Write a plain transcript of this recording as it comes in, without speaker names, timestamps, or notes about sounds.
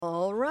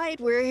right,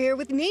 we're here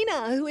with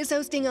Nina, who is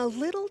hosting a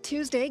little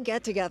Tuesday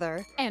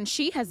get-together. And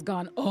she has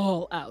gone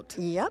all out.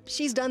 Yep,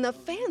 she's done the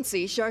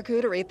fancy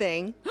charcuterie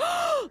thing.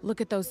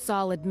 Look at those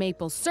solid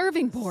maple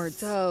serving boards.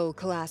 So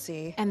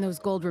classy. And those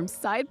gold rim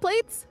side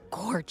plates?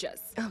 Gorgeous.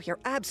 Oh, you're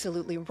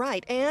absolutely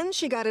right. And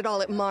she got it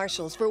all at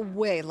Marshall's for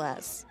way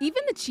less.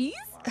 Even the cheese?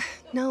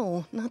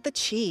 No, not the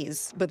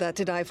cheese, but that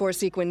to die for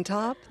sequin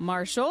top.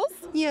 Marshall's?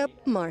 Yep,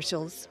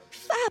 Marshall's.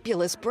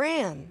 Fabulous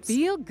brands.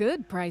 Feel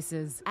good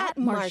prices at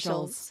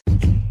Marshall's.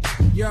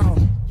 Yo, I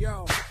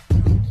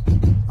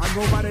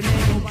go by the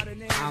name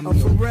of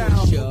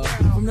Pharrell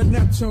from the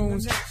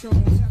Neptunes,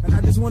 and I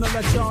just want to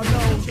let y'all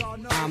know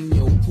I'm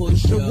your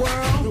pusher. The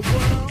world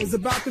is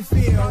about to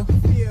feel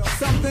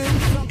something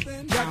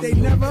that they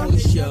never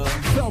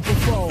felt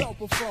before.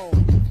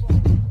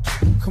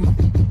 Come on.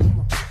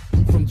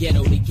 From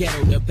ghetto to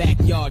ghetto, the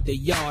backyard to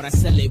yard, I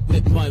sell it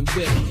whip on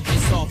whip.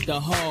 It's off the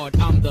hard,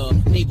 I'm the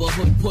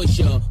neighborhood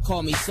pusher.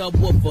 Call me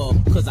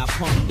subwoofer, cause I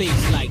pump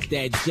bass like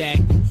that, Jack.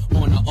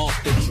 On or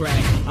off the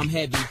track, I'm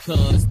heavy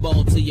cuz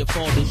ball to your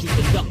fathers, you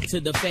can duck to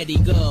the Fetty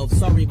Gov.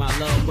 Sorry my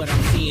love, but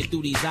I'm seeing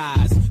through these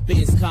eyes.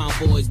 Benz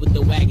convoys with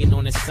the wagon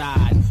on the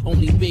side.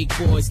 Only big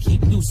boys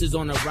keep deuces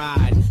on the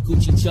ride.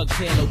 Gucci Chuck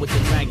Taylor with the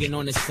dragon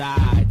on the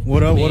side.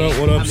 What up,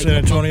 San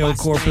Antonio,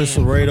 Corpus,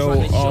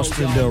 Laredo,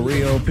 Austin, Del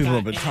Rio, people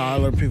up in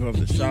Tyler, people up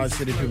in Shaw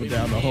City, people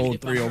down the whole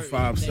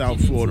 305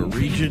 South Florida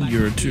region.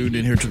 You're tuned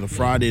in here to the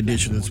Friday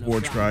edition of the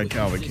Sports Grind.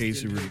 Calvin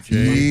Casey, Rudy J.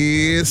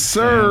 Yes,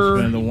 sir.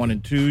 And the 1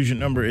 and 2s. Your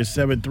number is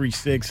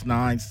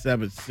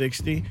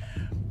 736-9760.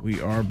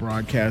 We are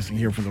broadcasting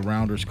here from the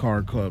Rounders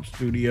Card Club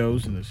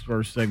studios, and this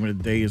first segment of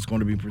the day is going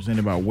to be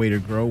presented by Way to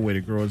Grow. Way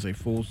to Grow is a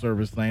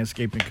full-service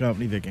landscaping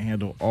company that can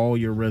handle all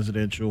your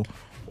residential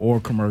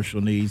or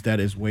commercial needs. That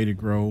is Way to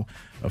Grow,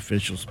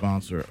 official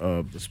sponsor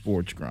of the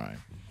Sports Grind.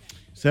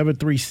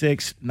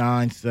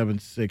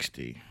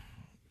 736-9760.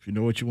 If you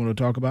know what you want to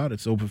talk about,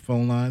 it's open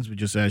phone lines. We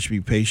just ask you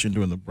to be patient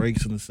during the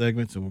breaks in the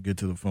segments, and we'll get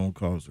to the phone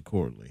calls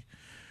accordingly.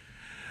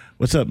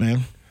 What's up,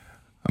 man?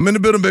 I'm in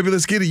the building, baby.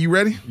 Let's get it. You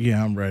ready?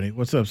 Yeah, I'm ready.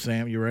 What's up,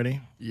 Sam? You ready?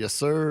 Yes,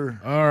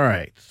 sir. All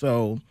right.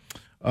 So,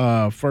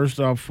 first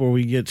off, before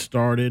we get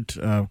started,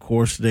 of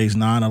course, today's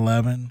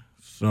 9/11.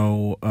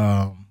 So,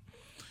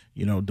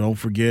 don't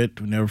forget.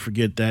 We never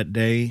forget that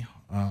day.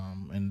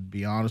 And to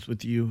be honest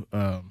with you,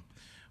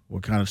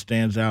 what kind of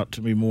stands out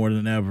to me more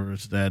than ever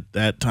is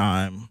that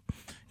time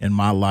in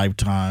my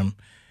lifetime,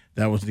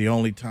 that was the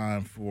only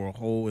time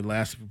it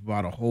lasted for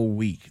about a whole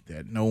week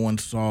that no one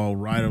saw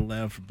right or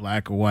left,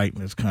 black or white in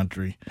this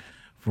country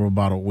for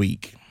about a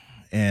week.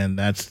 And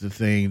that's the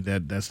thing,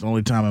 that's the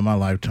only time in my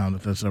lifetime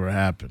that's ever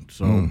happened.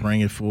 So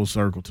bring it full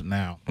circle to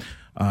now,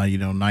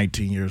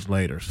 19 years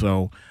later.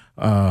 So,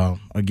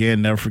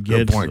 again, never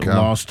forget,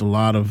 lost a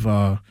lot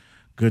of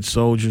good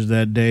soldiers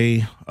that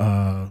day,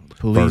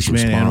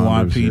 policemen,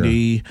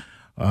 NYPD,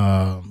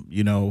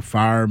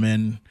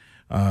 firemen,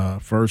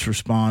 first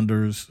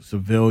responders,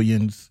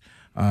 civilians.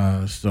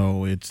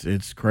 So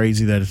it's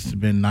crazy that it's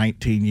been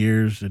 19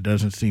 years. It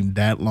doesn't seem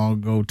that long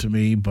ago to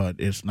me, but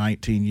it's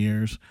 19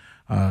 years.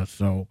 But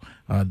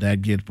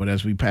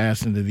as we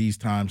pass into these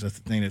times, that's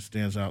the thing that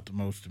stands out the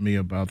most to me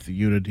about the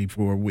unity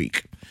for a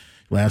week.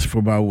 Lasted for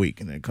about a week.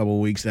 And then a couple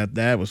of weeks after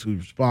that was who's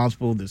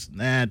responsible, this and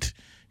that.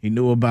 He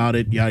knew about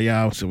it,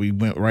 so we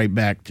went right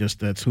back. Just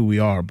that's who we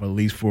are. But at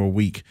least for a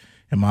week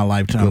in my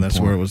lifetime, that's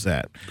where it was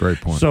at.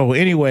 Great point. So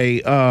anyway,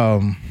 you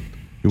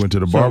went to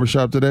the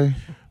barbershop today,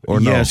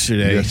 or no?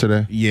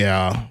 Yesterday,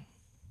 yeah.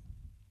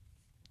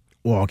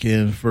 Walk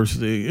in first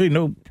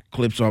thing,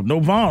 clips off, no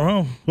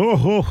Vaughn,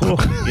 huh?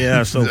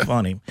 Yeah, so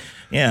funny.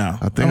 Yeah,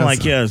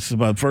 it's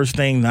about first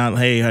thing. Not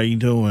hey, how you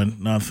doing?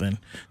 Nothing.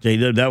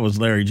 J-Dub, that was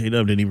Larry.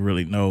 J-Dub didn't even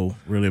really know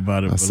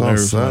about it. I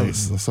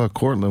saw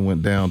Cortland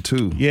went down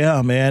too.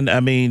 Yeah, man. I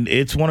mean,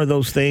 it's one of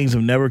those things. I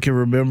never can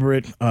remember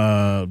it.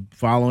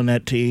 Following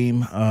that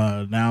team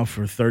now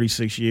for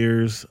 36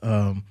 years.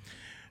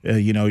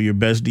 Your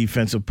best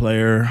defensive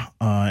player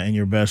and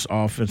your best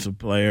offensive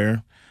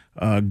player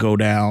go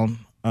down.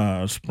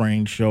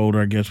 Sprained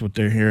shoulder, I guess what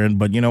they're hearing.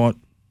 But you know what?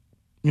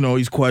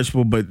 He's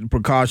questionable, but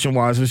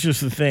precaution-wise, it's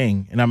just a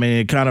thing. And, I mean,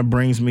 it kind of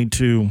brings me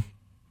to,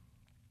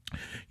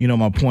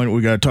 my point.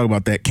 We got to talk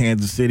about that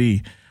Kansas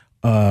City,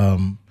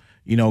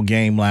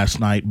 game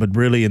last night. But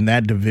really in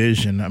that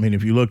division, I mean,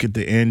 if you look at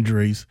the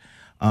injuries,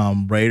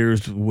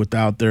 Raiders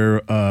without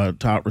their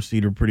top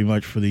receiver pretty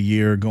much for the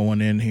year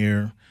going in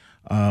here.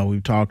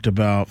 We've talked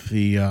about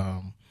the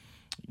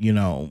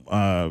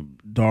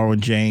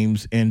Darwin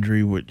James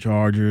injury with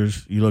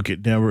Chargers. You look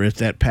at Denver, it's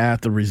that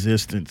path of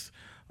resistance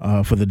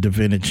for the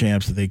defending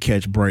champs that they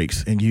catch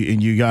breaks. And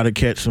you got to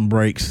catch some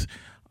breaks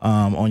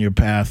on your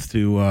path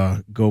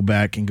to go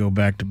back to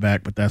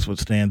back, but that's what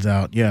stands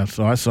out. Yeah,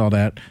 so I saw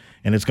that.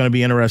 And it's going to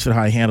be interesting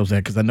how he handles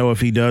that because I know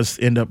if he does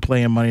end up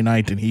playing Monday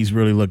night, then he's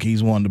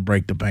wanting to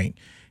break the bank.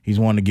 he's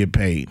wanting to get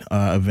paid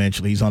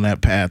eventually. He's on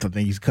that path. I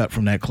think he's cut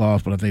from that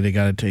clause, but I think they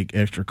got to take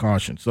extra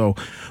caution. So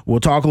we'll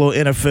talk a little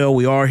NFL.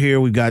 We are here.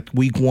 We've got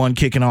week 1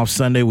 kicking off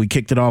Sunday. We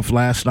kicked it off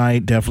last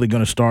night. Definitely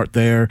going to start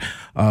there.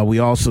 We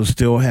also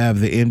still have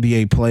the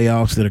NBA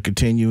playoffs that are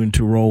continuing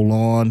to roll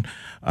on.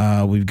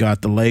 We've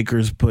got the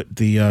Lakers put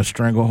the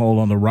stranglehold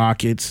on the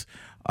Rockets.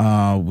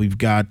 We've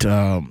got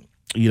 2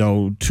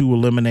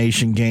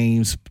 elimination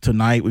games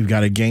tonight. We've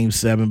got a game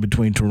 7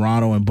 between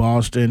Toronto and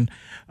Boston.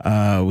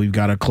 We've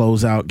got a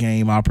closeout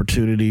game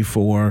opportunity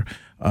for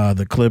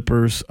the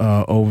Clippers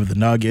over the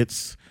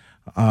Nuggets.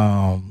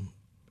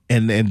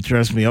 And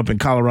trust me, up in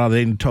Colorado,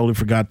 they totally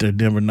forgot their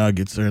Denver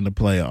Nuggets are in the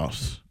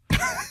playoffs.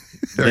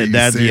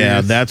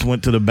 That's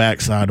went to the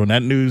backside. When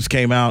that news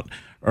came out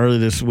early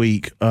this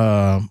week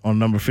on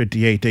number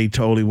 58, they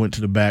totally went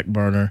to the back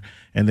burner.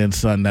 And then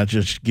sudden, that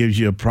just gives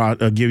you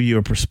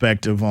a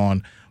perspective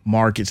on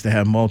markets that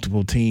have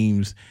multiple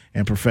teams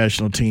and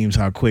professional teams,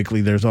 how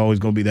quickly there's always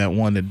going to be that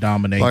one that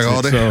dominates.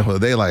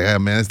 They like, hey,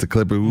 man, it's the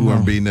Clippers. We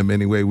weren't beating them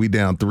anyway. We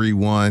down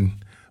 3-1.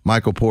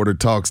 Michael Porter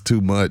talks too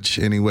much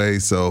anyway,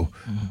 so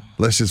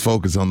let's just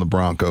focus on the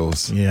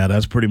Broncos. Yeah,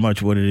 that's pretty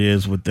much what it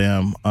is with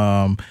them.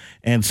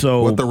 And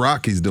so what the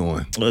Rockies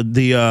doing?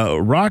 The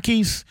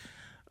Rockies,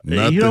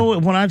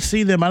 Nothing. When I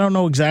see them, I don't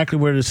know exactly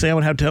where to say. I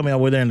would have to tell me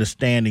where they're in the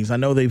standings. I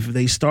know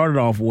they started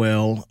off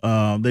well.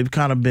 They've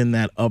kind of been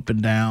that up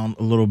and down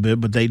a little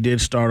bit, but they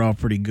did start off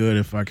pretty good,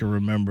 if I can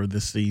remember,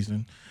 this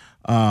season.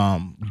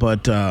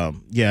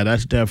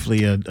 That's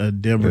definitely a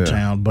Denver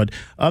town. But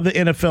other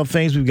NFL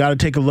things, we've got to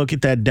take a look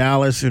at that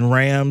Dallas and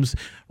Rams.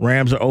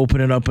 Rams are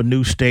opening up a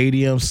new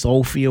stadium,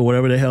 SoFi or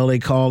whatever the hell they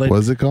call it.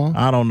 What's it called?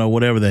 I don't know.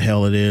 Whatever the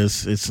hell it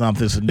is, it's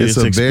something. It's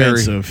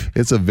expensive.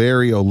 It's a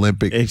very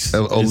Olympic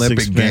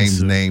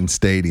Games named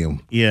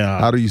stadium. Yeah.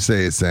 How do you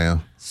say it,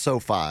 Sam?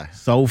 SoFi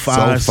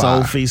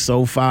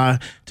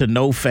to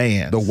no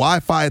fans. The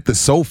Wi-Fi at the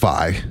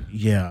SoFi.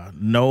 Yeah,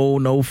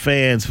 no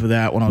fans for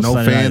that one on no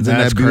Sunday fans night. in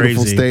That's that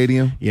beautiful crazy.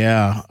 stadium.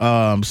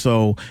 Yeah.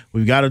 So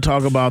we've got to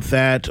talk about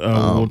that.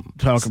 We'll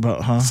talk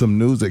about some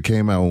news that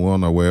came out when we were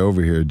on our way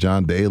over here.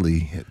 John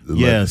Daly.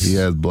 Yes, he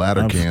has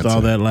bladder cancer. I saw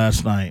that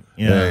last night.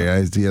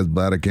 Yeah, he has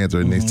bladder cancer,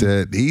 and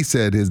he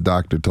said his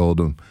doctor told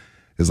him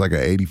it's like an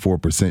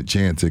 84%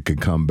 chance it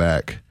could come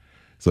back.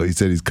 So he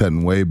said he's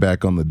cutting way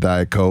back on the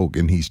Diet Coke,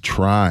 and he's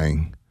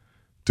trying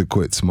to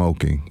quit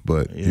smoking.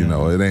 But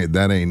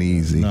that ain't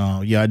easy.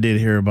 No, I did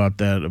hear about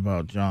that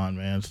about John,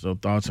 man. So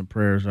thoughts and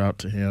prayers out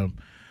to him.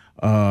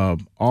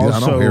 Also, I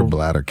don't hear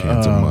bladder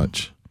cancer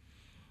much.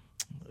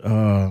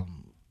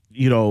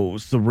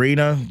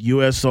 Serena,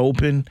 U.S.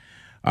 Open.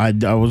 I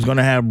was going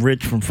to have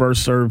Rich from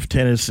First Serve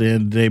Tennis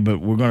in today,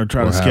 but we're going to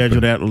try to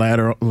schedule that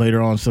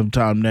later on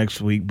sometime next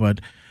week.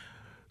 But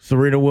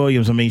Serena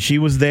Williams, I mean, she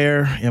was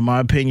there. In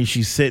my opinion,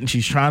 she's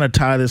trying to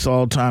tie this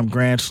all-time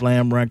Grand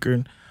Slam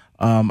record.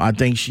 I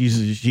think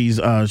she's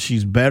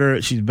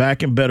better. She's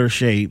back in better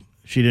shape.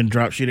 She didn't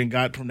got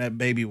from that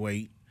baby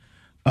weight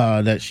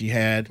that she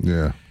had.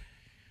 Yeah.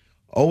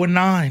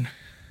 0-9.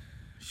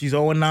 She's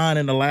 0-9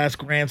 in the last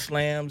Grand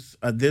Slams.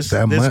 This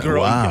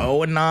girl,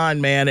 wow. 0-9,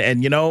 man.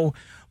 And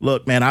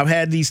look, man, I've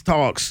had these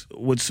talks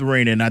with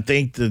Serena, and I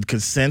think the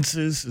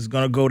consensus is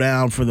going to go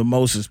down for the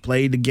most has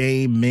played the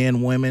game,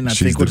 men, women. I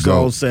think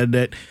Gasol said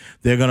that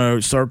they're going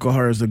to circle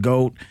her as the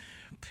GOAT.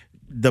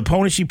 The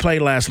opponent she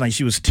played last night,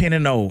 she was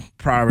 10-0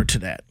 prior to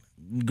that.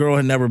 Girl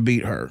had never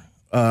beat her.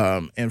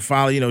 And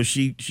finally,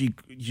 she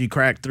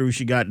cracked through.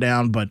 She got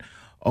down, but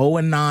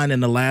 0-9 in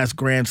the last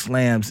Grand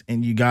Slams,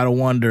 and you got to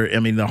wonder. I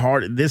mean,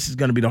 this is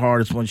going to be the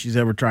hardest one she's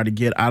ever tried to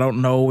get. I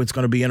don't know. It's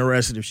going to be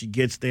interesting if she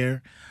gets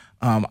there.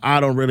 I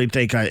don't really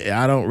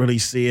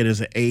see it as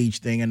an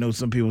age thing. I know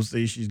some people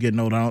say she's getting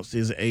old. I don't see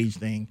it as an age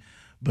thing,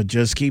 but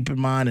just keep in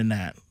mind in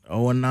that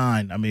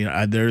 0-9. I mean,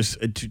 there's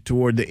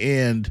toward the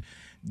end,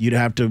 you'd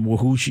have to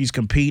who she's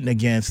competing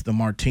against, the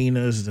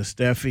Martinas, the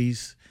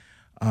Steffis.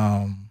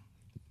 Don't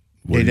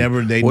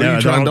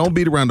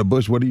beat around the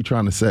bush. What are you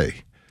trying to say?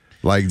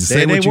 Like,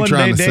 say what you're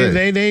trying to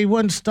say. They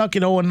wasn't stuck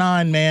at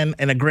 0-9, man,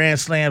 in a Grand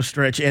Slam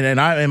stretch. And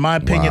in my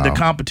opinion, the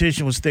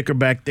competition was thicker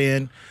back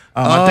then.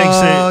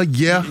 For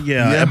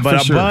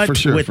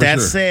sure. With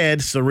that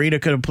said, Serena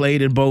could have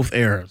played in both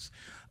eras.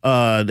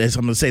 I'm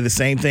going to say the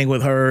same thing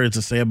with her as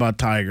to say about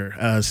Tiger.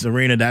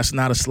 Serena, that's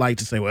not a slight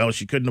to say, well,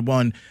 she couldn't have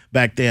won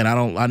back then.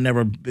 I've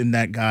never been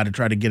that guy to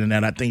try to get in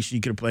that. I think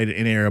she could have played it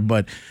in era.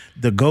 But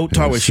the GOAT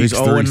talk, she's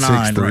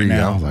 0-9 right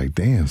now. I was like,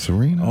 damn,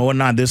 Serena.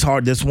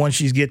 0-9. This one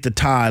she's get to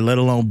tie, let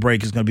alone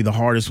break, is going to be the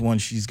hardest one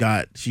she's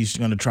got. She's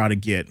going to try to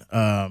get.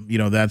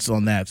 That's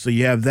on that. So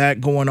you have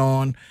that going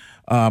on.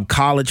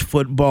 College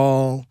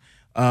football,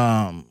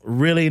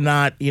 really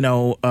not,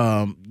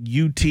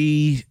 UT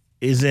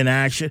is in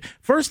action.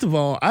 First of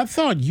all, I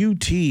thought UT,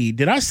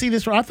 did I see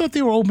this right? I thought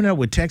they were opening up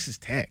with Texas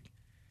Tech.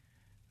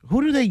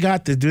 Who do they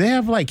got? Do they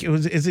have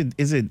is it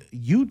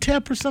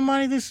UTEP or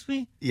somebody this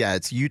week? Yeah,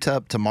 it's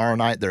UTEP tomorrow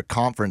night. Their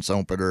conference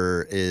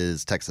opener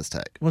is Texas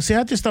Tech. Well, see,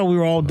 I just thought we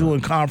were all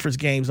doing conference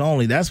games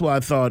only. That's why I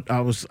thought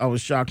I was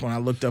shocked when I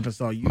looked up and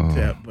saw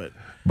UTEP. But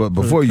But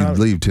before you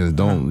leave, tennis,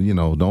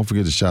 don't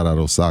forget to shout out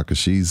Osaka.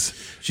 She's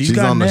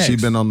got on next.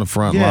 she's been on the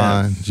front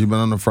line. She's been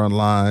on the front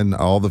line.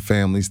 All the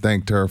families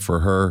thanked her for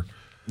her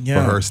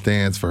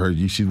stance, for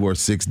her. She wore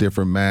 6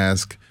 different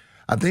masks.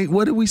 I think,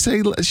 what did we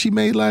say she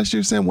made last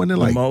year, Sam? Wasn't it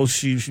like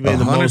she made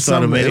the most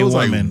out of any it was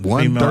women, like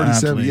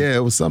 137. athlete. Yeah,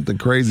 it was something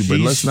crazy. But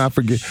let's not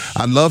forget.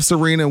 I love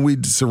Serena,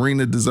 and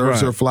Serena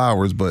deserves her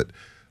flowers, but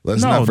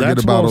let's not forget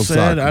that's about well Osaka.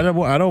 said.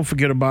 I don't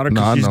forget about her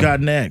because she's got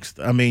next.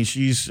 I mean,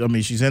 she's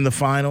in the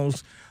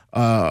finals.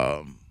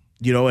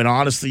 And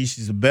honestly,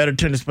 she's a better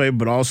tennis player,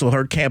 but also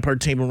her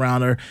team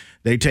around her,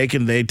 they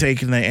taking the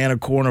Anna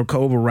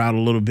Kournikova route a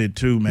little bit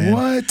too, man.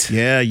 What?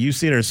 Yeah, you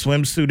see her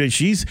swimsuit, and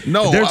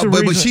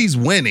but she's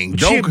winning.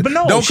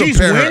 Don't she's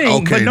compare winning. her.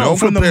 Okay, but don't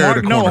compare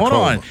her to Kournikova. Hold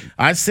on.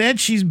 I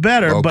said she's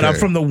better, but Okay.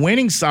 from the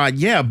winning side,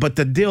 yeah. But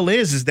the deal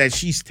is that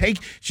she's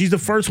the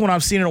first one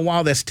I've seen in a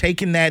while that's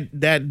taken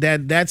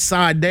that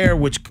side there,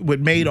 which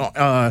would made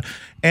Anna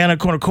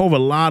Kournikova a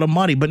lot of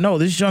money. But no,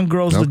 this young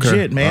girl's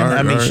legit,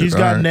 man. She's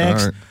got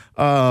next.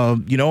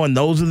 And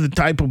those are the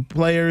type of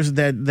players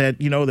that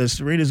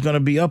Serena's going to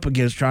be up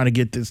against trying to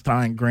get this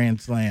tying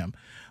Grand Slam.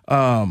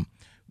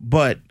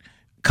 But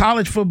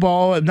college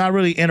football, I'm not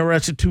really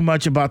interested too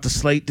much about the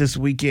slate this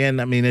weekend.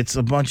 I mean, it's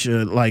a bunch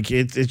of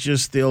it's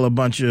just still a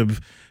bunch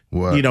of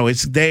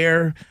it's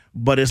there,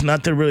 but it's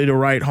nothing really to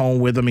write home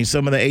with. I mean,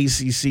 some of the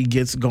ACC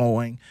gets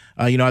going.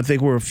 I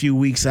think we're a few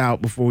weeks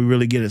out before we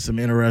really get at some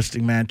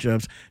interesting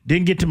matchups.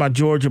 Didn't get to my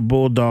Georgia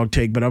Bulldog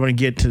take, but I'm going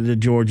to get to the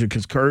Georgia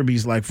because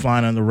Kirby's like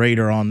flying on the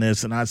radar on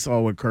this, and I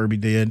saw what Kirby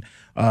did,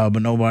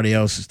 but nobody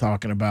else is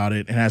talking about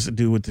it. It has to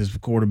do with this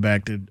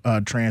quarterback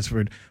that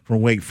transferred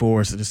from Wake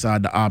Forest and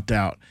decided to opt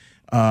out.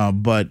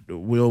 But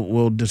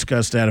we'll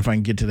discuss that if I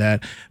can get to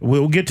that.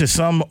 We'll get to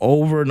some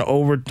over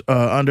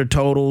under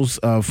totals.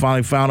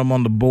 Finally found them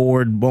on the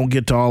board. Won't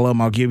get to all of them.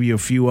 I'll give you a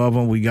few of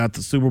them. We got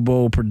the Super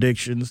Bowl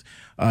predictions.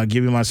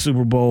 Give you my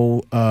Super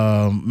Bowl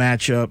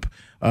matchup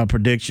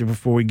prediction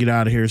before we get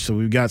out of here. So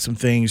we've got some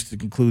things to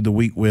conclude the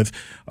week with.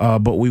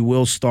 But we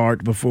will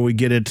start before we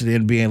get into the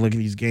NBA and look at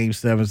these Game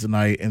 7s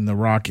tonight and the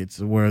Rockets,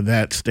 where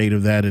that state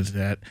of that is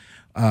at.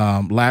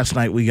 Last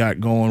night we got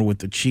going with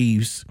the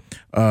Chiefs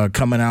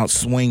coming out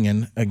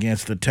swinging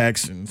against the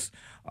Texans.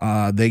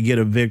 They get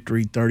a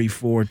victory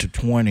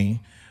 34-20.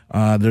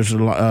 There's a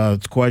lot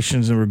of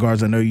questions in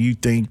regards. I know you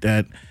think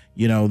that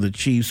the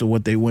Chiefs or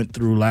what they went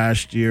through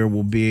last year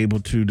will be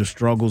able to, the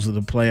struggles of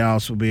the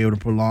playoffs will be able to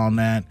prolong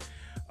that.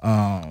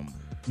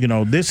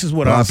 This is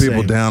what a lot I'll of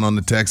people say. down on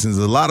the Texans.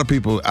 A lot of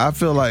people, I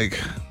feel like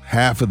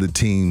half of the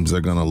teams are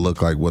going to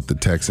look like what the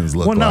Texans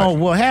look like.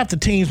 Well, half the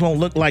teams won't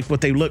look like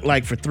what they look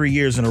like for 3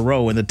 years in a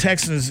row. And the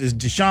Texans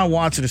Deshaun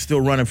Watson is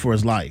still running for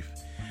his life.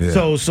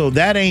 Yeah. So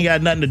that ain't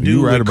got nothing to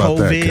do with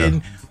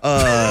COVID.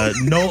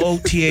 No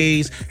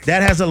OTAs.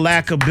 That has a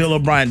lack of Bill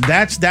O'Brien.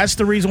 That's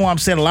the reason why I'm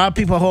saying a lot of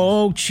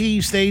people,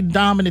 Chiefs, they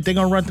dominant. They're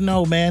going to run the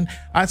no, man.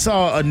 I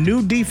saw a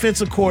new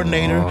defensive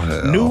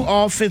coordinator, new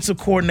offensive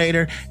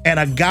coordinator, and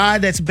a guy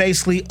that's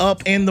basically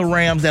up in the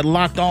Rams that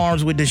locked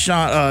arms with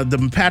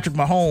Patrick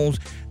Mahomes.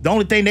 The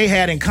only thing they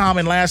had in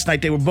common last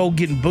night, they were both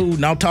getting booed,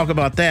 and I'll talk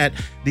about that.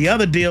 The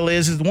other deal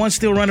is the one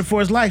still running for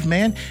his life,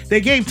 man.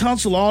 They gave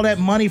Tunsil all that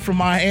money from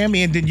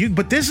Miami, and then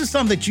but this is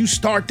something that you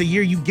start the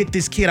year you get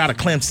this kid out of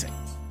Clemson.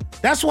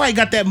 That's why he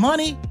got that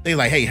money. They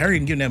like, hey, hurry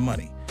and give him that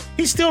money.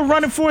 He's still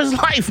running for his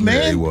life,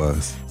 man. Yeah, he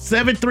was.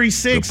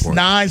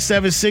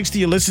 736-9760.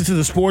 You listen to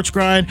the Sports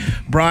Grind,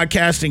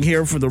 broadcasting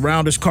here from the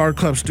Rounders Card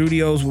Club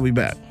Studios. We'll be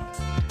back.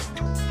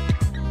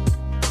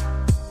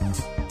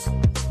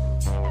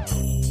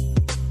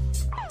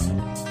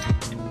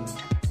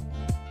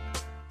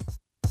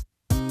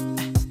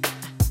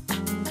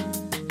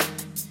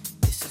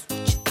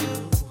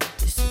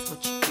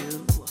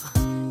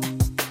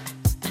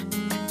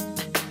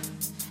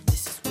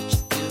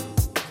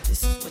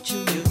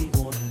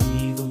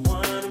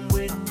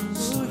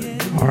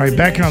 All right,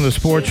 back on the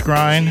Sports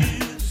Grind,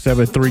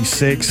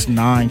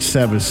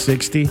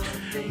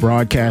 736-9760.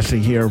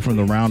 Broadcasting here from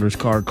the Rounders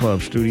Card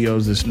Club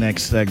Studios. This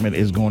next segment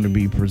is going to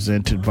be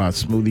presented by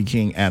Smoothie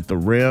King at the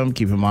Rim.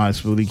 Keep in mind,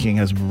 Smoothie King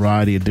has a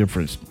variety of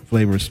different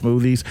flavor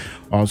smoothies.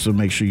 Also,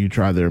 make sure you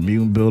try their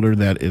Immune Builder.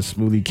 That is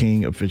Smoothie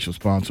King, official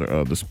sponsor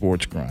of the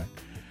Sports Grind.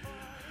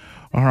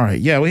 All right.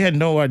 Yeah, we had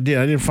no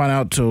idea. I didn't find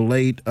out till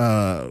late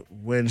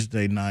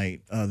Wednesday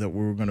night that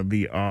we were going to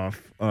be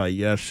off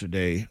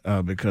yesterday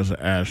because of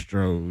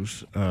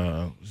Astros.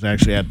 It was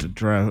actually at the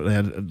draft. They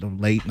had the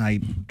late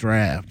night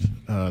draft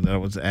that I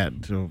was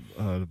at till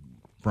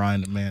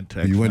Brian the Man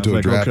texted. You went to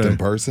a draft in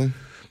person?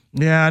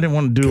 Yeah, I didn't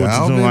want to do it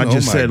to Zoom. I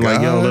just said,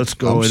 yo, let's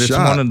go. It's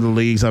shocked. one of the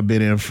leagues I've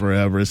been in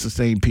forever. It's the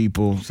same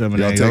people, 7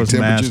 Y'all 8. take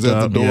temperatures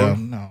at the door? Yeah.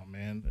 No,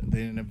 man. They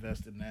didn't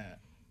invest in that.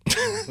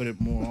 Put it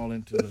more all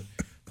into the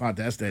pot.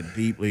 That's that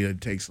deeply.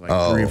 It takes like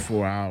 3 or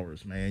 4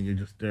 hours, man. You're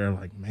just there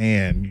like,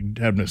 man, you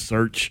having to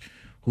search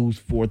who's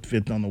 4th,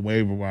 5th on the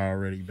waiver wire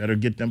already. You better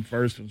get them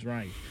first ones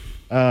right.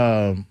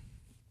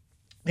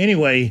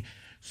 Anyway,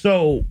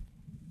 so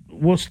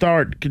we'll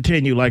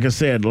continue. Like I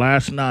said,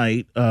 last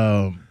night,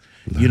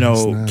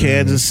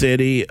 Kansas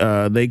City,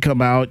 they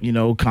come out,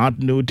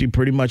 continuity,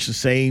 pretty much the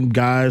same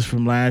guys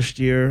from last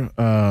year,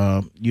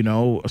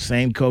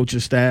 same coaching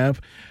staff.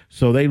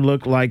 So they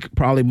look like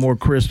probably more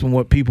crisp than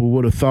what people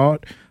would have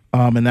thought.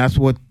 And that's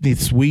what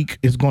this week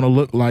is going to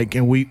look like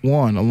in week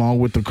 1, along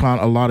with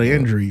a lot of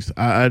injuries.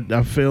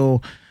 I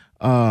feel,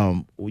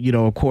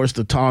 of course,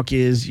 the talk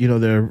is,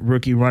 their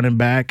rookie running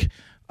back,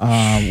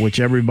 which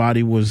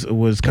everybody was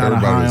kind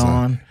of high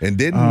on. And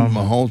didn't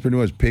Mahomes pretty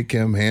much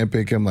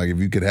handpick him? Like, if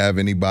you could have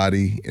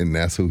anybody, and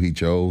that's who he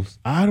chose?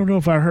 I don't know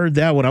if I heard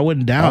that one. I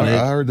wouldn't doubt it.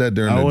 I heard that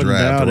during the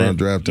draft, around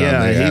draft time.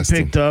 Yeah, he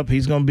picked up.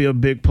 He's going to be a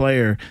big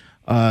player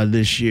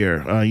this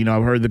year.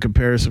 I've heard the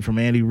comparison from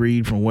Andy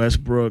Reid from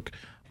Westbrook.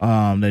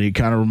 That he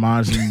kind of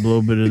reminds him a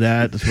little bit of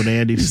that. That's what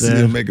Andy said.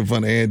 See him making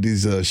fun of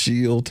Andy's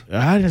shield.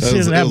 I didn't see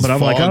that, but I'm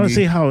like, I don't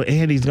see how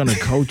Andy's going to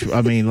coach.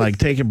 I mean, like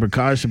taking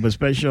precaution, but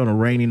especially on a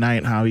rainy night,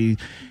 and how he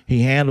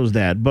handles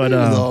that. But it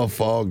was all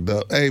fogged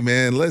up. Hey,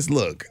 man, let's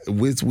look.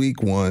 It's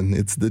week 1.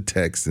 It's the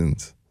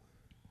Texans.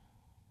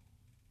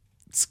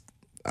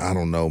 I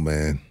don't know,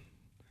 man.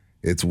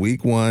 It's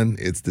week 1.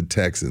 It's the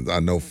Texans. I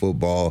know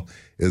football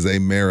is a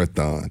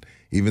marathon,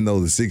 even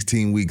though the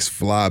 16 weeks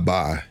fly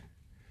by.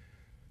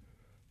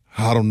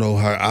 I don't know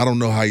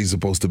how you're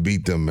supposed to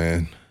beat them,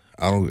 man.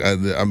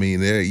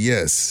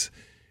 Yes,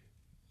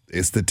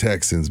 it's the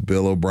Texans.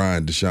 Bill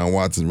O'Brien, Deshaun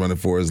Watson running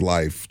for his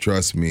life.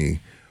 Trust me.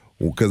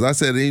 Because I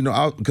said,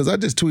 because I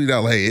just tweeted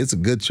out, hey, it's a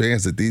good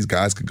chance that these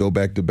guys could go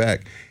back to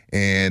back.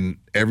 And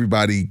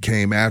everybody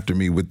came after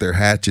me with their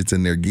hatchets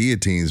and their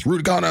guillotines.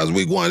 Rudy Connor's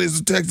week 1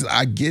 is the Texans.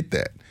 I get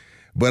that.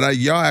 But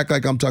y'all act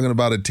like I'm talking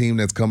about a team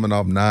that's coming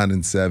off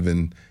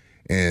 9-7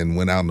 and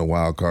went out in the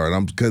wild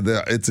card. Because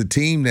it's a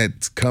team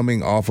that's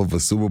coming off of a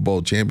Super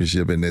Bowl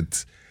championship, and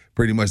it's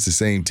pretty much the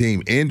same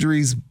team.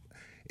 Injuries,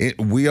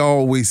 we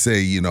always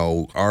say,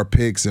 our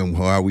picks and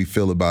how we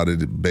feel about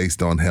it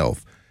based on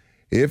health.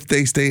 If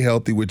they stay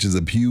healthy, which is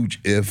a huge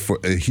if for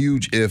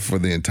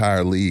the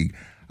entire league,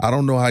 I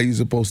don't know how you're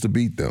supposed to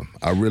beat them.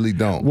 I really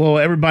don't. Well,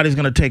 everybody's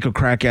going to take a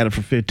crack at it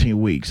for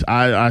 15 weeks.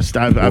 I've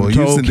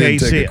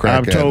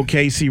told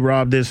Casey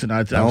Rob this, and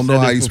I don't know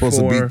how you're supposed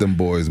to beat them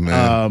boys,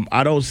 man.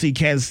 I don't see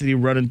Kansas City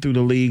running through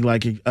the league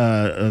like a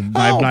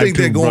I don't think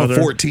they're going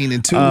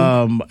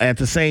 14-2. At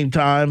the same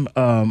time,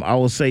 I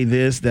will say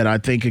this, that I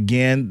think,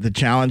 again, the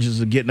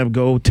challenges of getting them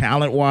go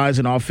talent-wise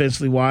and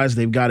offensively-wise,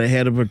 they've got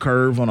ahead of a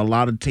curve on a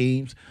lot of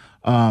teams.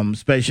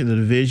 Especially in the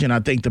division.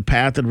 I think the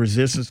path of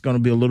resistance is going to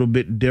be a little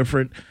bit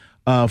different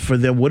for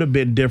them. Would have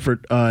been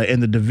different in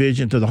the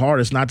division to the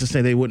hardest. Not to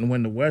say they wouldn't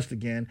win the West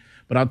again,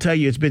 but I'll tell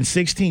you, it's been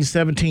 16,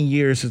 17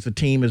 years since a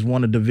team has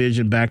won a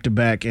division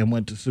back-to-back and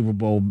went to Super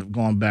Bowl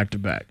going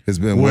back-to-back. It's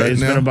been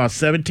been about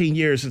 17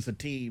 years since a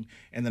team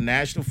in the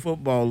National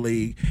Football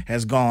League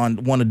has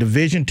won a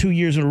division 2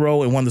 years in a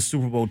row and won the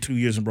Super Bowl 2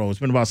 years in a row. It's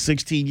been about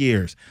 16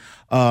 years.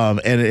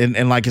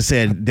 And like I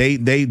said,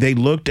 they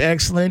looked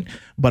excellent,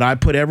 but I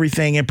put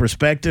everything in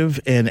perspective,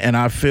 and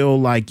I feel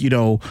like,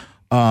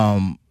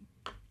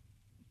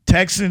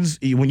 Texans,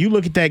 when you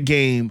look at that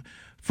game,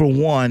 for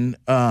one,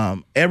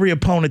 every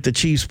opponent the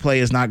Chiefs play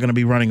is not going to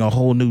be running a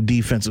whole new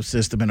defensive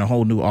system and a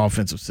whole new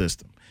offensive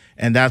system.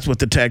 And that's what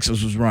the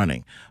Texans was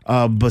running,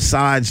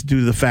 besides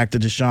due to the fact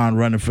that Deshaun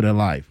running for their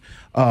life.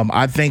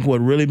 I think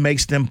what really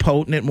makes them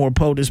more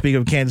potent, speaking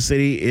of Kansas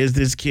City, is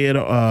this kid,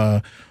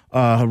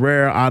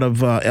 Herrera out of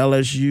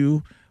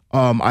LSU.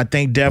 I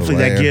think definitely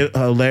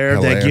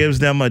that gives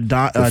them a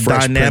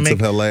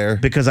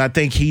dynamic, because I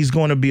think he's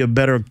going to be a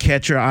better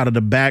catcher out of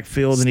the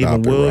backfield than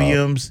even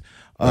Williams.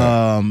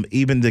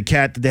 Even the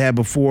cat that they had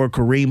before,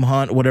 Kareem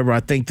Hunt, whatever.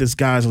 I think this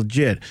guy's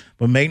legit.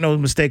 But make no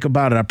mistake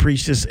about it, I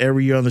preach this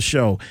every year on the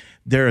show.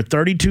 There are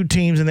 32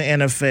 teams in the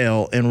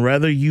NFL, and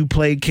whether you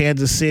played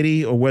Kansas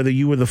City or whether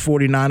you were the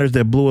 49ers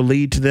that blew a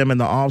lead to them in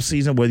the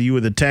offseason, whether you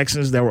were the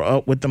Texans that were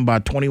up with them by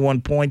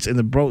 21 points in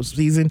the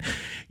season,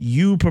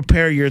 you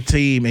prepare your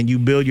team and you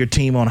build your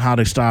team on how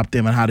to stop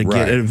them and how to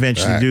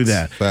eventually do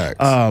that.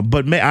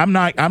 But I'm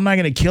not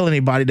going to kill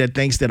anybody that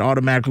thinks that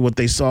automatically what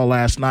they saw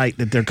last night,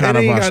 that they're kind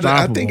of unstoppable.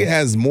 I think it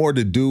has more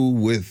to do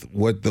with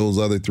what those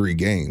other 3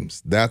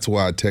 games. That's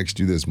why I text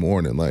you this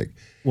morning, like,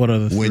 what are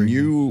the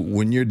 3?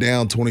 When you're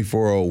down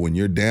 24-0, when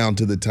you're down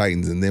to the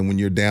Titans, and then when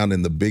you're down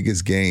in the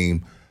biggest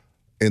game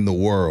in the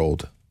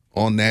world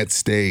on that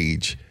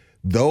stage,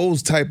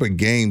 those type of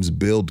games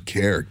build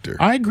character.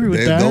 I agree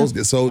with that.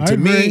 To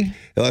me,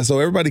 so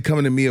everybody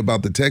coming to me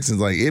about the Texans,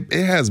 like it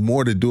has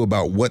more to do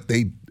about what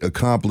they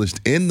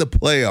accomplished in the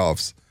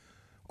playoffs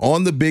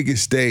on the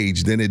biggest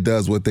stage than it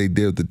does what they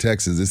did with the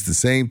Texans. It's the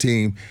same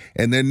team,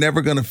 and they're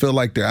never going to feel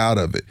like they're out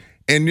of it.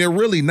 And you're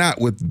really not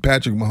with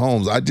Patrick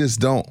Mahomes. I just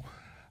don't.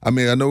 I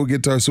mean, I know we'll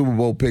get to our Super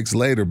Bowl picks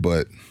later,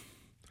 but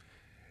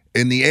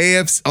on the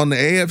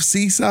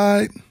AFC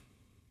side,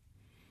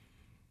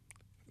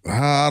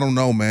 I don't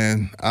know,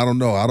 man. I don't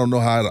know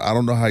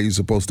how you're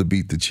supposed to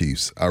beat the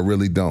Chiefs. I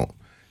really don't.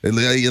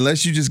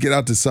 Unless you just get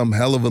out to some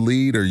hell of a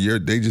lead, or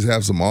they just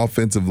have some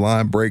offensive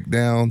line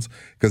breakdowns,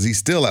 because he's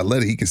still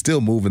athletic. He can still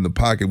move in the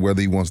pocket,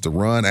 whether he wants to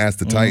run, ask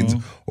the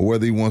Titans, or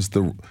whether he wants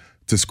to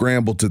to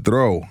scramble to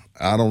throw.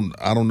 I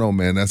don't know,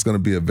 man. That's going to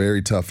be a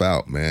very tough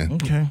out, man.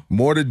 Okay.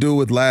 More to do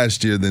with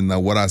last year than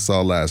what I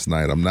saw last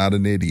night. I'm not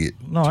an idiot.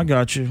 No, I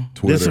got you.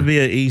 Twitter. This will be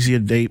an easier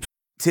date.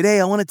 Today,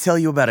 I want to tell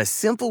you about a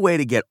simple way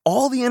to get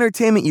all the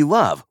entertainment you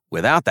love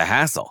without the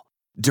hassle.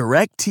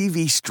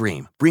 DirecTV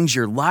Stream brings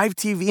your live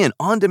TV and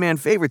on-demand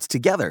favorites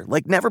together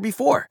like never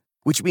before,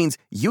 which means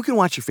you can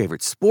watch your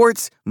favorite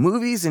sports,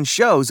 movies, and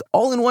shows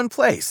all in one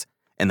place.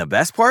 And the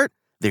best part?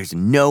 There's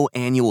no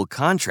annual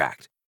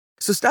contract.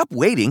 So stop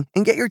waiting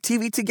and get your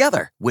TV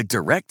together with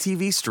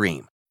DirecTV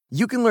Stream.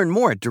 You can learn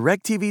more at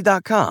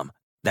DirecTV.com.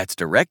 That's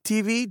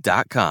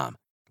DirecTV.com.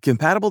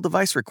 Compatible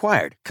device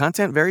required.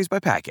 Content varies by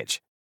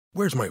package.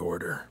 Where's my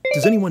order?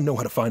 Does anyone know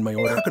how to find my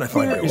order? How can I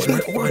find my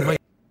order?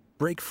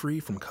 Break free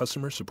from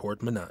customer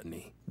support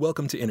monotony.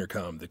 Welcome to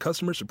Intercom, the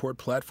customer support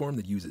platform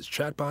that uses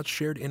chatbots,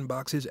 shared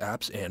inboxes,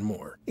 apps, and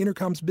more.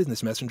 Intercom's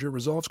business messenger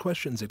resolves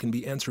questions that can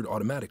be answered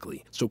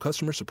automatically, so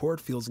customer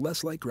support feels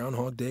less like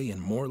Groundhog Day and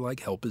more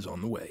like help is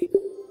on the way.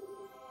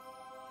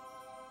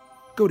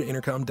 Go to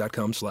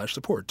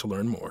intercom.com/support to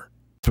learn more.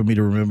 For me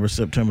to remember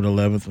September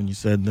 11th when you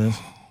said this.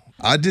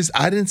 I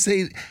didn't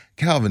say,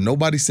 Calvin,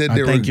 nobody said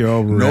I think you're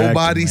overreacting,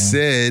 nobody man.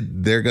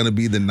 said they're going to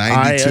be the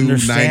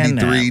 92,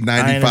 93,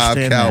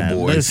 95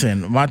 Cowboys.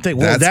 Listen, my thing,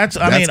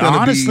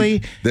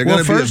 honestly, they're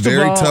going to be a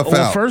very tough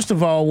out. First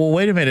of all,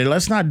 wait a minute.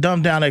 Let's not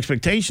dumb down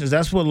expectations.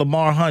 That's what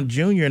Lamar Hunt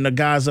Jr. and the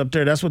guys up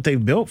there, that's what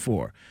they've built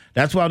for.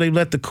 That's why they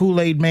let the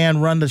Kool-Aid man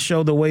run the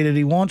show the way that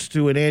he wants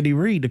to, and Andy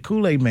Reid, the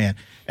Kool-Aid man.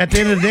 At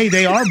the end of the day,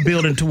 they are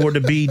building toward to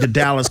be the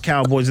Dallas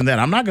Cowboys and that.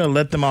 I'm not going to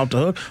let them off the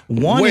hook.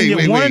 One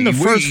in the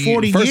first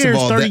 40 years,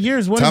 30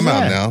 years, what is that? Time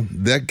out now.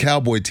 That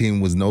Cowboy team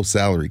was no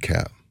salary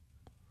cap.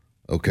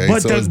 Okay,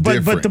 but so the, it's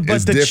different.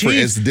 But the Chiefs, Chiefs,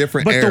 it's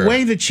different. But era. the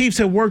way the Chiefs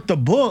have worked the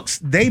books,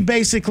 they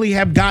basically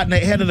have gotten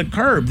ahead of the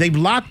curve. They've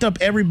locked up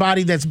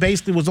everybody that's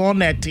basically was on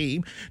that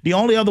team. The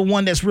only other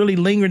one that's really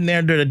lingering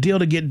there to the deal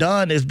to get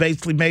done is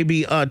basically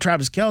maybe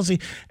Travis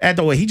Kelce. At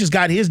the way he just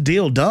got his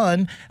deal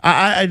done.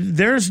 I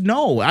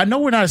know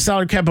we're not a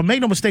salary cap, but make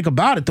no mistake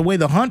about it. The way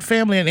the Hunt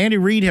family and Andy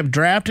Reid have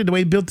drafted, the way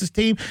he built this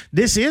team,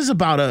 this is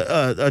about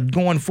a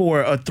going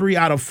for a 3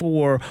 out of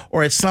 4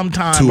 or at some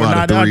time 2 or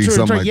out not. of 3,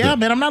 something like that.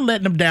 Man, I'm not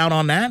letting them down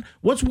on that.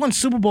 What's one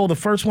Super Bowl, the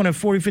first one in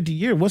 40, 50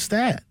 years? What's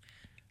that?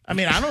 I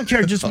mean, I don't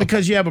care just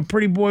because you have a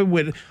pretty boy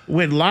with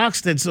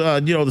locks that's,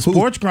 the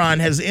Sports Grind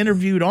has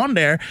interviewed on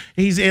there.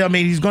 He's going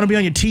to be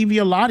on your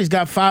TV a lot. He's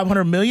got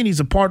 $500 million. He's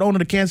a part owner of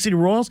the Kansas City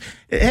Royals.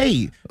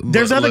 Hey,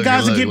 there's other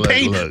guys that get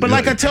paid. But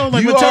like I tell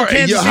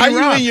Kansas City, how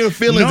you in your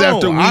feelings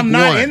after week I'm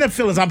not one? in the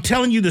feelings. I'm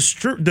telling you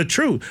the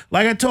truth.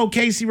 Like I told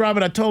Casey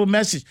Robert, I told a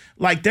message.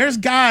 Like there's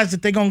guys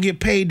that they're going to get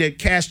paid that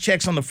cash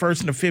checks on the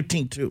 1st and the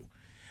 15th too.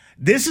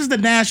 This is the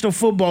National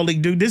Football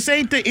League, dude. This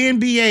ain't the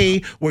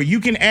NBA where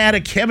you can add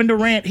a Kevin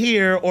Durant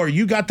here or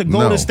you got the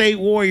Golden State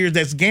Warriors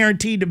that's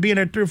guaranteed to be in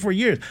there 3 or 4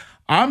 years.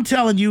 I'm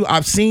telling you,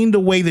 I've seen the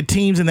way the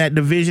teams in that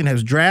division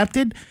has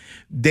drafted.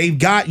 You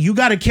got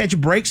to catch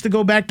breaks to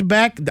go back to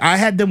back. I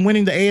had them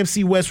winning the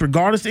AFC West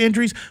regardless of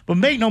injuries, but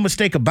make no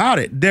mistake about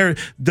it. They're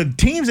the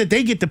teams that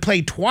they get to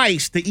play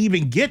twice to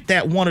even get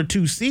that 1 or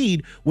 2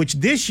 seed, which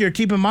this year,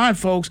 keep in mind,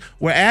 folks,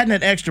 we're adding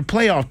an extra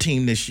playoff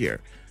team this year.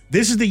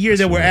 This is the year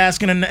that we're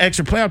asking an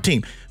extra playoff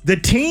team. The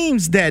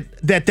teams that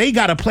they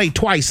got to play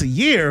twice a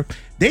year,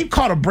 they've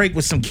caught a break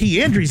with some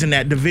key injuries in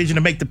that division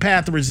to make the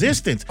path of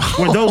resistance.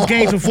 Where those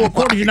games in 4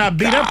 quarters, you're not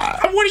beat up.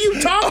 What are you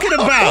talking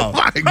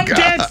about? I'm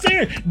dead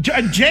serious.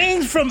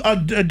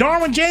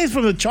 Darwin James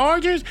from the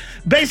Chargers,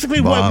 basically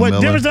what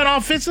Denver's done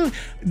offensive.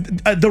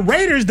 The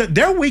Raiders,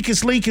 their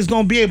weakest link is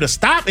going to be able to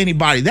stop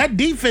anybody. That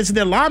defense and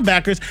their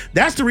linebackers,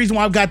 that's the reason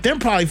why I've got them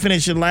probably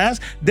finishing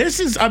last. This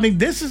is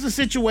a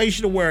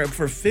situation where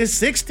for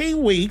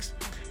 16 weeks,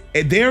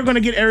 they're going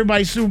to get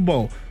everybody Super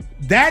Bowl.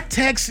 That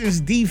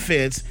Texans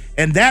defense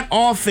and that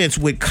offense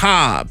with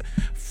Cobb,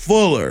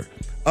 Fuller,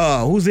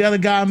 who's the other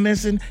guy I'm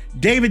missing?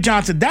 David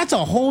Johnson. That's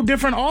a whole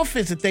different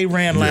offense that they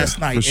ran last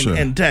night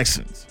in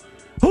Texans.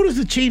 Who does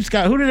the Chiefs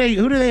got? Who do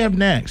they have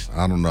next?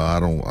 I don't know. I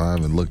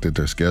haven't looked at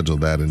their schedule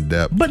that in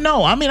depth. But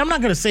no, I'm not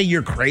going to say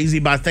you're crazy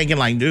by thinking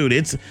like, dude,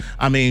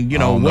 what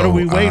are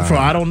we waiting for?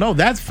 I don't know.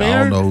 That's fair. I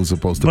don't know who's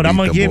supposed to beat I'm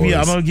the boys.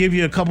 I'm going to give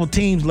you a couple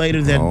teams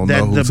later that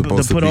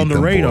put on the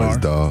radar.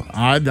 Boys,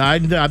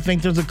 I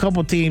think there's a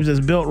couple teams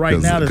that's built right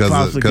now that's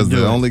possibly because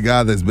the only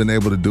guy that's been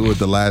able to do it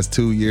the last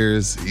 2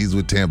 years, he's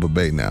with Tampa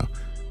Bay now.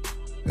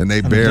 And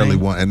they barely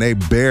won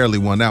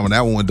that one.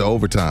 That one went to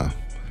overtime.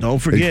 Don't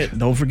forget,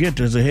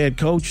 there's a head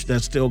coach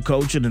that's still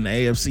coaching in the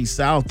AFC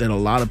South that a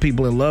lot of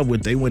people in love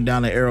with. They went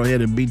down to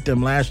Arrowhead and beat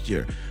them last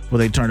year before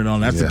they turned it on.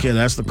 That's the kid.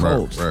 That's the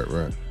Colts.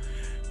 Right.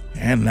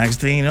 And next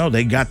thing you know,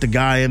 they got the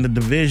guy in the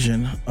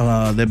division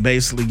that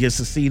basically gets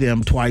to see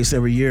them twice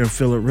every year,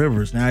 Phillip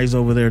Rivers. Now he's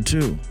over there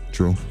too.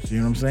 True. See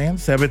what I'm saying?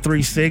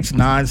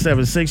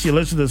 736-976. You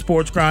listen to the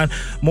Sports Grind.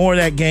 More of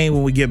that game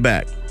when we get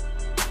back.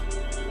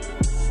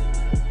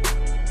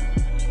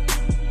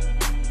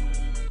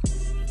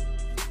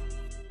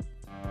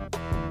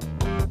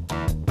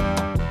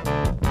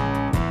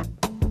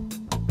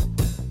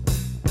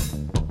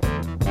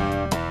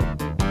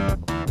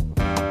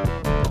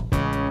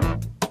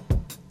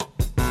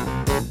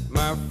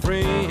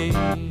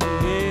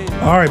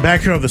 All right, back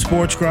here on the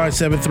Sports Grind,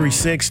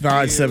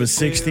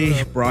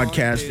 736-9760,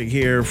 broadcasting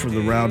here from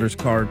the Rounders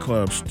Card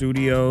Club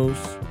studios.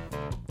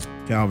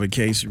 Calvin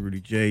Casey, Rudy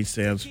J,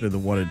 Sam Smith, the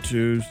 1 and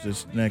 2s.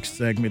 This next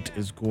segment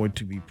is going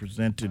to be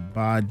presented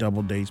by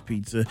Double Days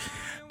Pizza.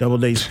 Double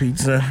Days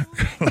Pizza.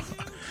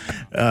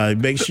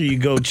 Make sure you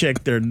go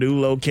check their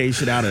new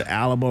location out at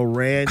Alamo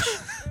Ranch.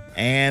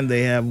 And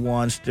they have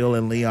one still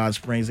in Leon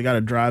Springs. They got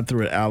a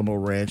drive-through at Alamo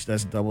Ranch.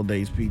 That's Double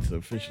Days Pizza,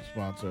 official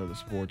sponsor of the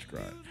Sports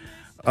Grind.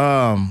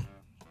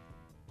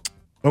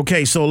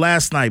 Okay, so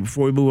last night,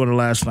 before we move on to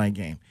last night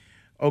game,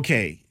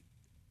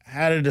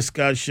 had a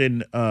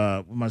discussion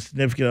with my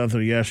significant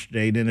other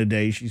yesterday. Then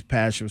today, she's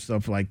passionate with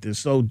stuff like this.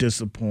 So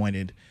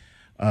disappointed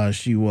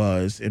she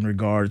was in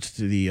regards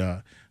to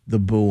the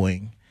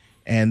booing.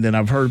 And then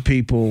I've heard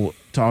people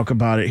talk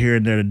about it here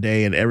and there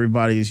today, and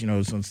everybody's, so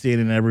I'm seeing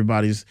it, and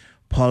everybody's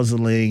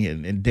puzzling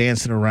and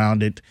dancing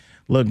around it.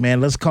 Look, man,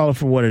 let's call it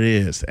for what it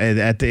is. And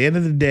at the end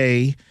of the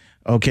day,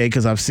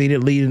 because I've seen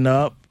it leading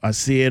up, I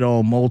see it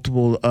on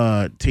multiple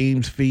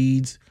teams'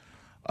 feeds.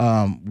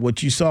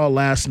 What you saw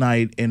last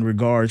night in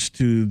regards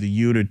to the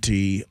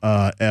unity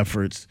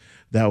efforts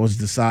that was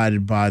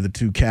decided by the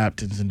two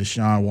captains, and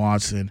Deshaun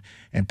Watson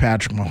and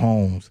Patrick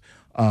Mahomes,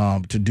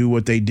 to do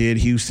what they did.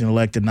 Houston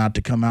elected not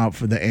to come out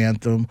for the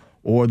anthem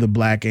or the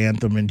black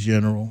anthem in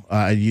general.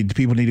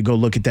 People need to go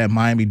look at that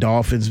Miami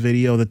Dolphins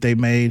video that they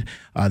made.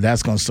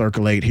 That's going to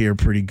circulate here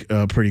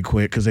pretty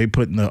quick because they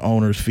putting the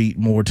owner's feet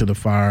more to the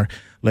fire,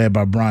 led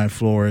by Brian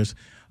Flores.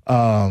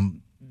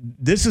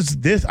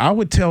 This I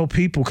would tell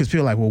people, because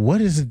people are like, well,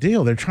 what is the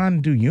deal? They're trying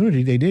to do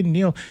unity. They didn't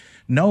kneel.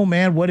 No,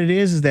 man, what it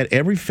is that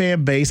every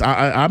fan base,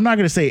 I'm not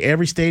going to say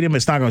every stadium.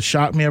 It's not going to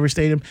shock me, every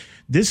stadium.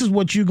 This is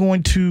what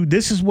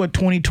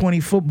 2020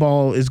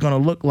 football is going to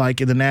look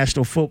like in the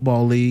National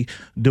Football League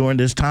during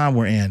this time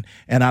we're in.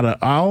 And out of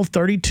all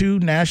 32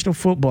 national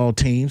football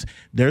teams,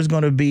 there's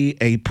going to be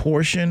a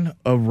portion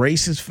of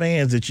racist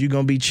fans that you're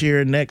going to be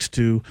cheering next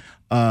to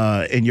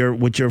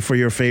for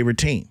your favorite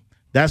team.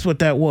 That's what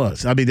that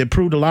was. I mean, it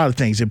proved a lot of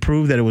things. It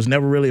proved that it was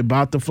never really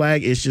about the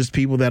flag. It's just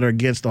people that are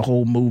against the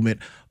whole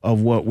movement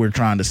of what we're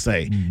trying to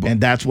say.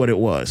 And that's what it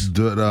was.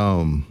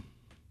 A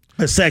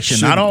section.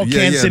 Not all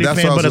Kansas City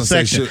fans, but a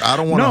section. I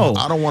don't want to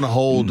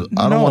hold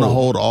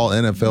all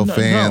NFL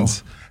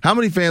fans. No. How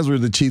many fans were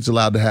the Chiefs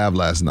allowed to have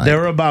last night? There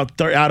were about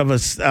out of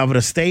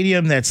a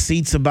stadium that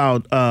seats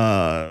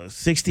about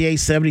 68,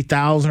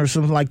 70,000 or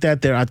something like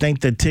that. I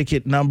think the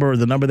ticket number,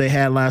 the number they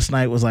had last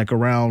night was like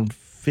around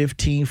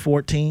 15,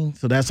 14.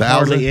 So that's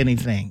hardly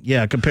anything.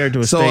 Yeah, compared to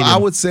a stadium. So I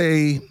would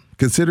say,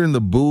 considering the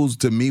boos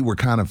to me were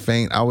kind of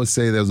faint, I would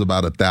say there was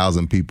about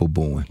 1,000 people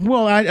booing.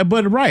 Well,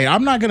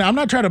 I'm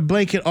not trying to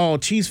blanket all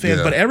Chiefs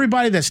fans, but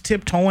everybody that's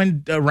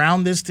tiptoeing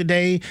around this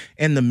today,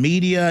 and the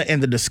media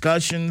and the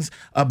discussions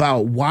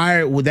about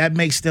that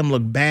makes them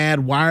look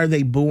bad. Why are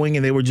they booing?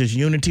 And they were just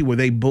unity. Were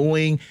they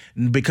booing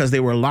because they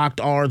were locked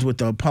arms with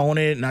the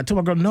opponent? And I told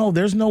my girl, no,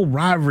 there's no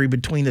rivalry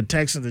between the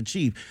Texans and the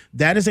Chiefs.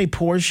 That is a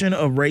portion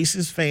of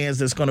racist fans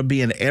that's going to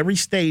be in every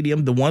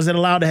stadium, the ones that are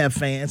allowed to have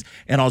fans,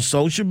 and on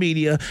social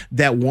media,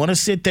 that want to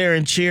sit there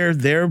and cheer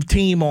their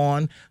team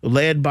on,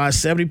 led by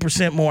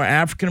 70% more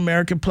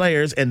African-American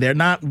players, and they're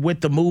not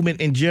with the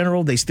movement in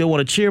general. They still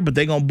want to cheer, but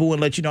they're going to boo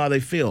and let you know how they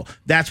feel.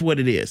 That's what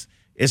it is.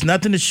 It's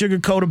nothing to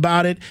sugarcoat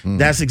about it.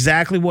 That's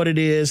exactly what it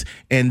is.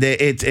 And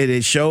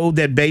it showed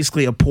that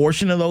basically a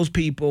portion of those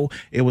people,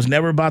 it was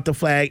never about the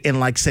flag. And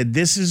like I said,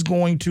 this is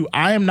going to –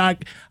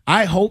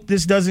 I hope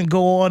this doesn't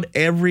go on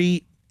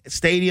every –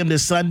 stadium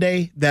this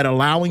Sunday that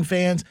allowing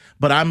fans,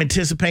 but I'm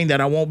anticipating that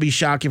I won't be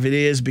shocked if it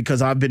is,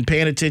 because I've been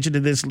paying attention to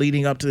this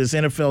leading up to this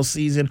NFL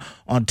season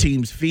on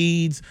teams'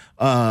 feeds,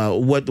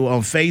 on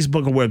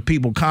Facebook, or where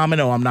people comment,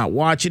 oh, I'm not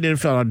watching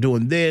NFL, I'm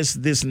doing this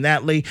and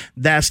that.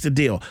 That's the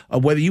deal.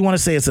 Whether you want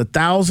to say it's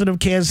 1,000 of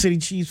Kansas City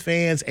Chiefs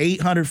fans,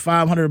 800,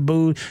 500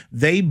 booed,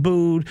 they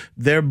booed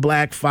their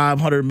black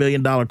 $500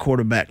 million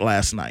quarterback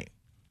last night.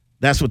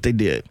 That's what they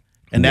did.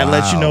 And that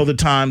lets you know the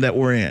time that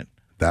we're in.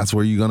 That's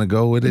where you're gonna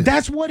go with it.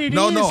 That's what it is.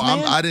 No,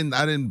 I didn't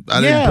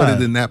put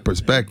it in that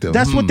perspective.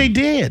 That's what they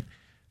did.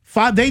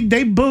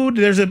 They booed.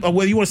 There's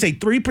whether you want to say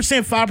 3%,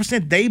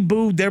 5%. They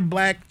booed their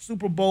black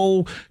Super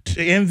Bowl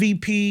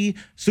MVP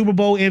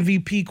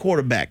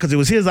quarterback, because it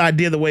was his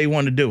idea the way he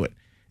wanted to do it,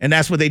 and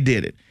that's what they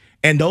did it.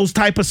 And those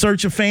type of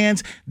search of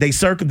fans,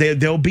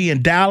 they'll be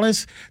in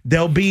Dallas.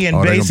 They'll be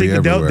in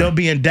they'll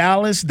be in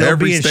Dallas. They'll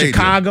be in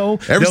Chicago.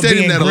 Every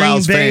stadium that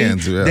allows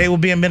fans. Yeah. They will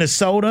be in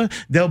Minnesota.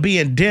 They'll be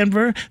in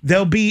Denver.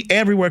 They'll be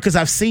everywhere, because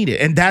I've seen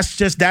it. And that's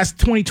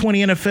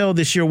 2020 NFL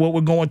this year, what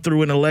we're going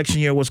through in election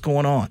year, what's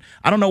going on.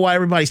 I don't know why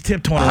everybody's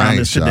tiptoeing around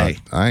this today.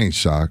 I ain't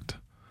shocked.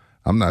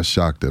 I'm not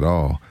shocked at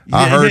all.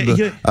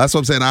 That's what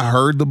I'm saying. I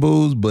heard the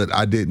boos, but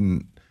I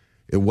didn't.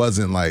 It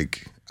wasn't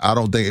like I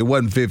don't think it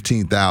wasn't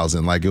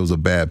 15,000 like it was a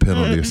bad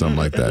penalty or something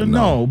like that.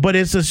 No, but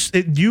it's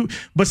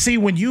But see,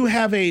 when you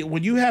have a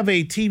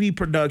TV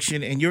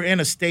production and you're in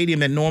a stadium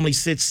that normally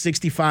sits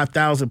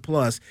 65,000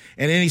 plus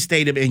in any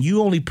stadium, and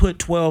you only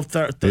put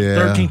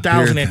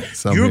 13,000 in,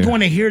 you're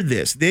going to hear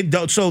this.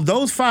 So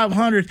those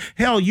 500,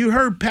 hell, you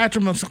heard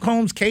Patrick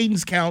Mahomes'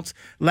 cadence counts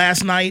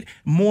last night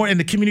more in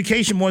the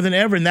communication more than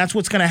ever, and that's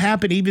what's going to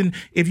happen even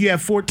if you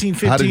have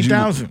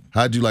 15,000.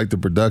 How'd you like the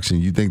production?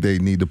 You think they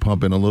need to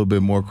pump in a little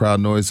bit more crowd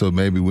noise so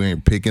maybe we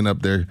ain't picking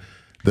up the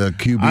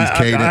QB's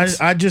cadence?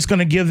 I'm just going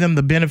to give them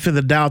the benefit of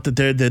the doubt that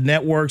they're the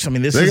networks. I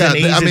mean, this isn't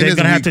easy. They're going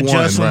to have to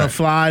adjust on the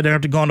fly. They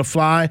have to go on the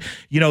fly.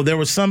 There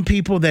were some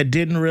people that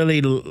didn't really,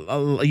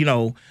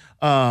 I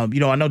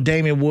know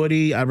Damian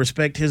Woody. I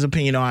respect his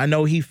opinion. I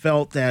know he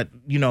felt that,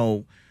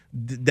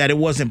 that it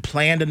wasn't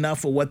planned enough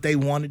for what they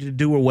wanted to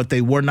do or what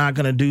they were not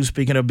going to do.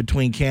 Speaking of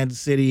between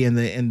Kansas City and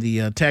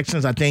the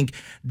Texans, I think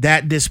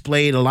that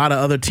displayed a lot of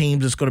other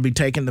teams that's going to be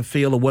taking the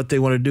feel of what they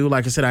want to do.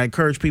 Like I said, I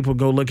encourage people to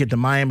go look at the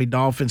Miami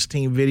Dolphins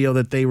team video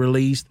that they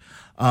released,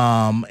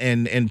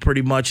 and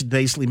pretty much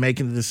basically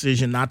making the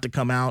decision not to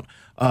come out,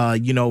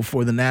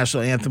 for the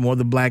national anthem or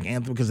the black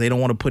anthem because they don't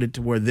want to put it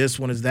to where this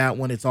one is that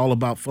one. It's all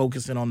about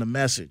focusing on the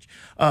message.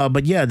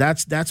 But yeah,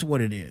 that's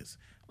what it is.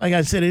 Like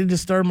I said, it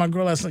disturbed my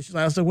girl last night. She's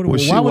like, I said, why would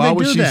they do that? Why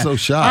was she so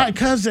shocked?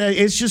 Because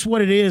it's just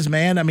what it is,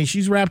 man. I mean,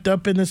 she's wrapped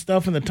up in this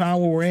stuff in the time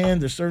where we're in.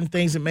 There's certain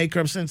things that make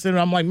her upset.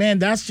 I'm like, man,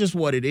 that's just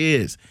what it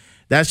is.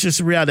 That's just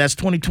the reality. That's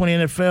 2020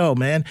 NFL,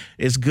 man.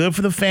 It's good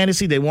for the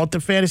fantasy. They want the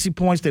fantasy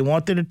points. They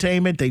want the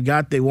entertainment.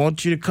 They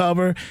want you to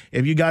cover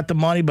if you got the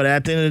money. But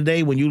at the end of the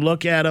day, when you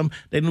look at them,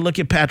 they didn't look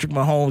at Patrick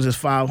Mahomes as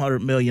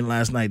 $500 million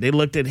last night. They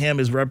looked at him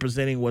as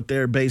representing what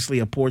they're basically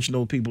a portion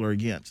of people are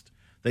against.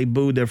 They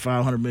booed their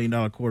 $500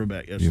 million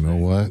quarterback yesterday. You know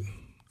what?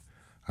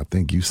 I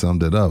think you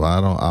summed it up.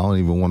 I don't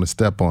even want to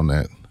step on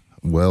that.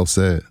 Well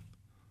said.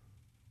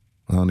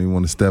 I don't even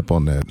want to step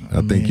on that.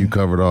 I think you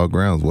covered all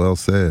grounds. Well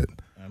said.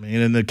 I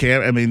mean, and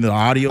the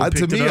audio.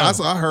 To me, I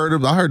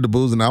heard the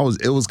boos, and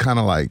it was kind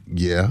of like,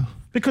 yeah.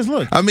 Because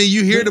look, I mean,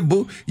 you hear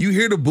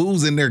the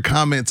boos in their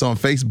comments on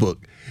Facebook.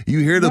 You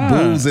hear the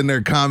boos in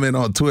their comment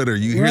on Twitter.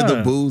 You hear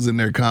the boos in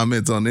their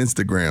comments on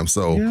Instagram.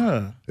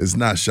 So it's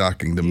not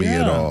shocking to me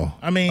at all.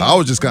 I mean, I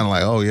was just kind of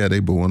like, oh yeah, they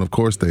booing. Of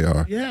course they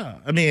are. Yeah.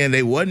 I mean, and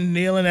they wasn't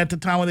kneeling at the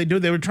time when they do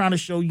it. They were trying to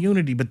show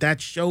unity, but that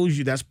shows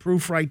you, that's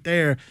proof right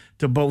there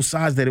to both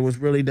sides that it was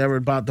really never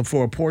about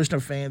for a portion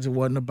of fans. It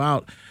wasn't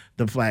about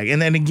the flag.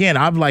 And then again,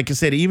 like I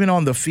said, even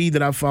on the feed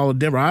that I followed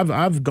Denver,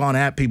 I've gone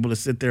at people to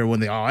sit there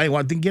when I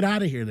want to get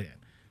out of here then.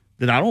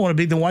 That I don't want to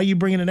be, then why are you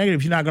bringing the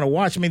negative if you're not going to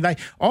watch? I mean, like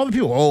all the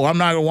people, I'm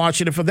not going to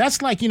watch it.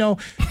 That's like,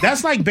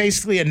 that's like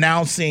basically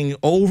announcing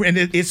over, and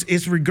it's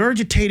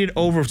regurgitated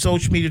over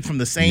social media from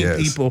the same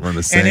people.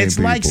 And it's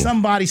like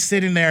somebody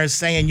sitting there and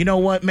saying, you know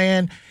what,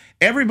 man?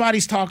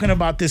 Everybody's talking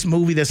about this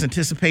movie that's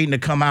anticipating to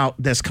come out,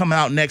 that's coming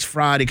out next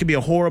Friday. It could be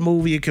a horror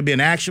movie. It could be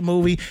an action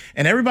movie.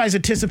 And everybody's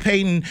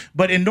anticipating.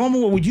 But in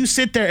normal, would you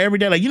sit there every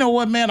day like, you know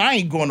what, man? I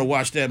ain't going to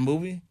watch that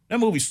movie. That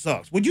movie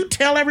sucks. Would you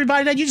tell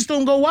everybody that? You just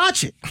don't go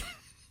watch it.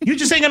 You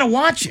just ain't going to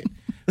watch it.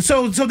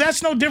 So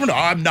that's no different.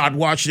 I'm not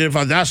watching it.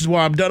 That's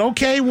why I'm done.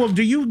 Okay, well,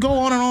 do you go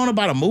on and on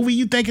about a movie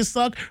you think it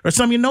sucked or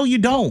something you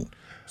don't?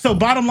 So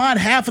bottom line,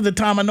 half of the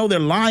time I know they're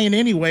lying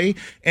anyway,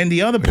 and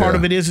the other part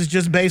of it is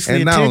just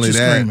basically attention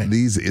screaming.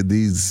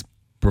 These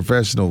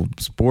professional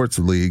sports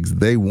leagues,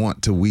 they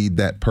want to weed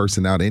that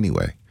person out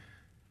anyway.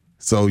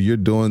 So you're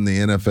doing the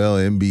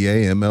NFL,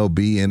 NBA,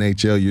 MLB,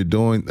 NHL, you're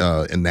doing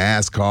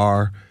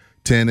NASCAR,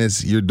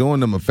 tennis, you're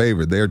doing them a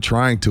favor. They're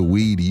trying to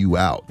weed you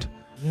out.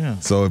 Yeah.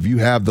 So if you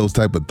have those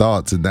type of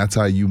thoughts and that's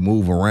how you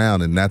move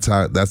around and that's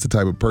the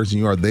type of person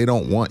you are, they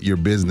don't want your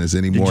business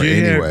anymore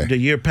anyway. The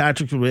year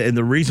Patrick, and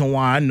the reason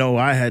why I know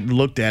I had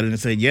looked at it and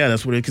said, yeah,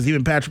 that's what it is, because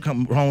even Patrick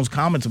Mahomes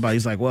comments about it,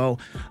 he's like, well,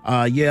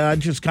 I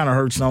just kind of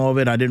heard some of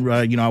it. I didn't,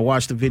 I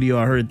watched the video,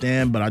 I heard it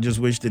then, but I just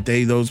wish that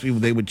those people,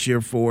 they would cheer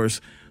for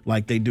us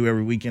like they do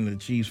every weekend of the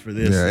Chiefs for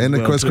this. Yeah, and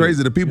it's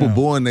crazy. The people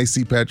booing, they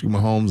see Patrick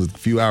Mahomes a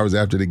few hours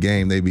after the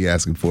game, they be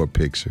asking for a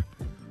picture.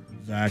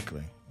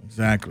 Exactly.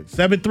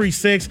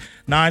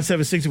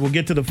 736-9760. We'll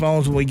get to the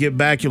phones when we get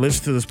back. You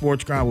listen to the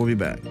Sports Grind. We'll be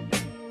back.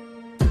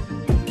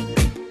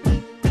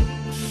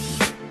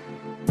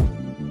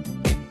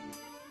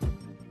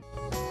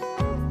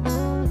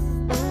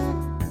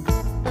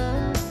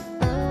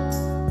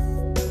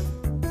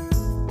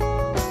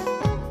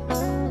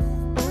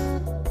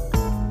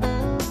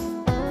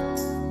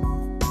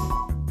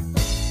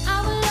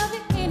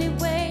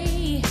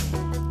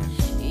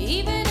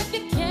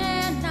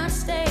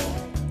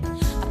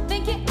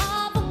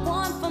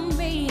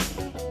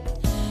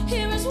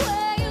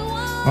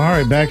 All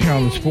right, back here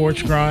on the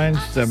Sports Grind,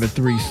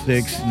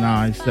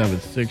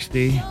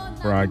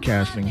 736-9760.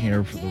 Broadcasting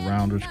here for the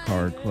Rounders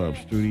Card Club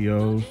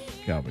Studios.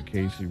 Calvin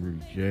Casey, Rudy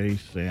J,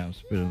 Sam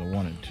spinning the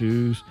 1 and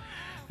 2s.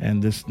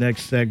 And this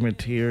next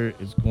segment here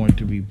is going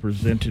to be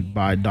presented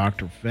by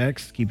Dr.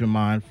 Fex. Keep in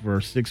mind, for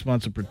 6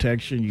 months of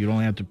protection, you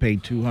don't have to pay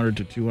 $200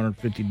 to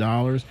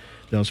 $250.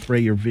 They'll spray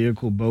your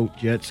vehicle, boat,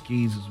 jet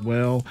skis as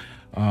well.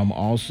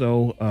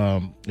 Also,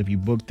 if you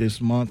book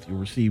this month, you'll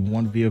receive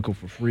one vehicle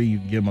for free. You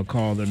can give them a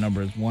call. Their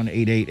number is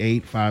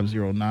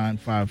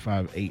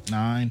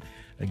 1-888-509-5589.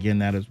 Again,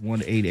 that is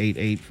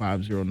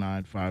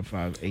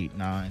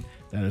 1-888-509-5589.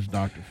 That is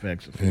Dr.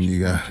 Fex. And you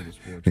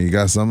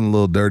got some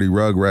little dirty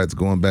rugrats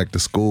going back to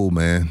school,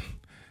 man.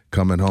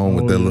 Coming home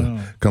with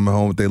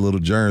their little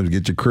germs.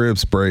 Get your crib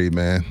sprayed,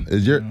 man.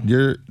 Is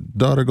your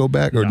daughter go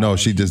back or no?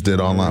 She just did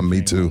online.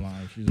 Me too.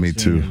 Me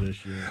too.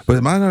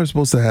 But mine are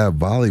supposed to have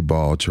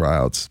volleyball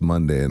tryouts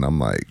Monday, and I'm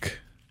like,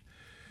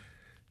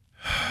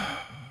 I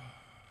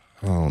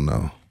don't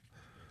know.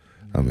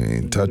 I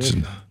mean,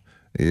 touching.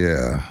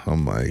 Yeah,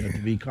 I'm like, you have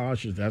to be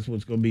cautious. That's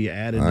what's going to be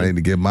added. I need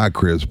to get my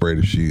crib sprayed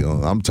if she.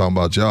 I'm talking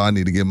about y'all. I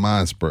need to get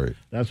mine sprayed.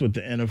 That's what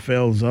the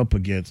NFL's up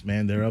against,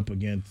 man. They're up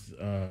against,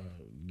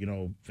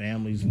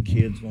 families and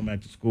kids going back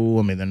to school.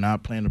 I mean, they're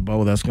not playing the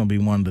bowl. That's going to be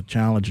one of the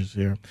challenges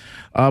here.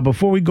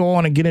 Before we go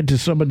on and get into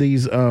some of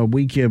these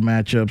weekend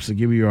matchups to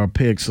give you our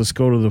picks, let's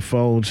go to the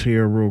phones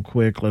here real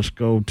quick. Let's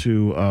go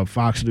to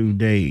Fox News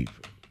Dave.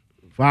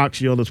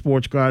 Fox, you're the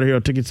sports guy here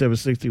on Ticket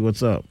 760.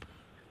 What's up?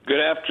 Good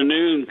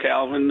afternoon,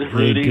 Calvin,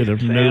 Rudy, good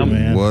afternoon, Sam.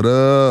 Man. What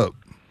up?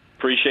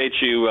 Appreciate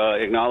you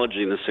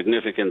acknowledging the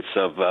significance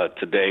of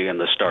today and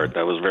the start.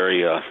 That was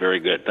very,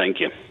 very good. Thank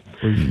you.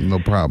 No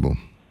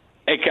problem.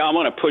 Hey, Cal, I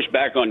want to push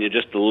back on you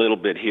just a little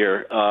bit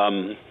here.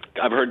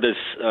 I've heard this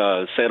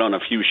said on a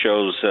few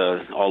shows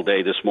all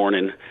day this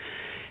morning,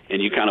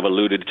 and you kind of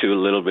alluded to a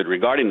little bit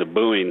regarding the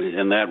booing,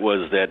 and that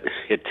was that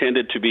it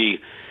tended to be,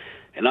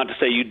 and not to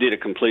say you did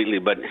it completely,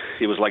 but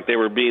it was like they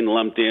were being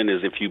lumped in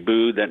as if you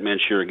booed, that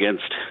meant you're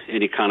against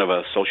any kind of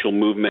a social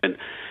movement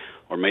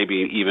or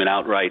maybe even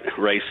outright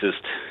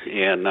racist.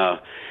 And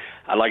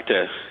I'd like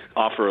to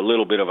offer a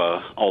little bit of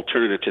a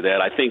alternative to that.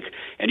 I think,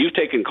 and you've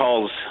taken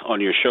calls on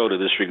your show to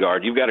this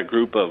regard, you've got a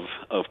group of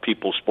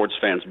people, sports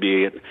fans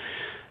be it,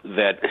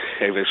 that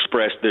have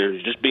expressed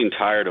they're just being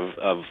tired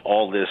of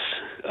all this,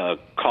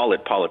 call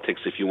it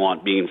politics if you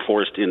want, being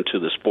forced into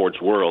the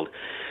sports world.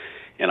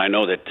 And I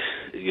know that,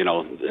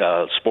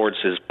 sports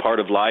is part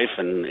of life,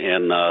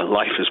 and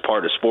life is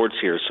part of sports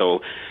here,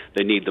 so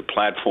they need the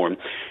platform.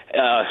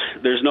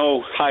 There's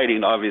no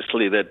hiding,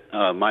 obviously, that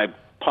my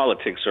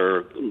politics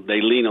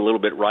they lean a little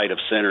bit right of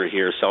center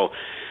here, so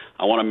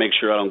I want to make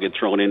sure I don't get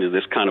thrown into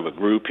this kind of a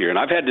group here. And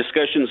I've had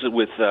discussions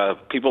with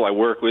people I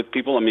work with,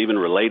 people I'm even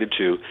related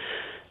to,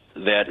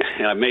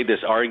 and I made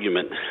this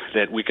argument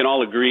that we can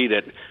all agree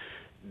that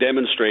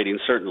demonstrating,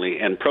 certainly,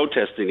 and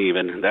protesting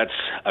even, that's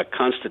a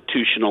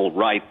constitutional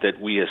right that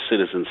we as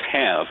citizens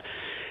have.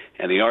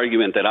 And the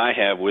argument that I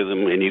have with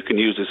them, and you can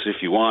use this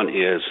if you want,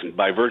 is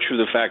by virtue of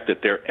the fact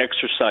that they're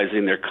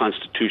exercising their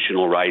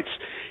constitutional rights,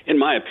 in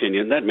my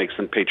opinion, that makes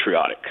them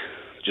patriotic.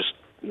 Just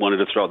wanted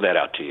to throw that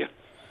out to you.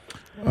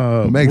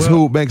 Makes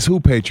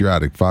who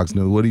patriotic, Fox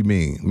News? What do you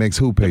mean? Makes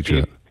who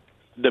patriotic?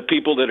 The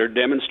people that are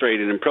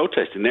demonstrating and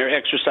protesting, they're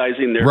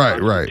exercising their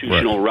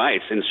constitutional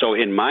rights. And so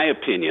in my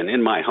opinion,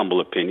 in my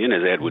humble opinion,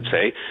 as Ed would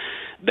say,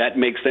 that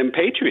makes them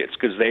patriots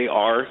because they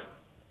are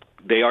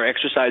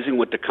exercising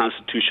what the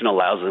Constitution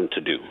allows them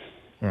to do.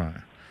 Right.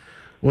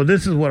 Well,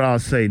 this is what I'll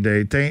say,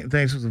 Dave.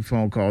 Thanks for the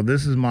phone call.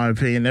 This is my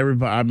opinion.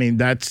 Everybody, I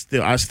mean,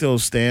 I still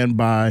stand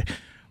by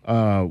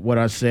what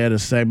I said a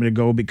segment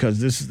ago,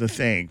 because this is the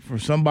thing. For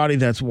somebody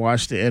that's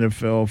watched the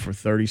NFL for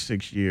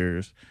 36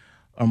 years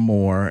or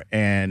more,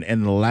 and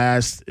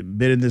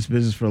been in this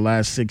business for the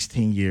last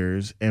 16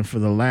 years, and for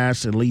the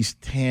last at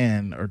least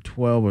 10 or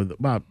 12 or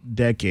about a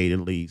decade at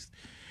least,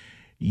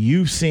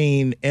 you've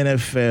seen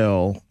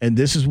NFL, and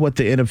this is what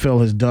the NFL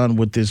has done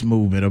with this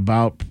movement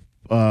about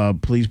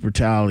police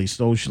brutality,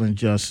 social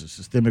injustice,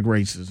 systemic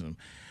racism.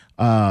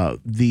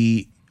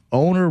 The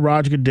owner,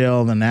 Roger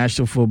Goodell, and the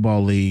National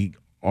Football League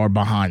are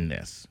behind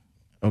this.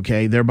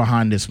 Okay, they're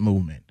behind this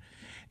movement.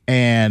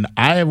 And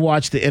I have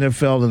watched the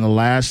NFL in the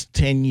last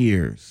 10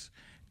 years,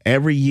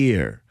 every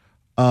year,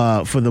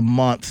 for the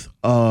month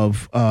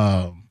of,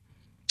 I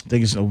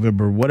think it's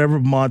November, whatever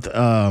month,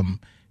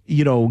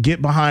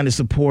 get behind and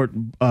support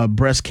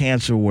breast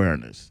cancer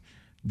awareness.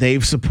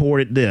 They've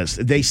supported this.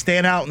 They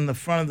stand out in the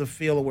front of the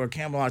field where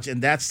Camelot,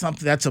 and that's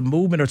a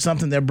movement or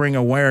something they bring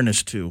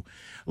awareness to.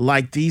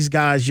 Like these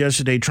guys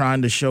yesterday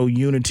trying to show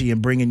unity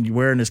and bringing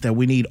awareness that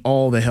we need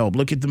all the help.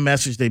 Look at the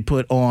message they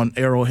put on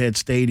Arrowhead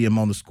Stadium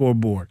on the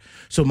scoreboard.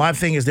 So my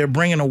thing is they're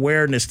bringing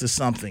awareness to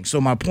something.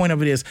 So my point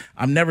of it is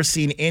I've never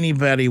seen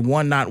anybody,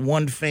 not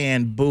one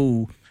fan,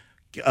 boo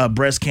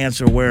breast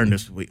cancer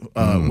awareness week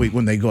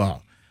when they go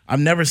out. I've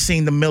never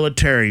seen the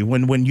military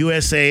when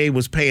USA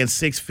was paying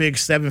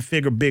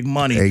 7-figure big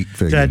money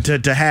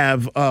to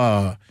have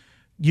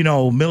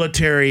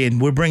military, and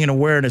we're bringing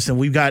awareness, and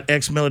we've got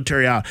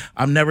ex-military out.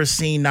 I've never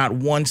seen not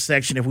one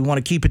section. If we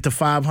want to keep it to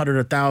 500 or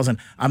 1,000,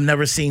 I've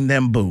never seen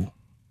them boo.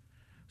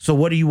 So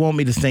what do you want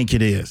me to think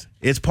it is?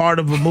 It's part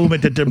of a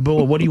movement that they're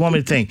booing. What do you want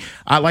me to think?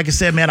 Like I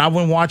said, man, I've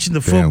been watching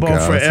the football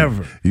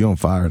forever. You on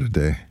fire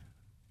today.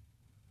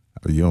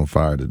 Are you on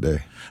fire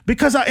today?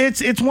 Because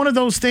it's one of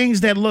those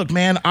things that, look,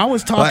 man, I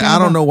was talking I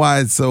don't know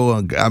why it's so,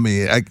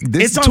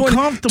 it's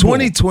uncomfortable.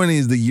 2020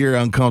 is the year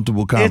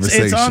uncomfortable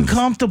conversations. It's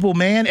uncomfortable,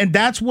 man. And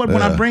that's what,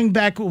 when I bring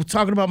back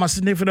talking about my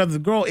significant other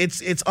girl,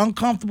 it's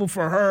uncomfortable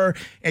for her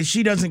and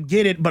she doesn't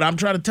get it. But I'm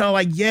trying to tell her,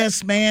 like,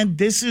 yes, man,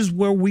 this is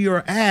where we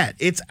are at.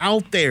 It's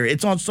out there.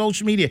 It's on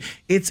social media.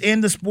 It's in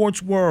the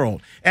sports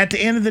world. At the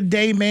end of the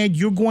day, man,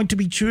 you're going to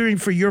be cheering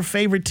for your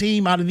favorite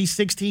team out of these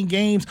 16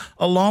 games,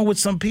 along with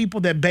some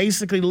people that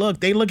basically look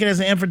at it as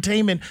an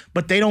entertainment,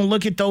 but they don't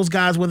look at those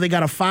guys whether they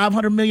got a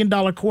 $500 million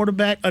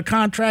quarterback a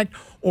contract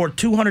or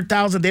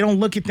 $200,000. They don't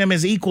look at them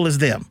as equal as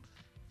them.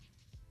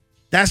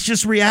 That's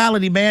just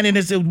reality, man.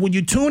 And when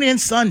you tune in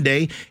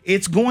Sunday,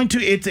 it's going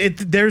to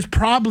there's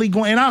probably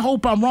going, and I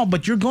hope I'm wrong,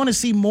 but you're going to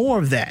see more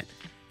of that.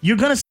 You're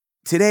going to.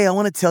 Today, I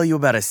want to tell you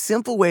about a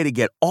simple way to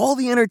get all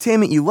the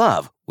entertainment you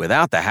love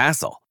without the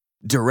hassle.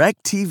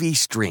 DirecTV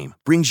Stream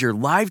brings your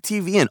live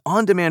TV and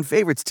on-demand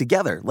favorites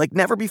together like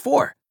never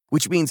before,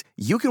 which means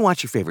you can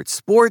watch your favorite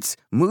sports,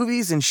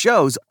 movies, and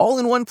shows all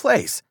in one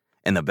place.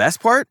 And the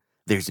best part?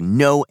 There's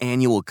no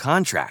annual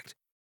contract.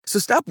 So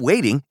stop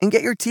waiting and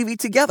get your TV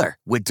together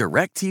with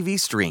DirecTV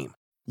Stream.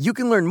 You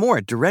can learn more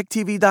at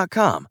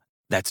DirecTV.com.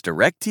 That's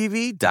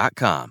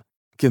DirecTV.com.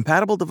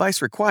 Compatible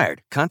device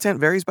required. Content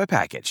varies by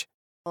package.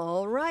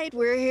 All right,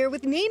 we're here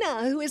with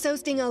Nina, who is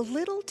hosting a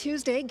little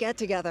Tuesday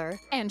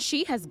get-together. And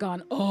she has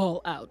gone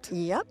all out.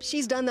 Yep,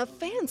 she's done the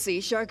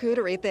fancy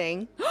charcuterie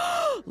thing.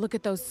 Look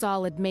at those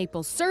solid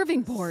maple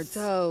serving boards.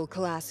 So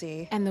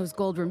classy. And those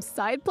gold rim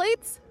side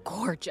plates?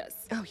 Gorgeous.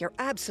 Oh, you're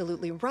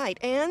absolutely right.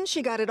 And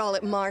she got it all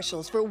at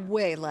Marshall's for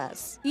way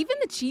less. Even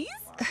the cheese?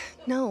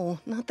 No,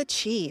 not the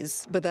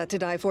cheese, but that to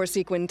die for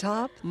sequin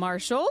top.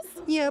 Marshall's?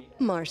 Yep,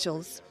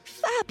 Marshall's.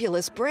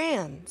 Fabulous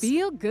brands.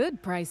 Feel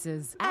good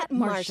prices at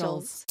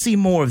Marshall's. See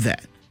more of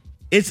that.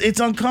 It's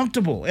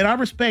uncomfortable, and I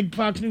respect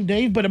Fox News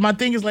Dave, but my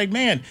thing is like,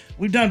 man,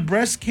 we've done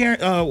breast care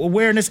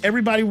awareness.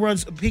 Everybody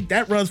runs a peak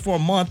that runs for a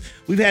month.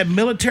 We've had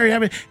military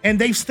and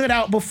they've stood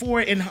out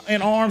before in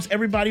arms.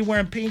 Everybody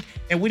wearing pink,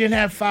 and we didn't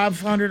have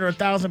 500 or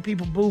 1,000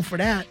 people boo for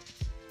that,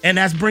 and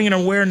that's bringing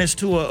awareness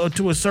to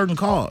a certain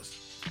cause.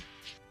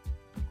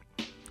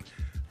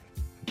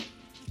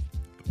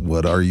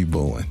 What are you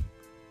booing?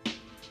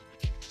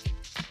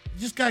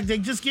 They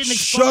just getting exposed.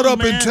 Shut up,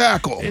 man. And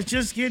tackle. It's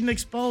just getting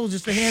exposed.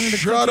 It's the hand in the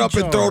Shut up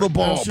and throw the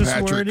ball, That's just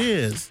Patrick. where it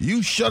is.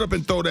 You shut up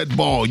and throw that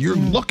ball. You're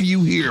lucky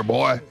you here,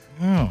 boy.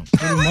 Oh,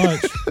 pretty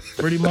much.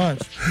 Pretty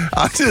much.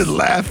 I just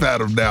laugh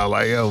at him now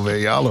like, yo,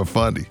 man, y'all are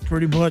funny.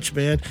 Pretty much,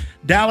 man.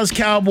 Dallas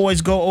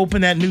Cowboys go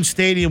open that new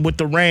stadium with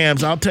the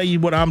Rams. I'll tell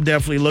you what I'm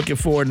definitely looking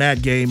for in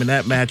that game and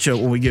that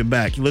matchup when we get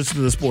back. You listen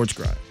to the Sports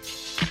Grind.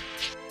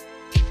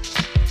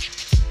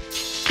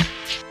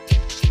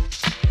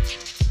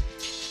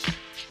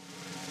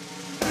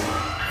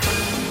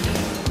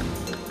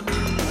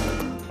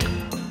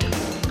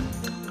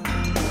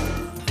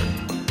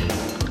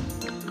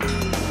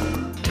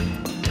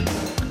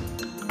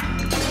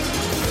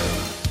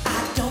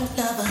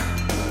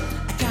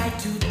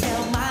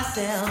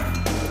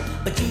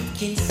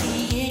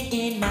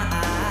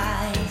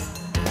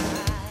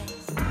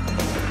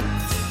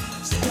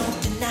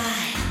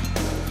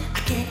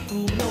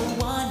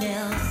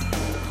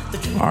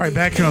 All right,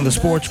 back here on the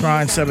Sports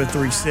Grind,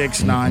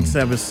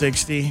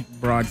 736-9760,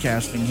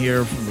 broadcasting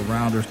here from the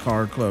Rounders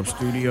Card Club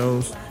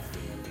studios.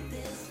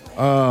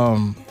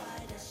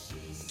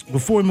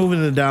 Before we move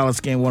into the Dallas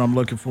game, what I'm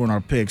looking for in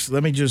our picks,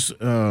 let me just,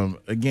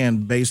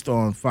 again, based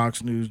on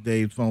Fox News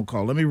Dave's phone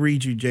call, let me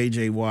read you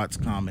J.J. Watt's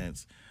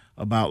comments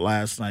about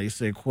last night. He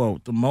said,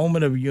 quote, "The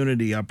moment of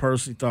unity I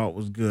personally thought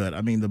was good.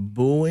 I mean, the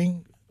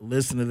booing,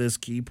 listen to this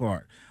key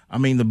part. I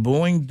mean, the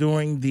booing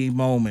during the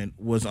moment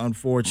was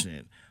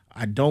unfortunate.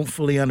 I don't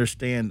fully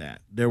understand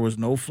that. There was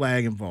no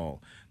flag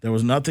involved. There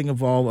was nothing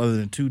involved other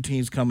than two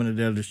teams coming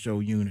together to show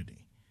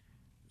unity."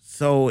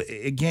 So,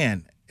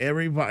 again,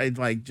 everybody,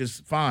 like,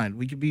 just fine.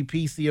 We could be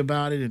PC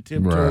about it and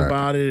tiptoe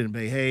about it and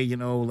be, hey,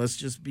 let's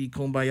just be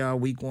kumbaya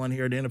week one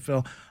here at the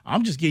NFL.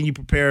 I'm just getting you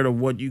prepared of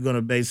what you're going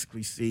to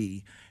basically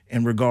see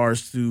in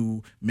regards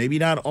to maybe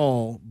not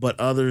all, but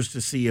others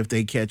to see if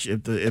they catch,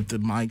 if the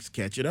mics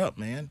catch it up,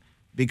 man.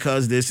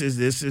 Because this is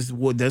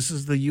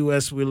the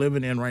U.S. we're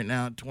living in right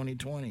now in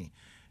 2020.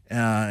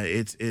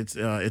 It's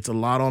a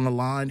lot on the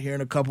line here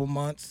in a couple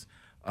months.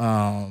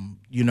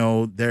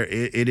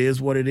 It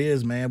is what it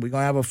is, man. We're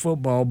gonna have a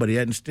football, but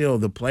yet and still,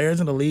 the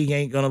players in the league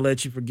ain't gonna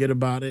let you forget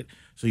about it.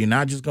 So you're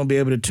not just gonna be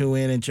able to tune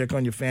in and check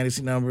on your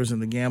fantasy numbers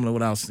and the gambling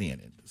without seeing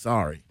it.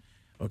 Sorry.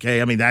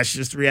 Okay, I mean, that's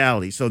just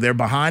reality. So they're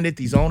behind it,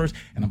 these owners,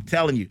 and I'm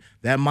telling you,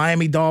 that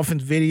Miami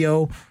Dolphins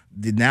video.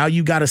 Now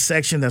you got a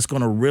section that's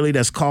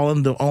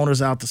calling the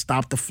owners out to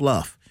stop the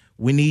fluff.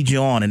 We need you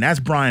on. And that's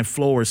Brian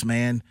Flores,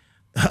 man.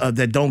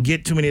 that don't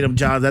get too many of them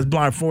jobs. That's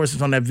Blind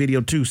Forest on that video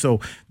too. So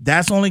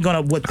that's only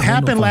gonna what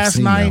happened last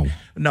night.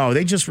 No,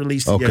 they just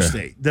released it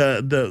yesterday.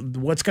 The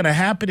what's gonna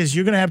happen is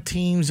you're gonna have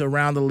teams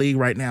around the league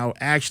right now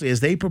actually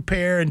as they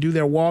prepare and do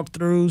their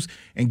walkthroughs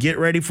and get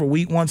ready for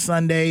Week 1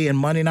 Sunday and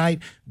Monday night.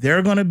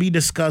 They're gonna be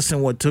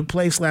discussing what took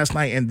place last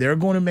night, and they're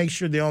going to make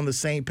sure they're on the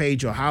same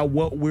page of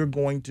what we're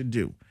going to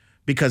do,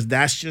 because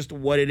that's just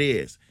what it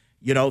is.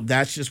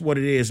 That's just what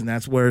it is, and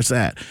that's where it's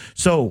at.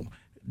 So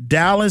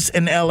Dallas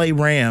and LA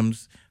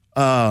Rams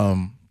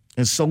and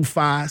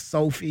SoFi.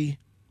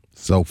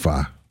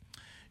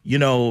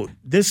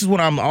 This is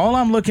what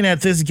I'm looking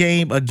at this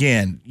game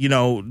again.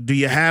 Do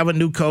you have a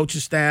new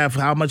coaching staff?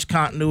 How much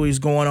continuity is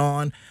going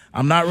on?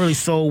 I'm not really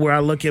sold where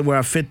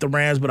I fit the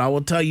Rams, but I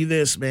will tell you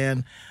this,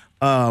 man.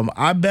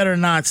 I better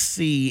not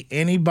see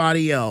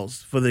anybody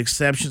else, for the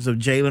exceptions of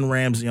Jalen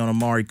Ramsey, on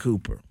Amari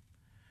Cooper.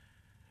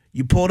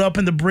 You pulled up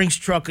in the Brinks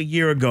truck a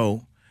year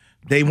ago.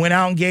 They went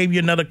out and gave you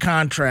another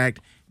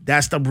contract.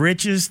 That's the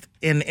richest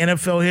in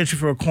NFL history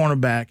for a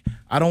cornerback.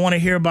 I don't want to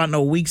hear about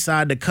no weak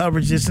side, the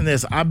coverage, this and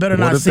this. I better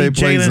not see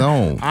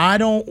Jalen.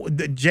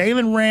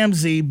 Jalen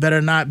Ramsey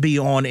better not be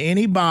on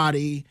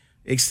anybody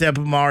except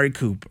Amari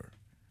Cooper.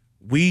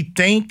 We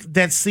think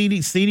that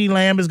CeeDee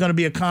Lamb is going to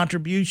be a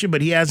contribution,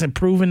 but he hasn't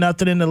proven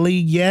nothing in the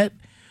league yet.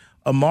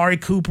 Amari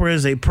Cooper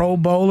is a Pro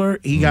Bowler.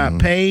 He got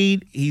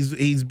paid.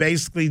 He's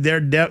basically their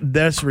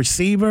best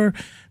receiver.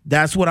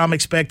 That's what I'm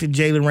expecting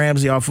Jalen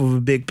Ramsey off of a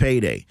big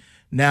payday.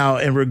 Now,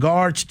 in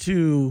regards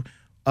to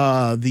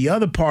the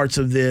other parts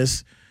of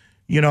this,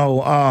 this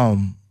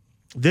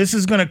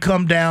is going to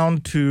come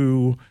down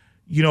to,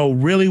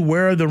 really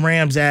where are the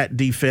Rams at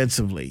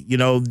defensively.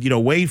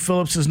 Wade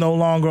Phillips is no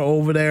longer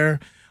over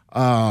there.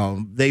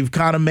 They've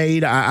kind of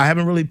made, I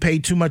haven't really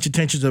paid too much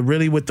attention to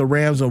really with the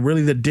Rams or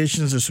really the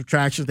additions or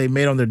subtractions they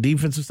made on their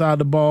defensive side of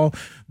the ball.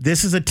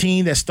 This is a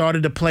team that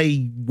started to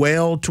play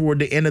well toward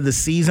the end of the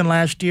season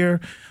last year.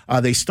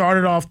 They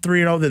started off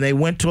 3-0, then they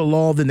went to a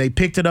lull, then they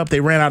picked it up,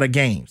 they ran out of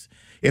games.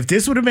 If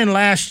this would have been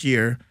last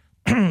year,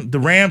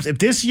 if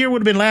this year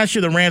would have been last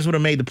year, the Rams would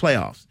have made the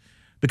playoffs,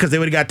 because they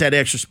would have got that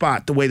extra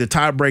spot, the way the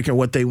tiebreaker,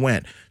 what they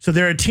went. So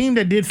they're a team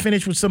that did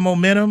finish with some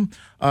momentum.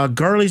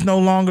 Gurley's no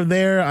longer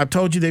there. I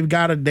told you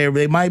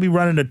they might be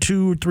running a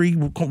 2 or 3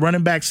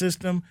 running back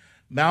system.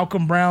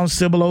 Malcolm Brown,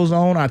 Cibelo's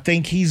own. I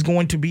think he's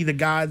going to be the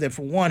guy that,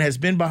 for one, has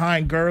been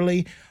behind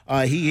Gurley.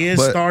 He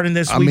is starting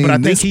this week, but I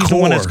think he's the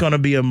one that's going to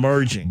be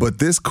emerging. But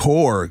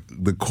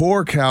the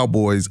core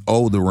Cowboys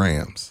owe the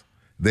Rams.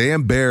 They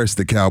embarrassed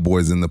the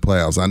Cowboys in the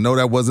playoffs. I know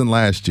that wasn't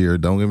last year.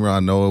 Don't get me wrong. I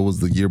know it was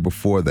the year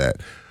before that.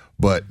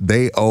 But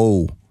they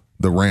owe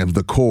the Rams,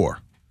 the core.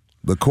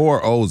 The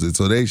core owes it.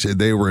 So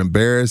they were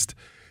embarrassed.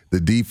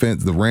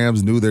 The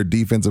Rams knew their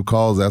defensive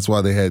calls. That's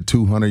why they had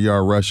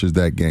 200-yard rushers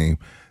that game.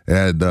 They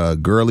had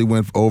Gurley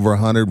went over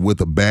 100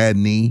 with a bad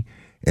knee,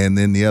 and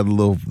then the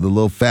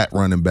little fat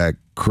running back,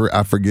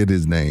 I forget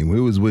his name. He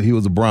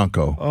was a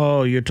Bronco.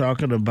 Oh, you're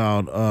talking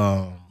about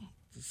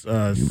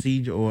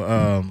Siege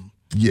or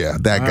yeah,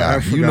 that guy.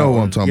 You know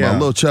what I'm talking about, a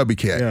little chubby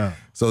cat. Yeah.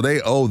 So they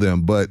owe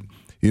them, but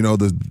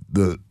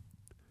the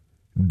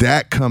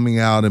Dak coming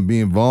out and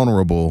being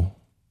vulnerable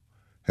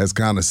has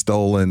kind of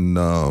stolen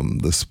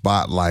the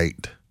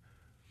spotlight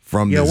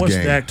from this game. Yeah, what's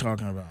Dak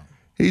talking about?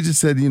 He just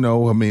said,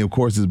 of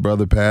course his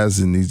brother passed,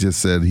 and he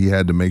just said he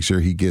had to make sure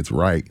he gets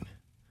right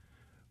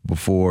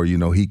before,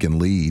 he can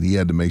lead. He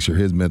had to make sure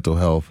his mental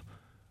health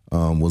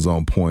was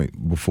on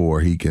point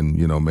before he can,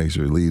 make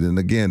sure he lead. And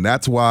again,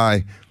 that's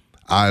why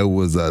I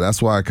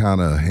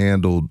kind of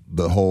handled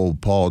the whole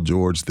Paul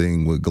George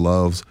thing with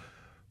gloves,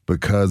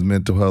 because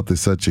mental health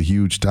is such a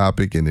huge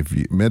topic,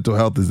 and mental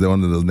health is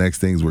one of those next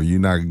things where you're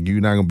not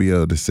gonna be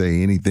able to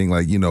say anything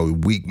like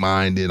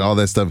weak-minded, all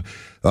that stuff.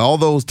 All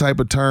those type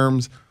of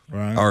terms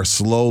are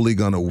slowly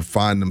gonna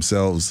find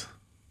themselves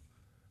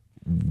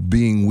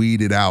being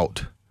weeded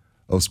out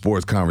of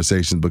sports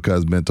conversations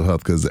because mental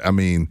health. Because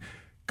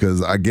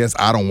I guess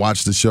I don't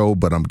watch the show,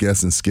 but I'm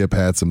guessing Skip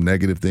had some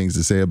negative things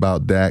to say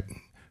about Dak,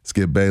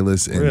 Skip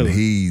Bayless, and really?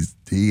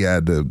 he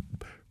had to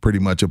pretty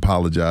much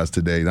apologize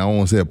today. I don't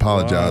want to say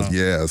apologize. Wow.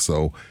 Yeah,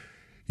 so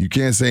you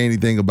can't say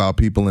anything about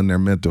people in their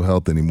mental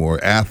health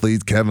anymore.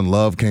 Athletes, Kevin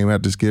Love came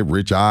after Skip,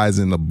 Rich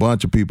Eisen, a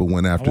bunch of people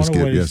went after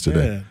Skip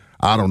yesterday.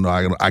 I don't know.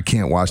 I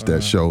can't watch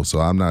that show, so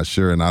I'm not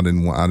sure, and I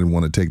didn't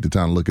want to take the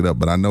time to look it up.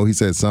 But I know he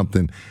said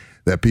something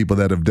that people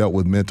that have dealt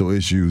with mental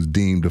issues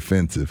deemed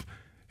offensive.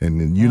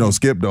 And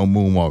Skip don't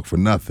moonwalk for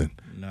nothing.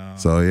 No.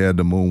 So he had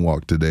to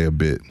moonwalk today a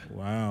bit.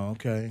 Wow,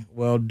 okay.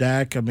 Well,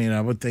 Dak,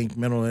 I would think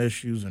mental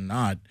issues are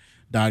not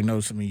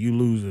diagnosed. You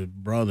lose a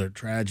brother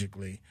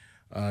tragically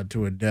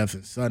to a death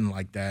and sudden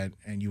like that,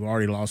 and you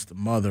already lost a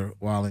mother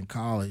while in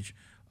college.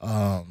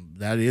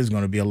 That is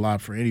going to be a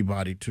lot for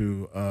anybody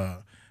to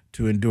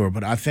endure.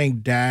 But I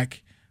think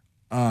Dak,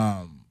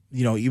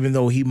 even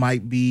though he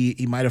might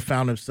have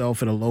found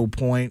himself at a low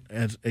point,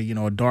 as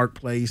a dark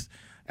place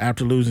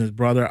after losing his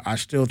brother. I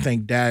still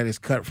think Dak is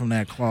cut from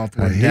that cloth.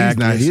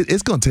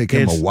 It's going to take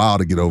him a while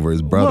to get over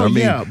his brother.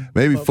 Well,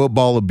 maybe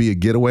football will be a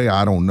getaway.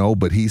 I don't know,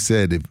 but he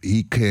said if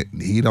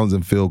he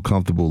doesn't feel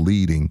comfortable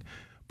leading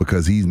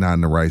because he's not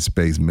in the right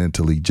space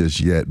mentally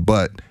just yet.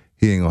 But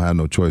he ain't gonna have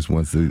no choice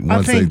once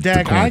I think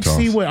Dak.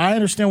 I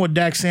understand what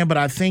Dak's saying, but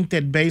I think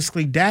that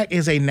basically Dak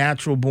is a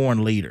natural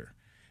born leader,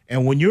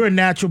 and when you're a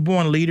natural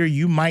born leader,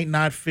 you might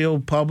not feel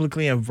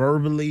publicly and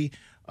verbally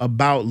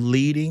about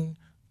leading.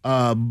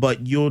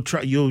 But you'll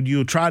try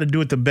to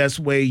do it the best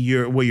way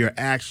your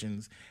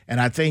actions,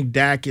 and I think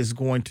Dak is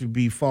going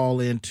to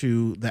fall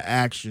into the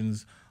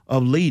actions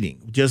of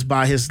leading just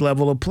by his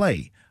level of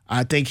play.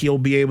 I think he'll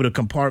be able to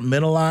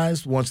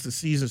compartmentalize once the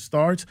season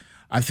starts.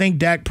 I think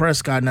Dak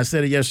Prescott, and I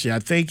said it yesterday, I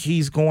think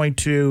he's going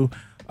to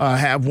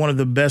have one of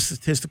the best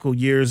statistical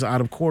years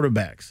out of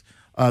quarterbacks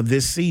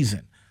this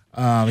season.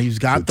 He's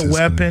got the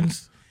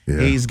weapons. Yeah.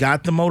 He's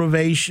got the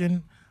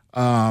motivation.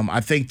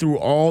 I think through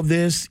all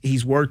this,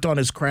 he's worked on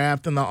his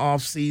craft in the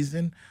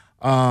offseason,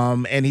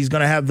 and he's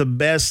going to have the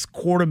best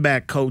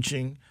quarterback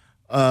coaching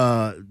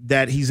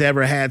that he's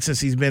ever had since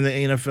he's been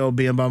in the NFL,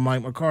 being by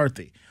Mike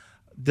McCarthy.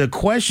 The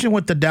question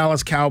with the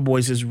Dallas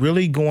Cowboys is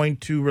really going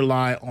to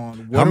rely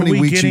on how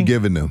many weeks you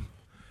giving them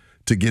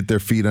to get their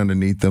feet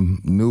underneath them.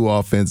 New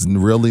offense,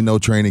 really no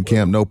training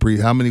camp, no pre.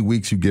 How many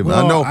weeks you give them?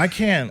 Well, I know I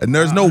can't. And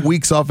there's no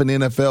weeks off in the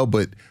NFL,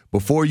 but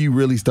before you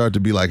really start to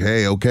be like,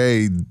 hey,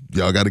 okay,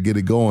 y'all got to get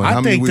it going. How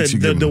many weeks you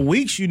give them? The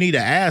weeks you need to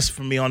ask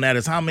for me on that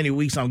is how many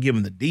weeks I'm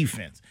giving the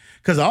defense.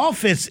 Because the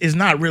offense is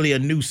not really a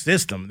new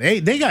system.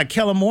 They got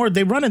Kellen Moore.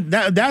 They running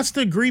that's the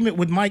agreement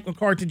with Mike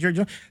McCarthy, Jerry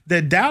Jones.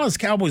 The Dallas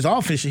Cowboys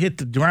offense should hit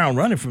the ground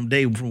running from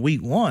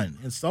week one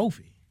in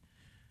SoFi.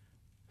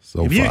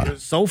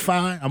 SoFi.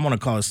 I'm gonna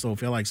call it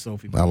SoFi. I like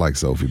SoFi. I like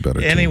SoFi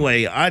better.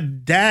 Anyway,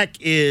 Dak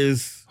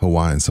is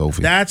Hawaiian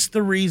SoFi. That's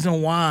the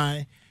reason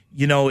why.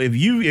 If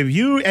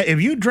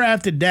you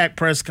drafted Dak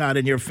Prescott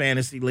in your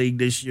fantasy league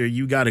this year,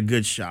 you got a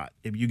good shot.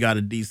 If you got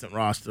a decent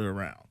roster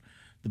around.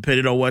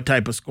 Depending on what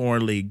type of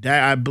scoring league.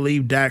 I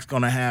believe Dak's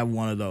going to have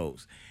one of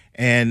those.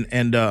 And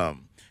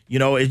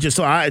it's just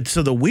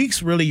so the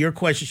weeks, really, your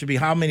question should be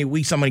how many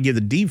weeks I'm going to give the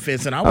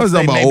defense. And I was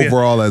talking about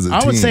overall as a team.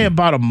 I would say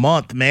about a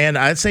month, man.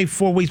 I'd say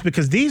 4 weeks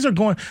because these are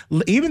going,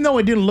 even though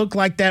it didn't look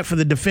like that for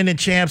the defending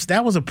champs,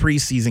 that was a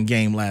preseason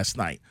game last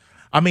night.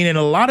 I mean, and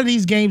a lot of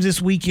these games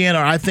this weekend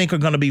I think are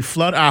going to be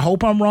flooded. I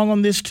hope I'm wrong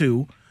on this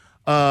too.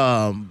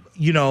 But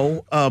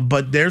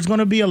there's going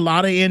to be a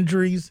lot of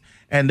injuries.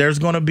 And there's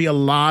going to be a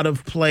lot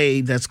of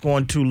play that's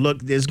going to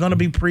there's going to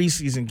be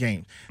preseason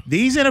games.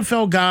 These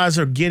NFL guys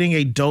are getting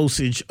a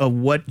dosage of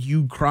what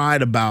you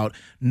cried about,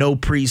 no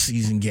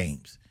preseason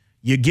games.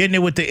 You're getting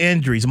it with the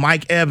injuries.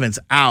 Mike Evans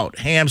out,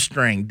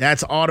 hamstring.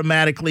 That's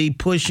automatically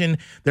pushing.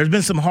 There's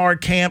been some hard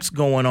camps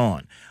going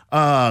on.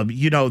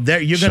 You're going to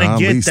get Sean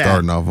Lee that.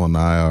 Starting off on the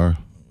IR.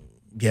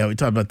 Yeah, we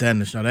talked about that in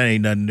the show. That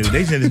ain't nothing new.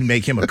 They just need to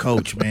make him a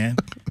coach, man.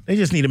 They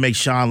just need to make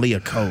Sean Lee a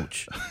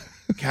coach.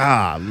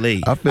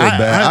 Golly. I feel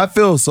bad. I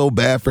feel so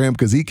bad for him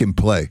because he can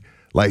play.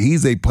 Like,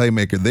 he's a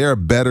playmaker. They're a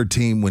better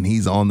team when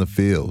he's on the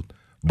field,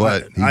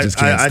 but he just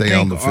can't stay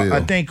on the field.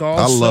 I think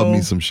also, I love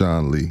me some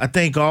Sean Lee. I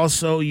think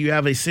also you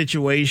have a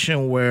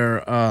situation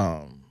where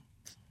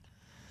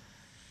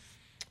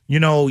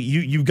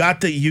you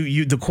got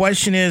the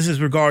question is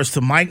regards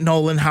to Mike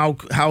Nolan,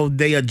 how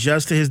they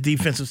adjust to his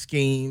defensive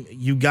scheme.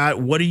 You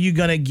got what are you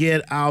gonna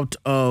get out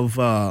of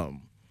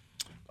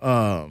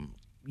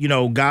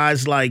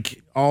guys like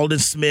Aldon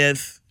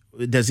Smith?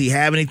 Does he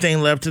have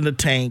anything left in the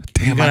tank?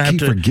 Damn, I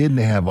keep forgetting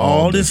to have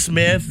Aldon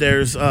Smith.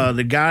 There's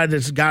the guy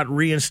that's got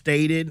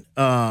reinstated.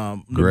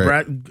 Randy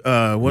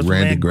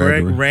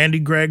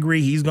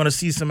Gregory. He's going to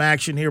see some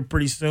action here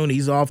pretty soon.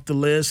 He's off the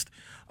list.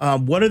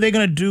 What are they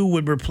going to do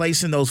with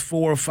replacing those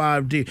 4 or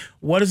 5 D?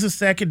 What is the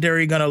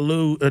secondary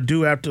going to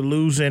do after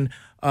losing,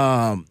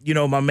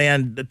 my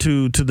man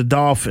to the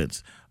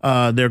Dolphins,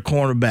 their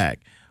cornerback?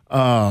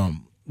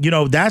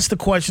 That's the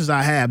questions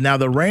I have. Now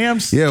the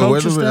Rams,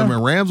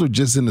 Rams were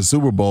just in the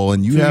Super Bowl,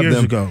 and you have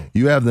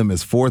them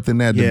as 4th in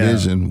that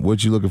division.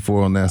 What you looking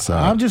for on that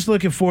side? I'm just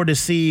looking forward to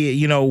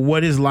see,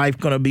 what is life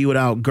going to be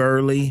without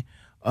Gurley,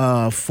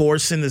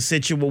 forcing the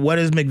situation. What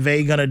is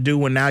McVay going to do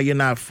when now you're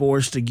not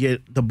forced to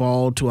get the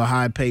ball to a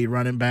high-paid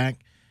running back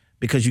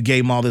because you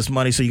gave him all this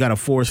money, so you got to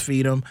force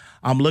feed him.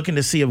 I'm looking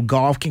to see if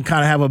Goff can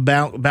kind of have a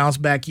bounce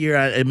back year.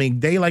 I mean,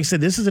 they, like I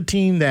said, this is a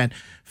team that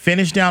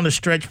finished down the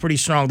stretch pretty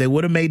strong. They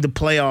would have made the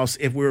playoffs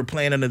if we were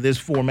playing under this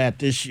format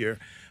this year.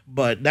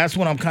 But that's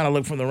what I'm kind of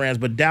looking from the Rams.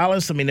 But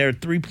Dallas, I mean, they're a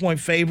 3-point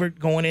favorite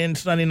going in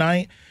Sunday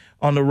night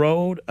on the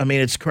road. I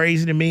mean, it's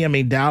crazy to me. I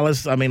mean,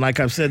 Dallas, like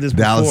I've said this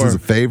before. Dallas is a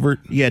favorite?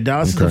 Yeah,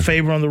 Dallas is a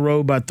favorite on the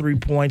road by 3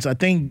 points. I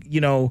think,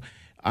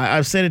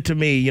 I've said it to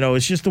me,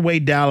 it's just the way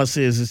Dallas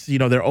is. It's,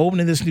 they're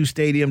opening this new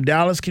stadium.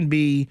 Dallas can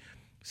be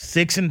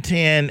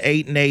 6-10,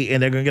 8-8,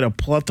 and they're going to get a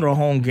plethora of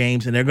home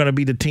games, and they're going to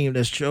be the team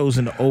that's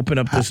chosen to open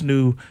up this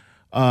new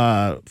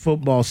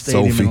football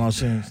stadium in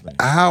Los Angeles.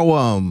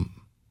 How,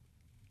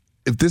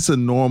 if this is a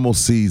normal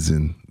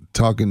season,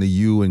 talking to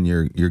you and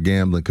your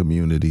gambling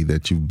community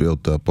that you've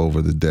built up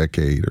over the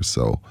decade or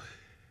so,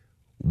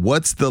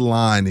 what's the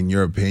line, in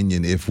your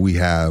opinion, if we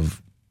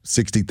have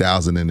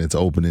 60,000 in its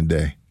opening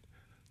day?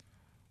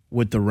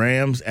 With the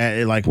Rams,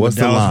 what's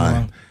the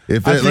line?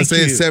 If let's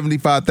say it's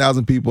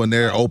 75,000 people and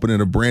they're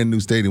opening a brand new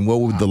stadium, what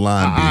would the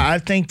line be? I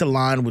think the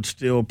line would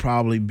still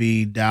probably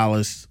be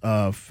Dallas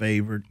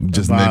favored.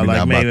 Just maybe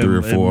not by 3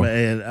 or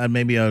 4.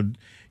 Maybe a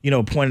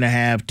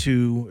 1.5,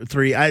 2,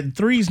 3.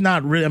 Three's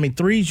not really. I mean,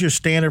 three's your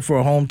standard for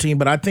a home team,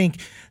 but I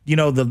think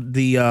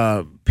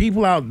the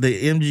people out,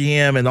 the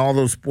MGM and all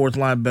those sports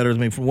line bettors. I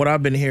mean, from what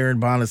I've been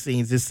hearing behind the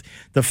scenes, it's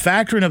the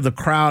factoring of the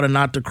crowd and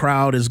not the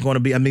crowd is going to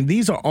be. I mean,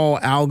 these are all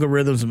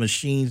algorithms and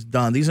machines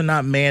done. These are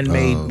not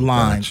man-made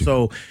lines. Gotcha.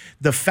 So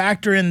the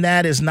factor in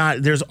that is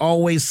not. There's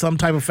always some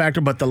type of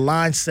factor, but the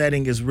line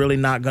setting is really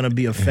not going to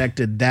be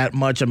affected that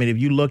much. I mean, if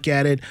you look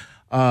at it,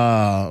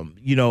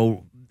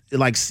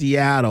 like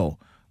Seattle.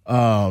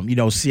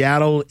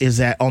 Seattle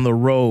is on the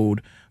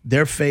road.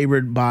 They're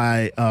favored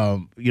by,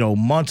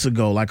 months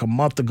ago, like a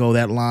month ago,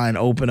 that line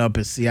opened up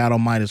at Seattle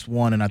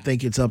 -1, and I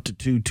think it's up to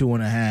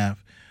 2.5.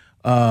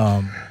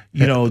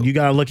 You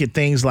got to look at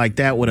things like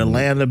that with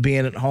Atlanta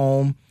being at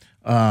home.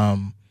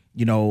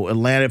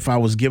 Atlanta, if I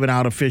was giving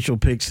out official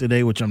picks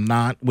today, which I'm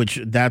not, which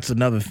that's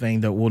another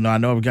thing that I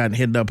know I've gotten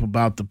hit up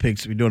about the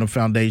picks. We're doing a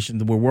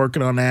foundation. We're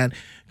working on that.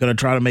 Going to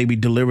try to maybe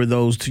deliver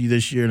those to you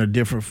this year in a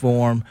different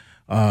form.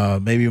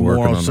 Maybe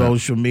more on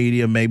social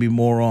media, maybe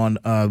more on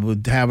we'll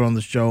have it on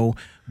the show,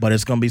 but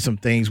it's going to be some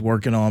things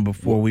working on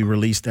before we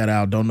release that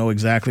out. Don't know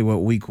exactly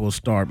what week we'll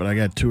start, but I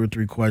got 2 or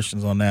 3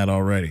 questions on that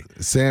already.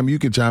 Sam, you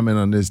can chime in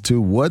on this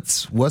too. We're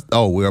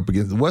up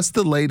against. What's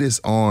the latest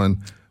on,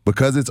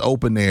 because it's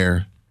open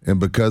air and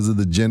because of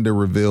the gender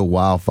reveal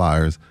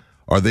wildfires?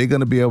 Are they going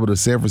to be able to?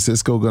 San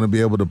Francisco going to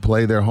be able to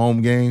play their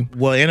home game?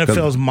 Well,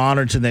 NFL's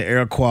monitoring the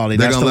air quality.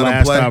 That's the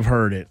last I've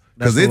heard it.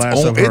 Because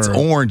it's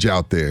orange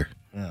out there.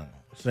 Yeah.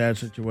 Sad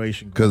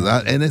situation.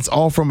 And it's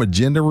all from a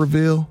gender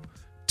reveal,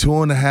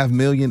 2.5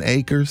 million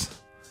acres.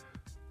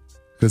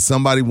 Because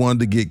somebody wanted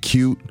to get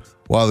cute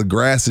while the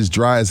grass is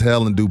dry as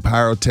hell and do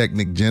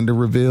pyrotechnic gender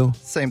reveal.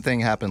 Same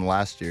thing happened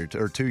last year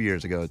or 2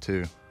 years ago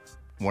too.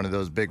 One of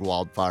those big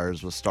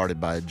wildfires was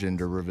started by a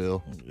gender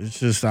reveal. It's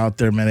just out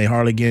there, man. They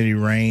hardly get any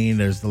rain.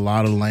 There's a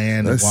lot of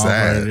land. That's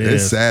sad.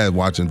 It's sad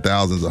watching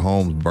thousands of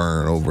homes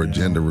burn over a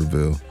gender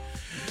reveal.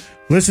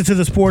 Listen to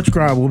the Sports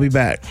Grind. We'll be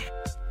back.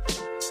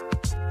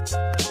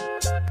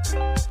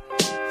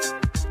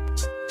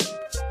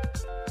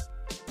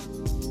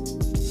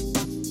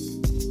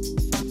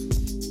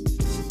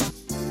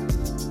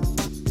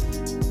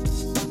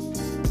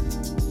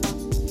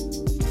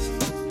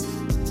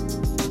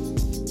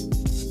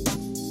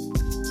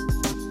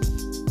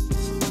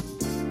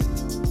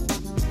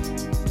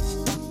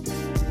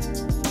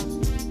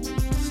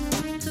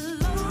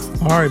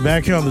 All right,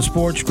 back here on the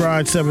Sports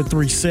Grind,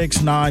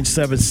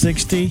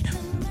 736-9760.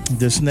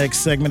 This next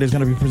segment is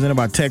going to be presented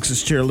by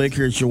Texas Chair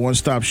Liquor. It's your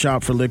one-stop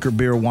shop for liquor,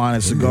 beer, wine,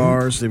 and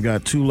cigars. They've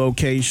got 2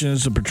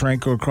 locations, the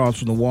Petrenko across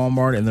from the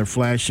Walmart, and their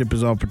flagship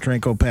is off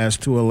Petrenko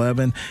past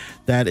 211.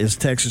 That is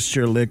Texas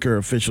Chair Liquor,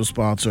 official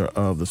sponsor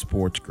of the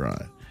Sports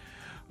Grind.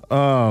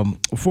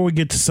 Before we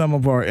get to some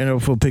of our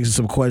NFL picks and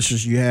some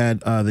questions you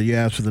had that you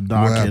asked for the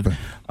docket,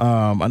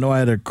 I know I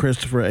had a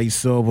Christopher A.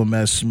 Silva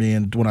message me,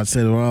 and when I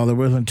said, well, there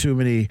wasn't too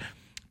many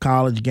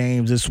college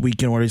games this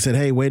weekend, where they said,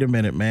 hey, wait a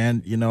minute,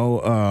 man,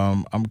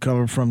 I'm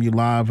coming from you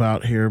live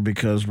out here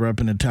because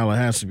repping in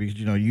Tallahassee, because,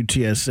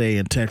 UTSA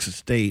and Texas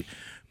State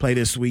play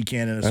this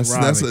weekend, and it's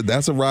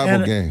that's a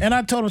rival game. And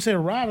I told him, I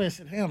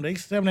said, him, they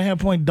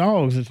 7.5-point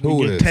dogs this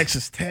weekend.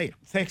 Texas State,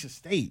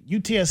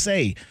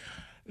 UTSA.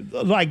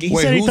 Like he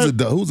said,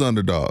 who's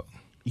underdog?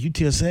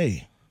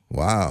 UTSA.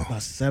 Wow,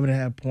 about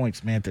 7.5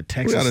 points, man. To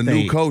Texas State. We got a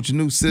new coach,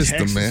 new system,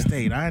 Texas man.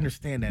 State. I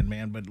understand that,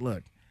 man. But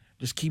look,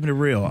 just keeping it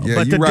real.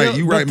 Yeah, you're right.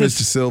 You're right,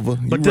 Mr. Silva.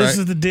 But this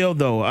is the deal,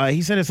 though.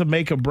 He said it's a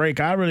make or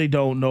break. I really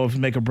don't know if it's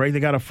make or break. They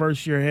got a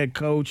first-year head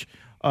coach,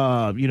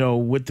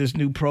 with this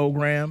new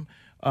program.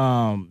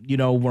 From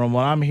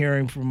what I'm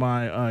hearing from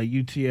my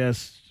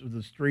UTS,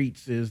 the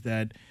streets, is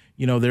that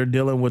they're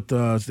dealing with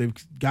they've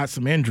got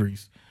some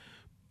injuries.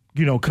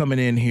 Coming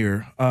in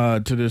here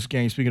to this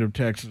game, speaking of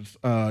Texas,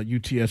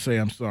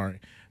 UTSA, I'm sorry,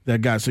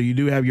 so you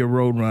do have your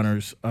road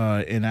runners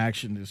in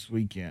action this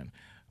weekend.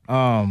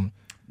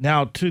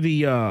 Now to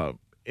the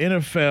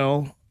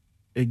NFL,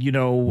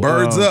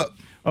 birds up.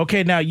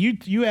 Okay, now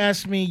you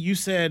asked me, you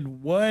said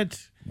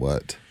what?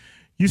 What?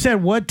 You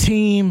said what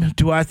team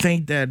do I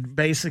think that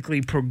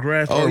basically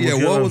progressed? Oh, yeah,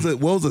 what was it?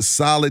 What was a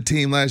solid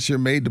team last year,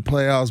 made the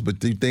playoffs, but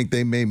do you think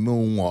they made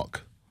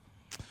moonwalk?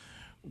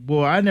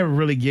 Well, I never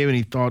really gave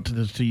any thought to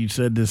this till you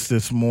said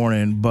this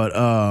morning, but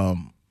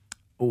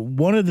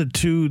one of the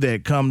two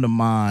that come to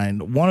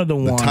mind, one of the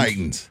ones. The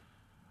Titans.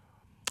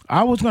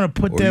 I was going to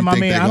put them, I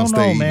don't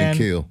know, man.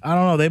 I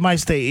don't know. They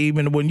might stay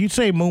even. When you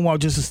say moonwalk,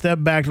 just a step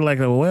back to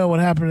what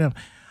happened to them?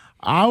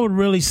 I would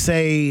really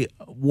say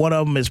one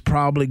of them is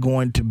probably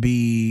going to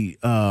be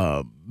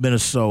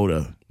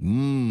Minnesota.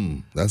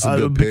 That's a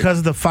good pick. Because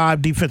of the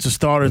 5 defensive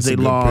starters That's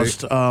they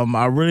lost.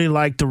 I really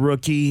like the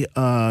rookie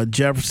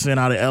Jefferson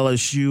out of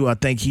LSU. I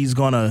think he's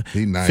going to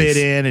fit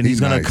in, and he's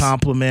going to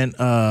complement,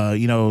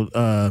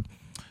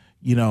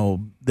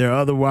 their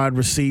other wide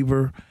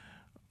receiver.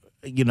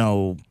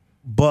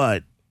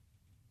 But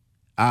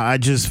I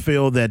just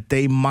feel that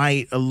they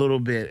might a little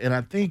bit. And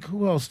I think,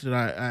 who else did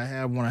I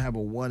have? Want to have a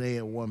 1A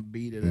and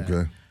 1B to that.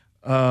 Okay.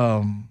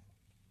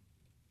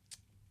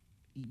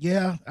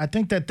 Yeah, I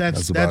think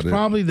that's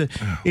probably the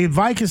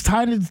Vikings.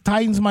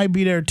 Titans might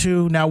be there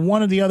too. Now,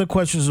 one of the other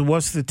questions is,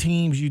 what's the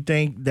teams you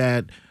think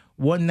that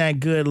wasn't that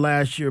good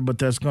last year, but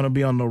that's going to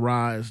be on the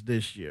rise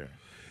this year?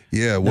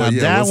 Yeah, well,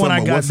 that one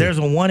I got. There's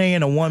a 1A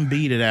and a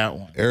 1B to that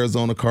one.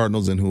 Arizona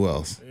Cardinals and who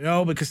else?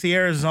 Because the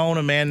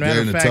Arizona, man.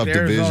 Matter of fact,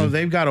 Arizona, division.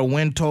 They've got a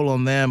win total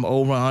on them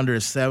over under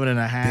 7.5.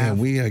 Damn,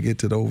 we gotta get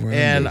to the over.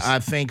 And I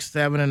think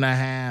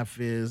 7.5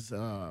 is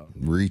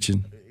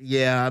reaching.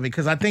 Yeah,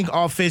 because I think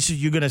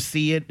offenses you're going to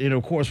see it. And,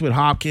 of course, with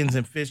Hopkins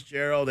and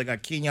Fitzgerald, they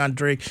got Kenyon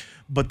Drake.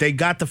 But they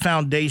got the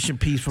foundation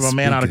piece from a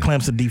man out of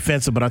Clemson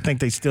defensive, but I think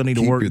they still need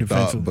to work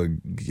defensively.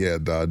 But, yeah,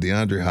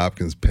 DeAndre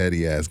Hopkins'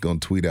 petty ass going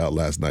to tweet out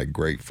last night,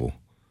 grateful.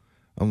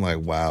 I'm like,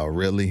 wow,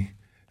 really?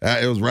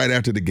 It was right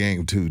after the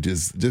game, too.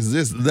 Just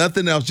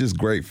nothing else, just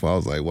grateful. I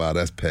was like, wow,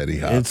 that's petty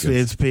Hopkins.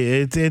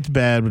 It's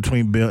bad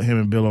between him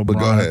and Bill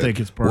O'Brien. Go ahead. I think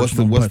it's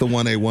personal. What's the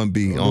 1A,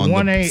 1B on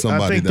 1A,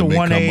 somebody I think that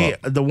may come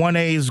up? The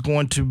 1A is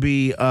going to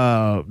be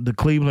the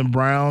Cleveland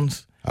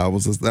Browns.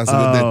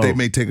 They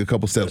may take a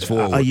couple steps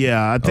forward.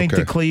 I think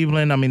the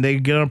Cleveland, they're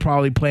going to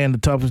probably play in the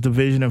toughest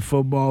division in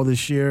football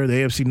this year. The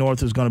AFC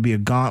North is going to be a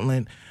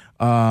gauntlet.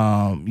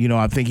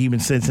 I think even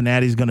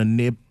Cincinnati's going to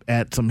nip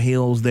at some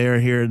heels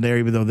here and there,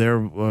 even though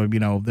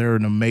they're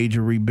in a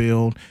major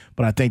rebuild.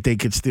 But I think they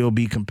could still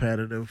be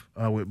competitive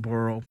with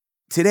Burrow.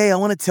 Today, I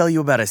want to tell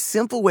you about a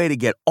simple way to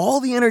get all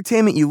the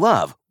entertainment you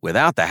love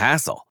without the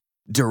hassle.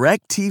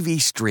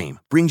 DirecTV Stream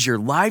brings your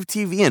live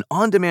TV and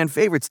on-demand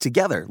favorites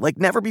together like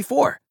never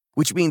before,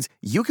 which means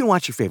you can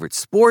watch your favorite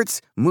sports,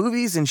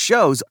 movies, and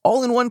shows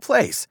all in one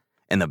place.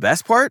 And the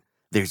best part?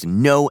 There's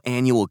no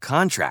annual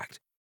contract.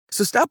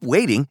 So stop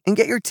waiting and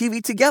get your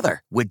TV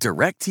together with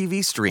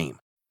DirecTV Stream.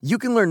 You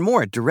can learn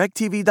more at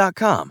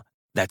DirecTV.com.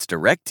 That's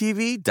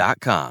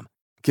DirecTV.com.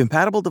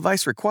 Compatible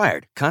device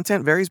required.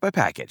 Content varies by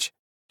package.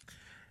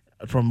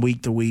 From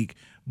week to week.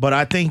 But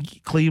I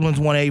think Cleveland's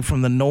 1A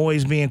from the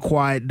noise being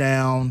quiet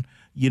down,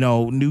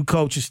 new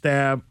coaching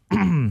staff.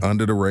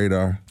 Under the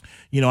radar.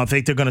 I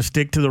think they're going to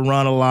stick to the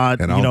run a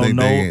lot. And I don't think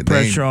no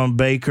pressure on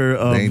Baker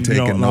they ain't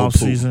taking no off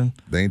season.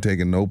 They ain't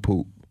taking no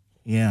poop.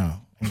 Yeah,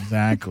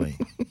 exactly.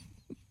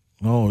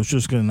 It's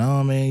just good.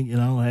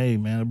 Hey,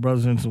 man, the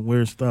brother's in some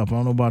weird stuff. I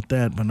don't know about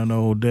that, but I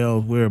know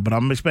Odell's weird. But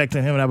I'm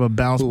expecting him to have a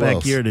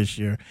bounce-back year this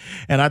year.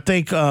 And I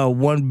think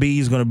 1B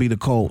is going to be the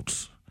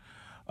Colts.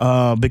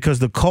 Because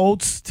the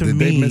Colts, to me... Did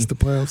they miss the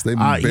playoffs? They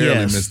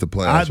barely missed the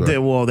playoffs,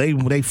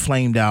 right? They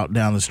flamed out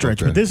down the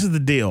stretch. Okay. But this is the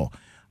deal.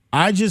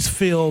 I just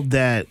feel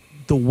that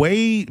the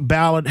way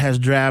Ballard has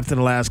drafted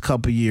the last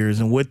couple of years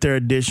and with their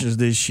additions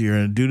this year,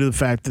 and due to the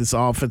fact that this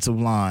offensive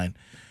line,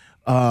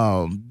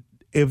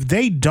 if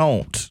they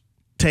don't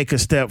take a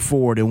step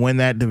forward and win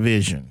that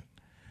division,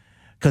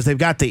 because they've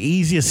got the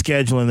easiest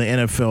schedule in the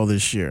NFL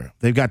this year.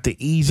 They've got the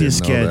easiest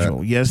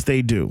schedule. Yes,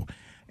 they do.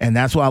 And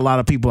that's why a lot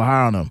of people are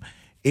high on them.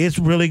 It's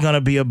really going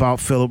to be about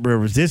Phillip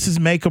Rivers. This is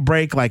make or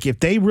break. Like, if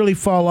they really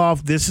fall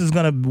off,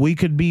 we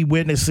could be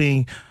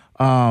witnessing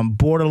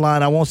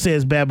borderline, I won't say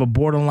it's bad, but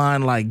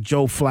borderline like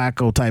Joe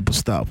Flacco type of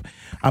stuff.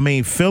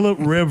 Phillip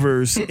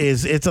Rivers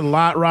it's a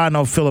lot riding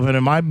on Phillip. And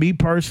it might be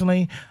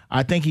personally,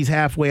 I think he's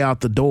halfway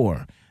out the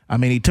door.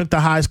 He took the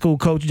high school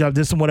coach job,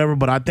 this and whatever,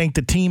 but I think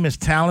the team is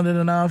talented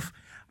enough.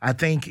 I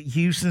think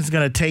Houston's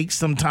going to take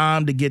some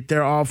time to get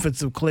their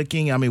offensive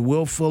clicking.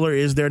 Will Fuller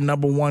is their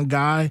number one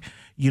guy,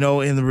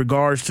 in the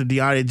regards to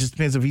DeAndre. It just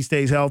depends if he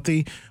stays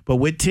healthy. But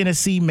with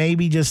Tennessee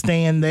maybe just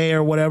staying there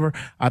or whatever,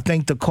 I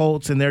think the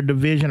Colts in their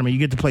division, you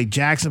get to play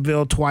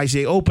Jacksonville twice.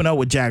 They open up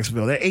with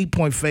Jacksonville. They're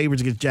 8-point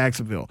favorites against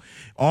Jacksonville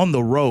on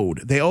the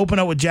road. They open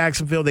up with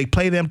Jacksonville. They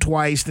play them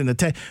twice.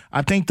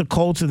 I think the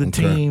Colts are the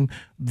team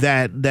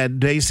that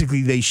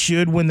basically they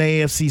should win the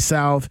AFC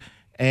South.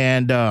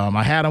 And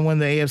I had them win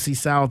the AFC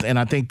South, and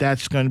I think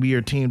that's going to be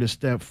your team to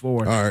step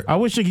forward. All right. I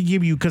wish I could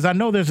give you, because I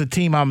know there's a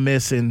team I'm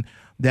missing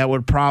that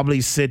would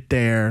probably sit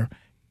there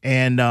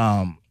and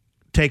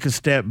take a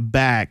step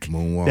back.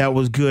 Moonwalk. That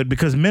was good.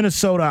 Because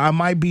Minnesota, I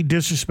might be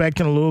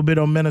disrespecting a little bit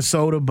on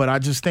Minnesota, but I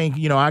just think,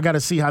 I got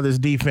to see how this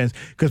defense,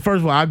 because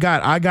first of all, I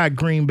got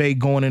Green Bay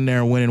going in there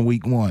and winning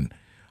week 1.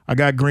 I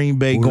got Green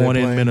Bay going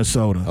in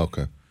Minnesota.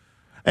 Okay.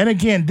 And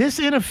again, this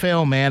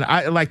NFL, man,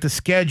 I like the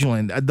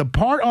scheduling. The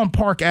part on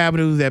Park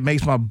Avenue that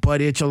makes my butt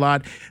itch a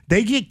lot,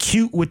 they get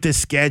cute with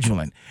this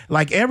scheduling.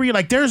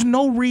 There's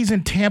no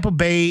reason Tampa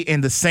Bay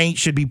and the Saints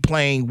should be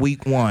playing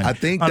week 1. I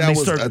think that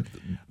was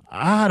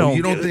I don't.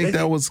 You don't think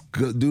that was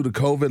due to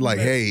COVID? Like,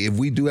 hey, if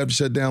we do have to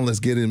shut down, let's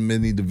get in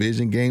many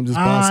division games as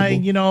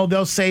possible.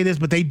 They'll say this,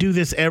 but they do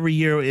this every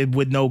year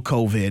with no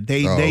COVID.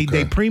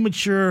 They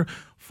premature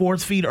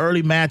force feed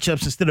early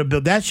matchups instead of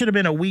build. That should have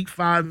been a week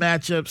 5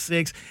 matchup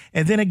 6.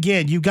 And then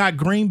again, you got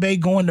Green Bay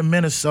going to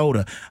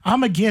Minnesota.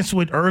 I'm against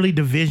with early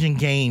division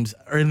games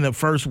in the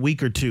first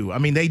week or two. I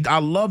mean, I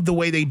love the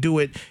way they do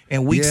it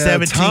in week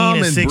 17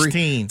 and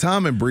 16.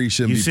 Tom and Bree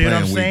shouldn't be playing what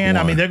I'm saying? week 1.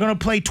 I mean, they're going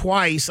to play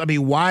twice. I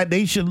mean, why?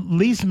 They should at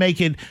least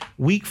make it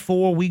week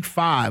 4, week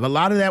 5. A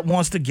lot of that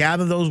wants to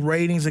gather those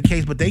ratings in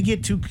case, but they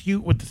get too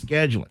cute with the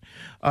scheduling.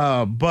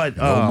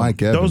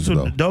 Mike Evans,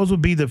 those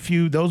would be the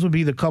few. Those would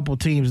be the couple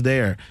teams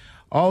there.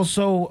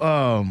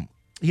 Also,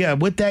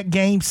 with that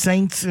game,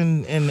 Saints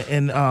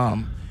and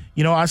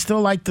I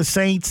still like the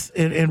Saints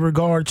in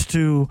regards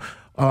to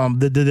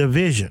the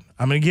division.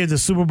 I'm gonna get the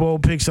Super Bowl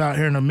picks out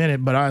here in a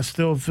minute, but I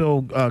still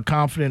feel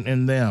confident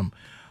in them.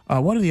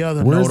 What are the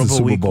other Where's notable the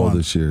Super week Bowl ones?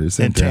 this year? It's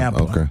in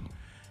Tampa. Okay.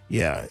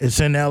 Yeah, it's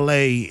in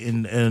L.A.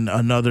 in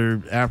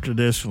another after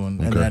this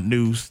one in that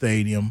new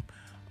stadium.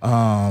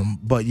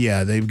 But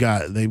yeah, they've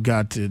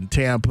got to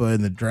Tampa,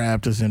 and the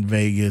draft is in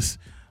Vegas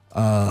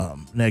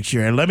next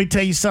year. And let me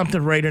tell you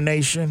something, Raider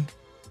Nation.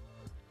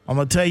 I'm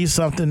gonna tell you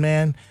something,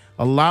 man.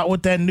 A lot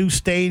with that new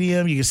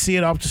stadium. You can see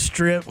it off the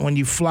strip when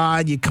you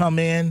fly. You come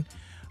in.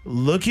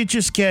 Look at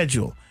your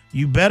schedule.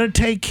 You better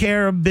take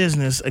care of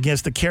business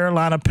against the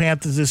Carolina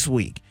Panthers this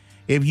week.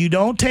 If you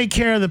don't take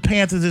care of the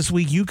Panthers this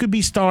week, you could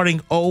be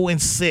starting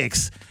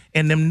 0-6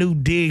 in them new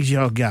digs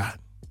y'all got.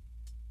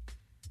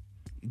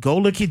 Go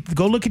look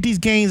at these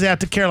games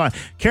after Carolina.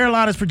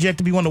 Carolina's projected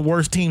to be one of the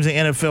worst teams in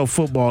NFL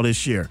football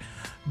this year.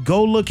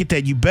 Go look at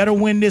that. You better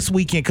win this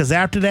weekend, because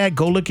after that,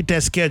 go look at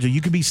that schedule.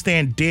 You could be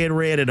staying dead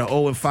red at an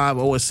 0-5,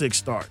 0-6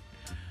 start.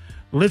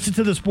 Listen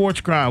to the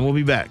Sports Grind. We'll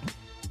be back.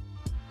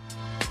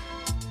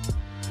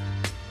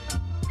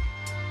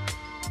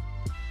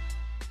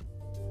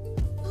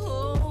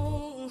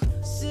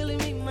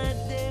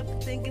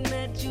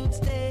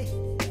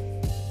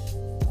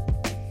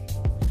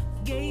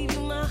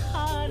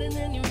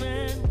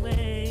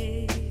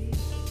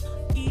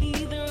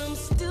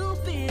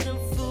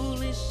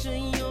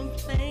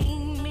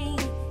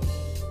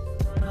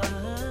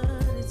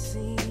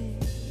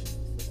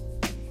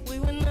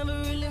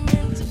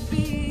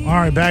 All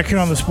right, back here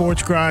on the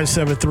Sports Grind,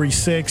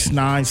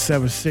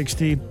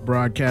 736-9760,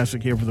 broadcasting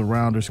here for the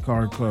Rounders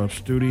Card Club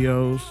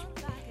Studios.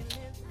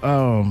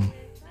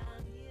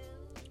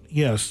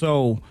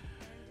 So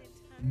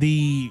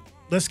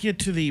let's get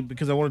to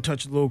because I want to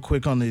touch a little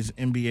quick on these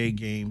NBA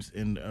games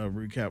and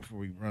recap before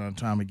we run out of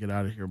time and get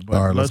out of here. But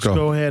all right, let's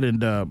go ahead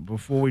and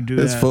before we do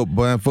this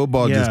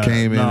football just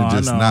came in and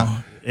just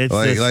not. It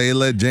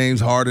let James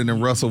Harden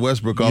and Russell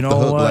Westbrook off the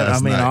hook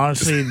last night.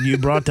 Honestly, you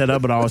brought that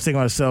up, but I was thinking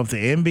to myself, the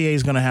NBA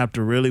is going to have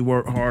to really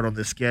work hard on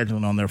the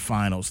scheduling on their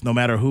finals, no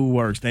matter who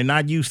works. They're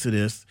not used to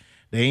this.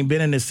 They ain't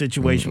been in this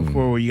situation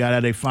before where you got to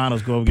have their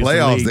finals go against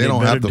playoffs. The league. They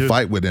don't have to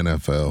fight with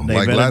NFL. They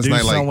like better last do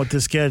night, something with the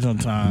scheduling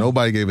time.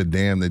 Nobody gave a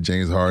damn that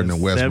James Harden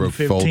and Westbrook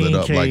folded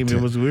up like we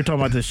were talking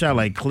about the shot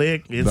like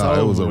click. It's over.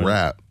 It was a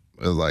wrap.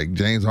 It was like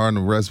James Harden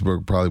and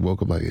Westbrook probably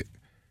woke up like,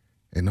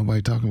 ain't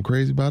nobody talking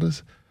crazy about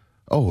us.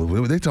 Oh,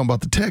 they talking about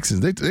the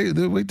Texans. They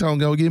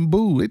talking about getting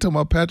booed. They talking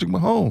about Patrick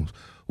Mahomes.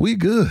 We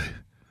good.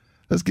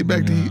 Let's get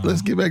back to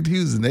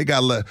Houston. They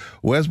got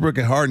Westbrook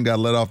and Harden got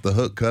let off the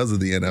hook because of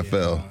the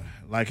NFL. Yeah.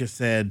 Like I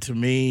said, to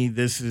me,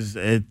 this is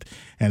it.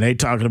 And they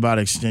talking about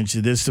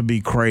extension. This would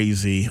be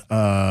crazy.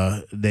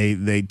 They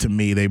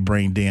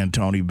bring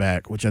D'Antoni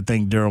back, which I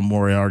think Daryl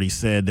Morey already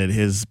said that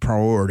his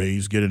priority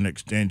is get an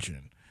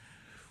extension.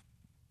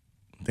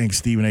 I think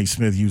Stephen A.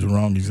 Smith used the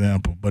wrong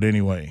example, but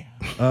anyway.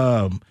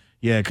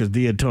 Yeah, because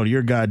D'Antoni,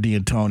 your guy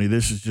D'Antoni,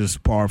 this is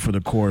just par for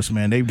the course,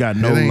 man. They've got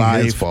no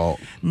life. His fault.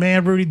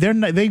 Man, Rudy,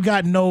 they've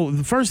got no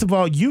 – first of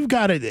all, you've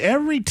got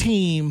every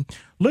team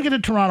 – look at the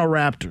Toronto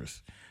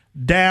Raptors.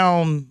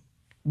 Down,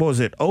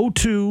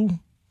 0-2.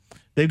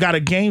 They've got a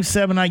Game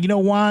 7 now. You know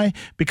why?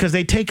 Because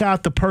they take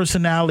out the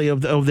personality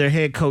of their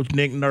head coach,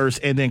 Nick Nurse,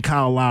 and then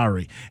Kyle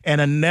Lowry,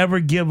 and a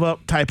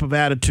never-give-up type of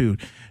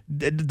attitude.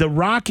 The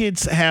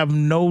Rockets have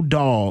no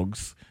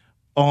dogs.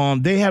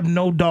 They have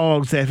no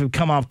dogs that have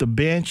come off the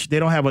bench. They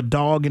don't have a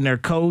dog in their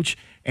coach,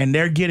 and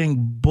they're getting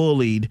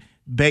bullied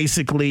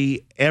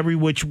basically every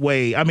which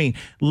way. I mean,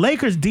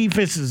 Lakers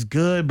defense is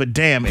good, but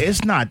damn,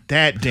 it's not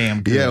that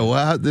damn good. Yeah,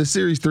 well, the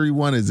series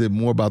 3-1, is it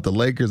more about the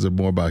Lakers or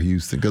more about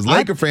Houston? Because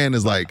Laker fan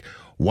is like,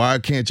 why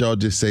can't y'all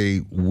just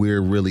say we're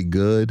really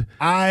good?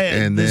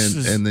 And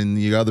then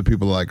you other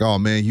people are like, oh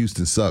man,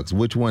 Houston sucks.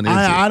 Which one is it?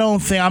 I don't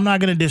think I'm not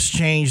going to just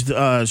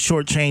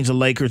shortchange the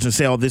Lakers and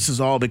say, oh, this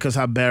is all because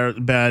how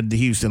bad the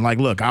Houston. Like,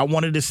 look, I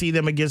wanted to see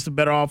them against a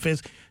better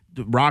offense.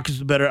 The Rockets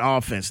are better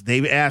offense.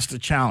 They've asked a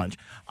challenge.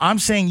 I'm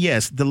saying,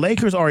 yes, the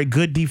Lakers are a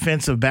good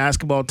defensive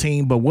basketball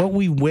team, but what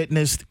we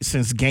witnessed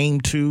since Game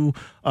 2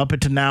 up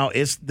until now,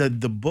 it's the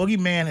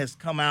boogeyman has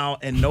come out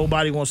and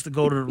nobody wants to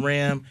go to the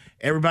rim.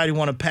 Everybody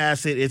want to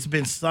pass it. It's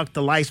been sucked.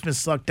 The light's been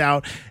sucked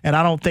out, and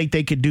I don't think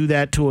they could do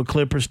that to a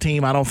Clippers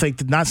team. I don't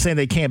think, not saying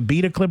they can't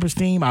beat a Clippers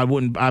team.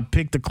 I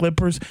picked the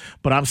Clippers,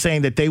 but I'm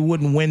saying that they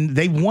wouldn't win.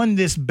 They won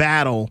this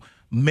battle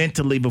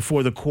mentally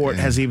before the court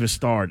has even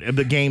started.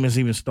 The game has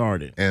even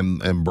started.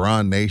 And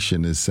Bron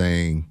Nation is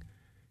saying,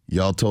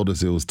 y'all told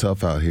us it was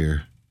tough out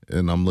here,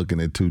 and I'm looking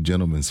at 2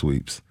 gentlemen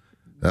sweeps.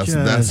 That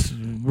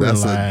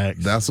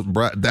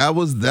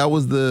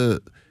was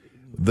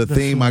the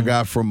theme I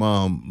got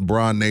from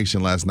Bron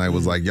Nation last night.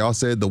 Was like, y'all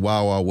said the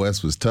Wild Wild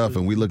West was tough,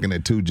 and we looking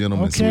at 2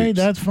 gentlemen sweeps. Okay,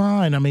 that's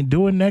fine. I mean,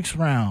 do it next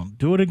round.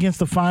 Do it against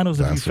the finals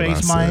if you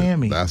face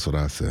Miami. That's what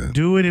I said.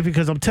 Do it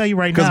because I'm telling you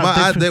right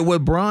now.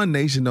 What Bron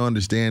Nation don't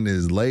understand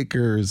is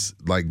Lakers,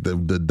 like the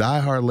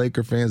diehard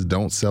Laker fans,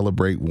 don't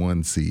celebrate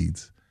 1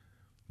 seeds.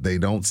 They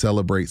don't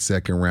celebrate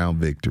second-round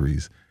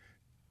victories.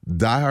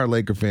 Diehard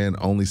Laker fan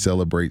only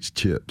celebrates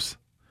chips.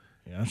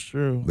 Yeah, that's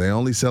true. They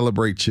only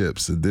celebrate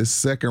chips. This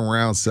second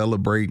round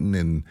celebrating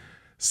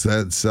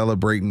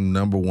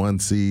number 1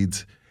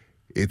 seeds,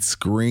 it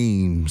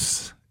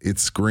screams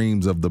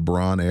of the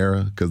Bron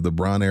era, because the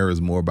Bron era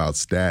is more about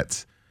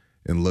stats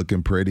and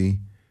looking pretty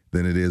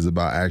than it is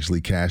about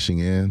actually cashing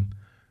in.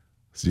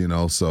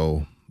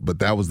 So but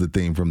that was the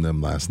theme from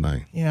them last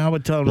night. Yeah, I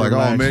would tell them. Like,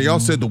 oh man, y'all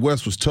said the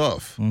West was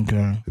tough.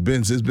 Okay.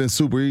 It's been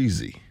super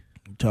easy.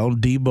 Tell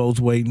them Debo's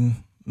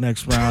waiting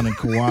next round and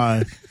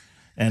Kawhi.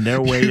 And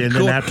they're waiting. And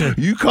then after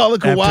you call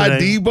it Kawhi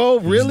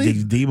Debo, really?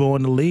 Debo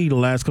in the league the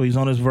last couple. He's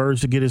on his verge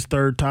to get his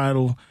 3rd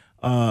title.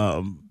 His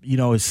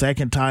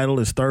 2nd title,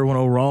 his 3rd one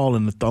overall,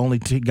 and the only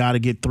guy to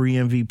get 3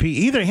 MVP.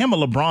 Either him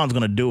or LeBron's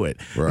going to do it.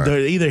 Right.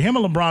 Either him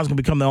or LeBron's going to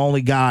become the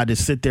only guy to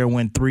sit there and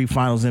win 3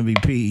 Finals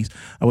MVPs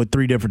with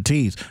 3 different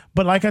teams.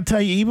 But like I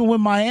tell you, even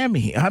with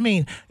Miami, I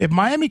mean, if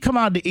Miami come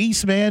out the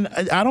East, man,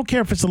 I don't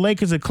care if it's the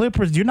Lakers or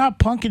Clippers. You're not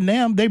punking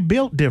them. They're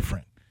built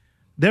different.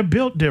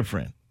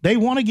 They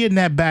want to get in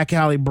that back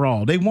alley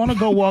brawl. They want to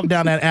go walk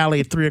down that alley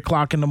at 3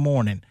 o'clock in the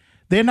morning.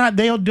 They're not.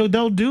 They'll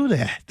do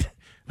that.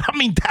 I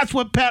mean, that's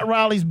what Pat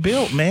Riley's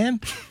built,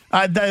 man.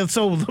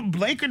 So the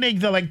Lakers,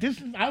 they're like,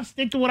 I'll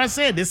stick to what I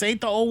said. This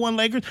ain't the 0-1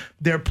 Lakers.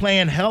 They're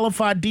playing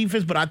hellified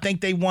defense, but I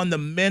think they won the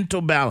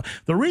mental battle.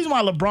 The reason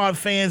why LeBron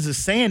fans is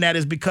saying that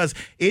is because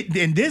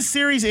in this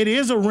series, it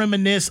is a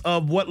reminisce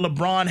of what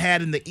LeBron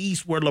had in the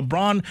East, where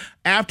LeBron,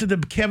 after the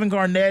Kevin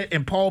Garnett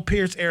and Paul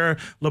Pierce era,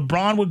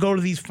 LeBron would go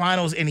to these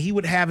finals and he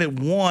would have it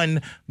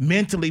won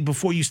mentally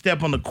before you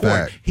step on the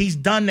court. Fact. He's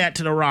done that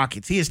to the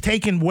Rockets. He has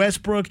taken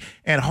Westbrook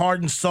and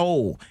Harden's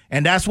soul,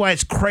 and that's why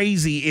it's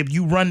crazy if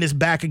you run this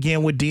back again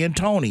with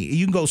D'Antoni.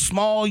 You can go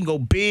small, you can go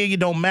big,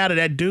 it don't matter.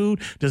 That dude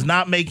does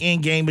not make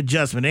in-game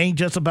adjustment. It ain't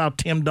just about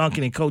Tim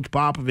Duncan and Coach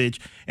Popovich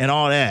and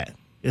all that.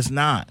 It's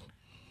not.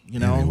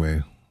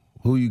 Anyway,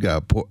 who you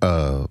got?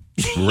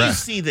 You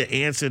see the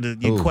answer to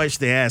your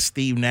question they asked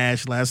Steve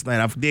Nash last night.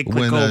 I did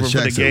click when over Shaq for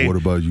the said, game. what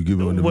about you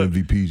giving them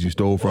MVPs you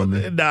stole from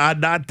me? Nah,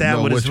 not that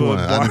No, one. which one?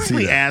 I didn't see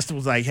Barkley that. asked him,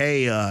 was like,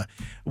 hey,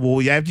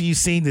 after you've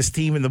seen this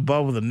team in the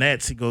bubble, the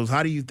Nets, he goes,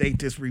 how do you think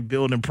this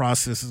rebuilding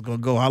process is going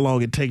to go? How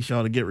long it takes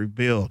y'all to get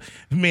rebuilt?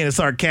 Me and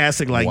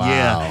sarcastic, like, Wow.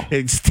 yeah.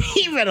 And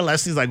Steve had a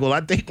lesson. He's like, well,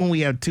 I think when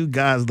we have 2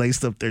 guys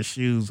laced up their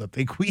shoes, I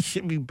think we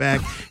should be back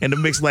in the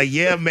mix. Like,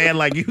 yeah, man,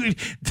 like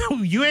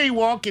you ain't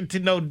walking to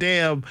no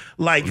damn,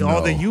 like,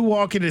 No. you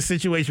walk in a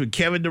situation with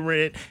Kevin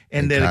Durant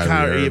and then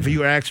Kyrie Irving. if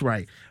you act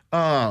right.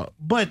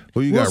 But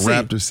Who you we'll got? see.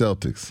 Raptors,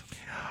 Celtics.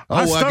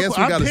 I guess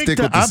we got to stick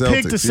with the Celtics. I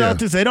picked the yeah.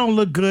 Celtics. They don't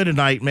look good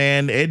tonight,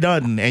 man. It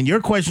doesn't. And your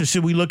question: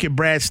 should we look at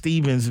Brad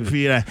Stevens?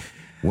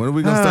 When are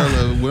we gonna start?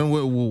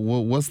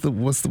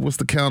 What's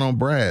the count on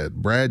Brad?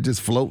 Brad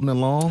just floating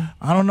along?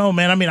 I don't know,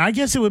 man. I mean, I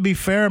guess it would be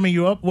fair. I mean,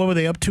 you're up. What were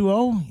they up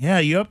 2-0? Yeah,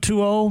 you're up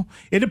 2-0.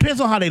 It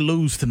depends on how they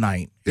lose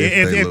tonight.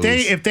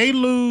 If they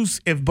lose,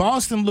 if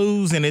Boston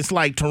lose, and it's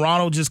like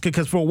Toronto, just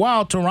because for a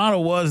while Toronto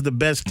was the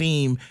best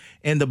team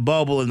in the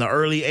bubble in the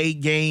early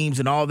 8 games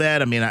and all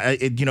that. I mean,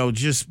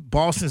 just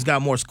Boston's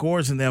got more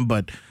scores than them,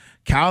 but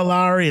Kyle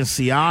Lowry and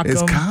Siakam.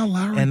 Is Kyle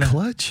Lowry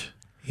clutch?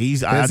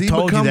 Has he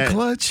become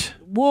clutch?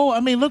 Well, I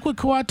mean, look what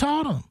Kawhi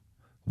taught him.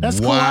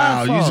 That's wow.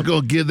 Kawhi's You just fault.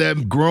 gonna give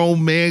that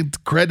grown man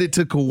credit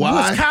to Kawhi?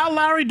 What's Kyle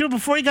Lowry do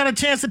before he got a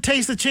chance to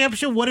taste the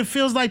championship? What it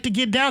feels like to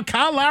get down?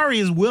 Kyle Lowry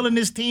is willing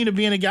this team to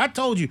be in a game. I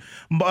told you,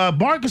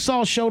 Marc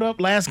Gasol showed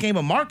up last game,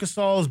 but Marc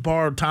Gasol is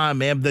borrowed time,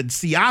 man. The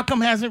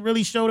Siakam hasn't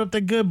really showed up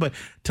that good, but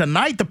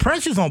tonight the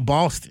pressure's on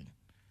Boston.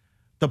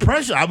 The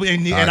pressure, I agree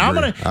with that.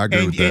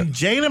 And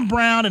Jaylen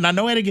Brown, and I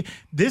know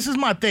this is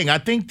my thing. I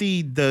think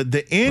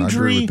the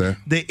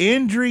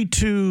injury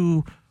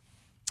to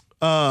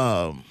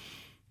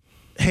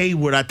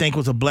Hayward, I think,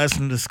 was a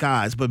blessing in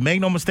disguise. But make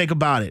no mistake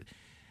about it.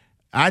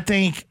 I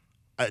think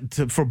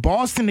for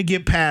Boston to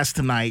get past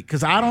tonight,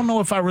 because I don't know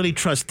if I really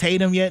trust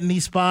Tatum yet in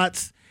these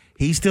spots.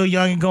 He's still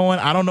young and going.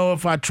 I don't know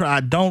if I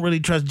don't really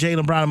trust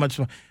Jaylen Brown much.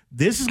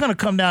 This is going to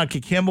come down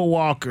to Kemba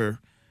Walker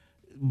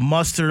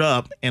mustered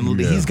up, and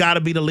he's got to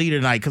be the leader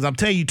tonight. Because I'm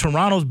telling you,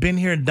 Toronto's been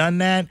here and done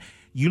that.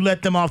 You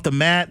let them off the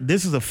mat,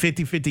 this is a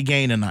 50-50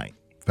 game tonight.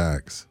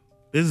 Facts.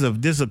 This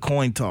is a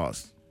coin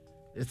toss.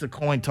 It's a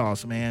coin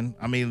toss, man.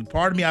 I mean,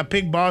 pardon me, I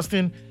picked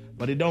Boston,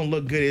 but it don't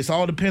look good. It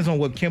all depends on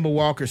what Kemba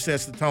Walker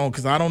sets the tone,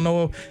 because I don't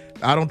know.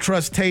 I don't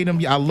trust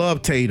Tatum. I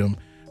love Tatum.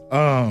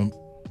 I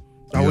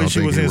wish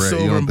he was in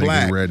silver and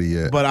black. He's ready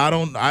yet. But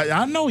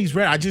I know he's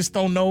ready. I just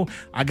don't know.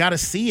 I got to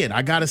see it.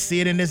 I got to see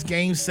it in this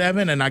Game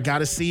 7, and I got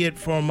to see it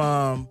from,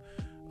 and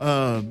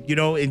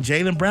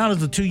Jaylen Brown is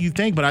the two you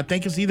think. But I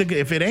think it's either,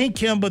 if it ain't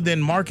Kemba,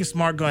 then Marcus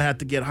Smart going to have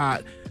to get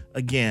hot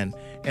again.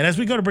 And as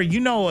we go to break,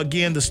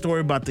 again, the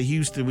story about the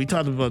Houston. We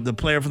talked about the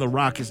player from the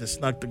Rockets that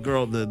snuck the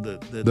girl, the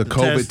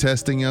COVID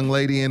testing young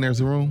lady in there's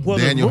a room? Well,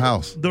 Daniel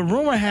House. The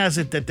rumor has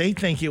it that they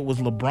think it was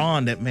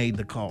LeBron that made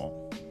the call.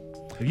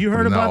 Have you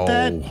heard about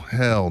that? No,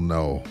 hell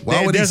no.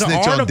 Why would he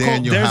snitch on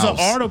Daniel House? There's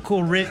an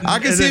article written. I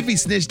can see if he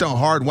snitched on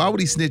Harden. Why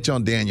would he snitch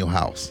on Daniel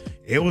House?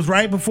 It was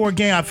right before a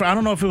game. I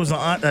don't know if it was an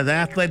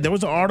athlete. There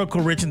was an article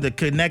written to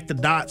connect the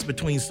dots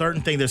between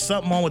certain things. There's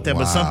something wrong with that,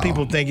 but some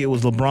people think it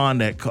was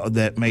LeBron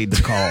that made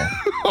the call.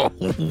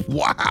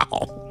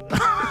 Wow.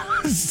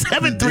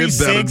 736.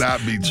 It better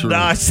not be true.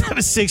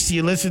 760.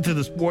 You listen to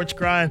the Sports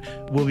Grind.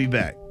 We'll be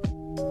back.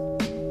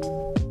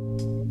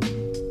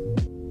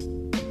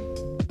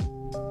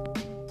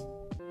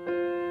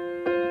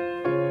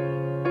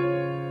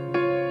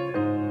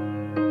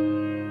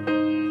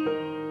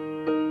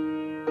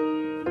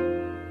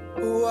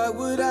 What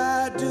would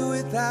I do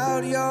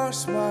without your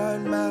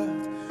smart mouth?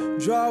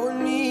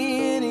 Drawing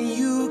me in and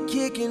you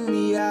kicking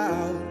me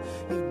out.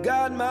 You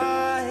got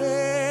my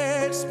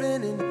head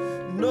spinning,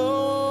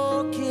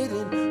 no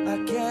kidding.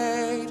 I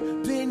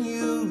can't pin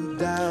you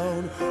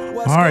down.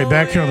 All right,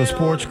 back here on the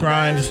Sports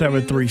Grind,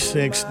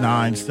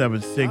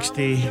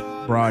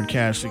 736-9760.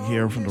 Broadcasting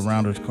here from the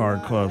Rounders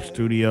Card Club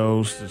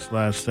studios. This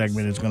last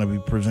segment is going to be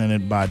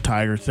presented by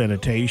Tiger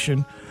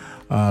Sanitation.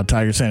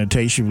 Tiger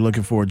Sanitation, if you're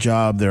looking for a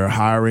job, they're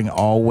hiring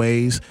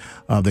always.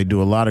 They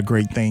do a lot of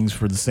great things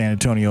for the San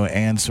Antonio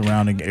and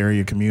surrounding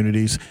area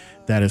communities.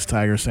 That is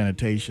Tiger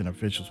Sanitation,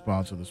 official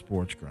sponsor of the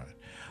Sports Grind.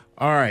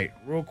 All right,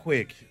 real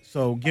quick.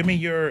 So give me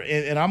your,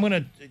 and I'm going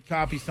to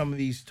copy some of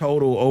these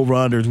total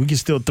over-unders. We can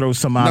still throw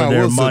some out of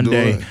there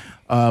Monday,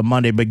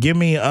 but give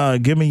me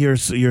your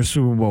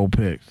Super Bowl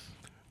picks.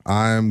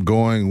 I'm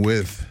going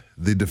with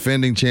the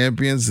defending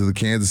champions, the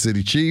Kansas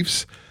City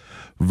Chiefs,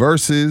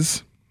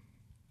 versus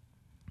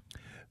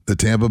the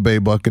Tampa Bay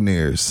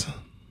Buccaneers.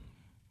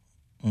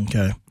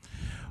 Okay.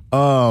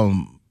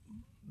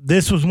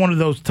 This was one of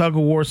those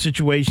tug-of-war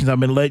situations. I've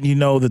been letting you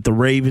know that the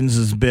Ravens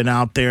has been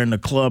out there in the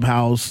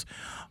clubhouse,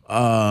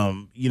 for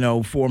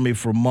me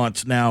for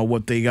months now,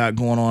 what they got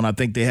going on. I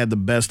think they had the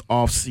best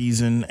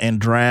offseason and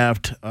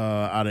draft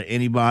out of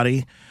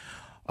anybody.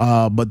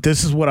 But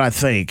this is what I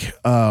think.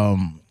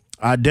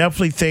 I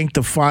definitely think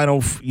the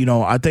final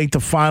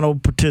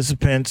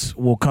participants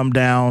will come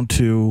down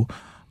to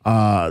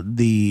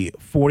the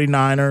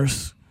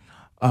 49ers.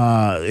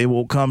 It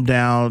will come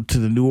down to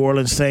the New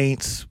Orleans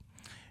Saints,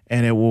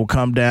 and it will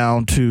come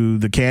down to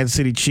the Kansas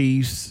City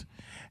Chiefs,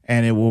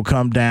 and it will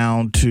come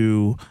down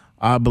to,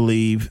 I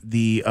believe,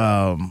 the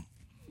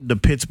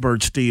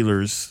Pittsburgh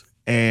Steelers,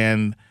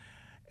 and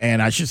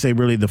I should say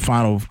really the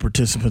final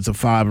participants of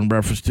 5 in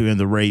reference to, and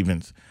the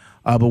Ravens.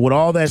 But with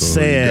all that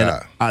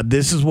said,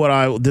 this is what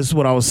I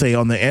would say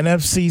on the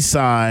NFC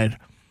side.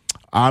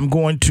 I'm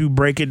going to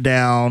break it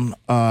down,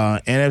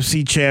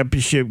 NFC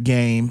Championship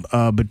game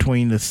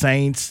between the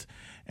Saints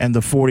and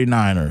the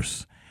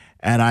 49ers.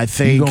 And I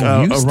think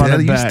a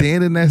running back. You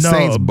stand in that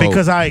Saints boat?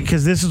 Because I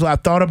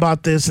thought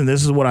about this, and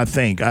this is what I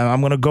think.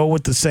 I'm going to go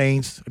with the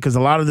Saints because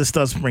a lot of this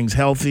stuff brings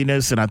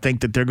healthiness, and I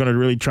think that they're going to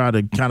really try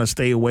to kind of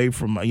stay away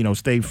from,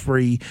 stay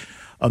free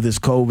of this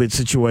COVID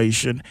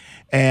situation.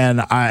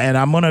 And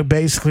I'm going to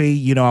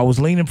basically, I was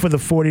leaning for the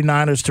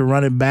 49ers to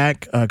run it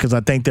back because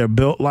I think they're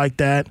built like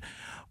that.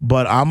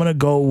 But I'm going to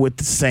go with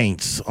the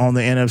Saints on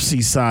the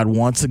NFC side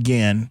once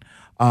again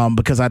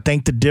because I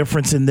think the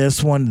difference in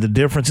this one, the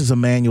difference is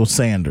Emmanuel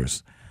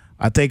Sanders.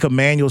 I think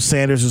Emmanuel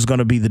Sanders is going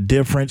to be the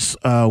difference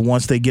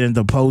once they get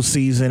into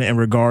postseason in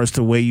regards to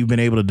the way you've been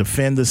able to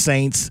defend the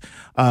Saints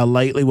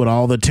lately with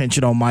all the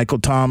attention on Michael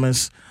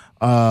Thomas.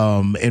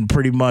 And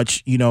pretty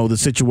much, the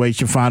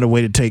situation, find a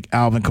way to take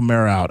Alvin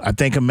Kamara out. I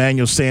think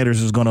Emmanuel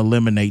Sanders is going to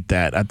eliminate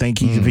that. I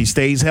think if he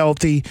stays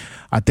healthy,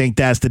 I think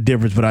that's the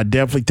difference. But I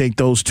definitely think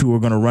those two are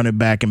going to run it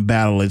back and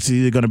battle. It's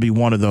either going to be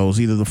one of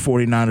those, either the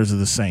 49ers or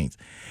the Saints.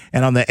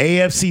 And on the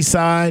AFC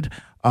side,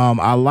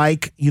 I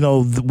like,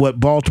 what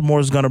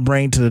Baltimore is going to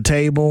bring to the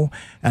table,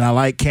 and I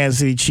like Kansas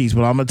City Chiefs.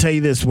 But I'm going to tell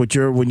you this: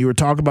 when you were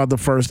talking about the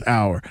first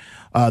hour,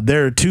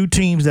 there are two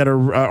teams that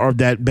are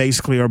that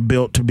basically are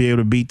built to be able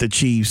to beat the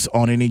Chiefs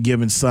on any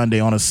given Sunday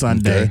on a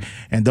Sunday, okay.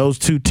 And those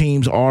two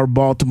teams are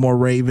Baltimore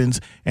Ravens,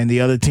 and the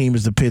other team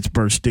is the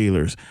Pittsburgh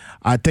Steelers.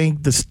 I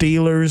think the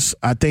Steelers,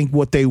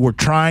 what they were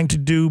trying to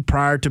do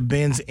prior to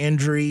Ben's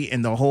injury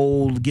and the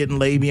whole getting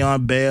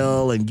Le'Veon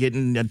Bell and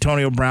getting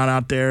Antonio Brown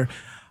out there,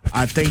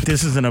 I think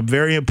this is a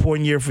very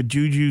important year for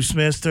Juju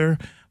Smith-Schuster,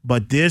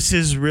 but this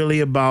is really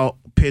about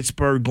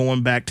Pittsburgh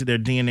going back to their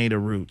DNA, their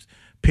roots.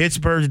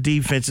 Pittsburgh's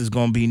defense is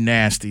going to be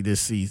nasty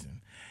this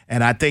season.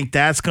 And I think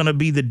that's going to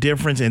be the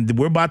difference. And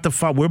we're about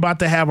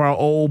to have our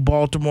old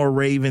Baltimore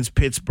Ravens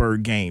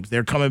Pittsburgh games.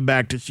 They're coming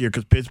back this year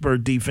because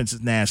Pittsburgh defense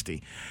is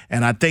nasty.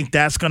 And I think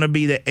that's going to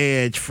be the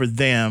edge for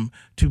them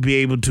to be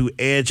able to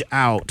edge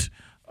out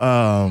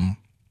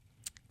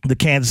the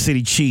Kansas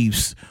City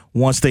Chiefs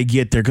once they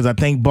get there, because I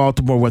think we're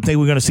going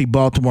to see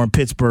Baltimore and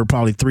Pittsburgh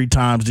probably 3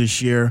 times this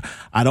year.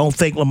 I don't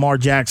think Lamar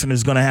Jackson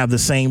is going to have the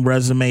same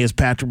resume as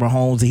Patrick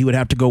Mahomes. He would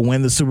have to go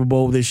win the Super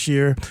Bowl this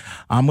year.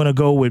 I'm going to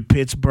go with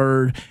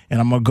Pittsburgh,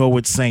 and I'm going to go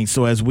with Saints.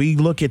 So as we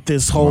look at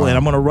this whole, and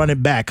I'm going to run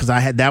it back because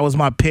that was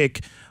my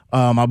pick.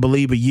 I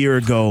believe a year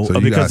ago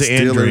because of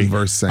injury.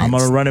 I'm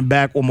going to run it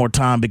back one more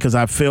time because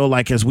I feel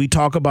like as we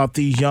talk about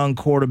these young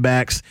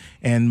quarterbacks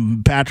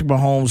and Patrick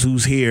Mahomes,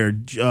 who's here,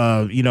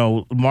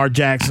 Lamar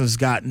Jackson's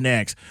got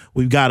next.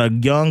 We've got a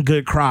young,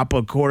 good crop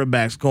of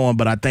quarterbacks going,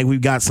 but I think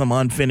we've got some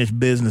unfinished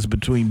business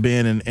between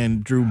Ben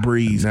and Drew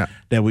Brees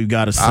that we've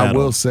got to settle. I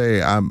will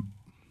say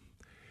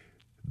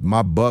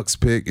my Bucs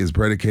pick is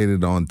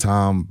predicated on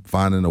Tom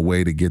finding a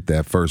way to get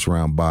that first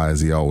round bye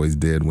as he always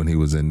did when he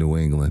was in New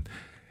England.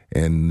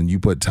 And you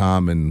put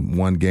Tom in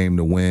 1 game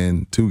to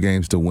win, 2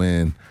 games to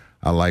win.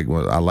 I like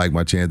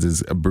my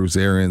chances. Bruce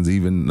Arians,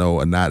 even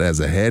though not as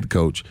a head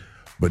coach,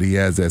 but he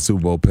has that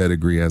Super Bowl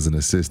pedigree as an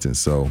assistant.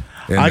 So,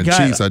 and the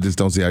Chiefs, I just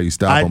don't see how you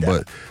stop them.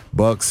 But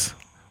Bucs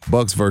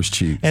versus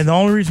Chiefs. And the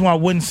only reason why I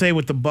wouldn't say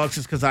with the Bucs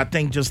is because I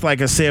think, just like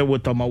I said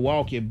with the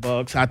Milwaukee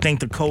Bucks, I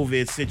think the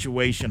COVID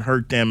situation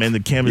hurt them and the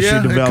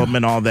chemistry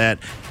development, all that.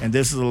 And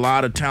this is a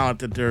lot of talent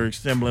that they're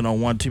assembling on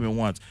one team at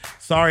once.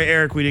 Sorry,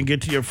 Eric, we didn't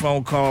get to your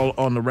phone call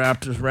on the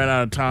Raptors. Ran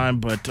out of time,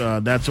 but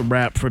that's a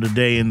wrap for the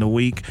day and the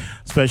week.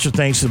 Special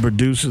thanks to the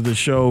producer of the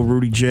show,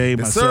 Rudy J,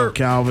 myself,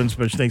 Calvin.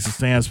 Special thanks to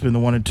Stan Spin, the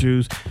 1 and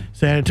 2s,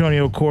 San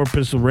Antonio,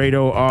 Corpus,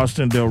 Laredo,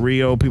 Austin, Del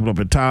Rio, people up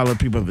in Tyler,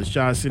 people up in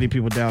Shaw City,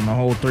 people down the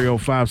whole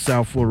 305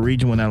 South Florida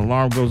region. When that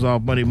alarm goes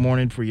off Monday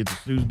morning, before you hit the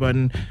snooze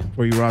button,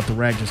 before you rock the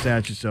rack, just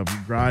ask yourself, you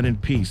ride in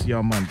peace. See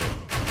y'all Monday.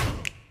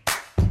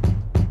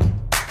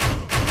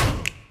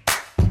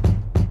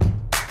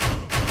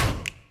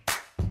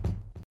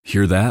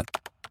 Hear that?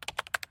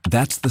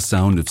 That's the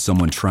sound of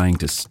someone trying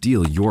to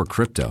steal your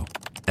crypto.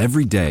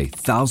 Every day,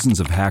 thousands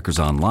of hackers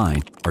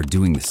online are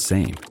doing the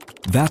same.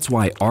 That's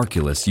why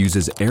Arculus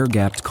uses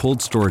air-gapped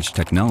cold storage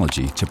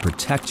technology to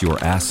protect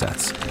your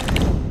assets.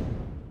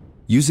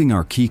 Using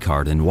our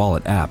keycard and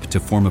wallet app to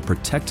form a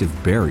protective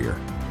barrier,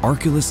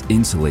 Arculus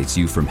insulates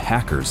you from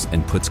hackers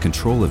and puts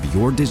control of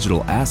your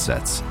digital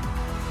assets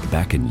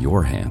back in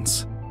your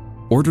hands.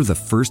 Order the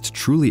first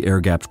truly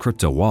air-gapped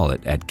crypto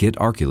wallet at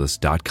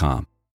getarculus.com.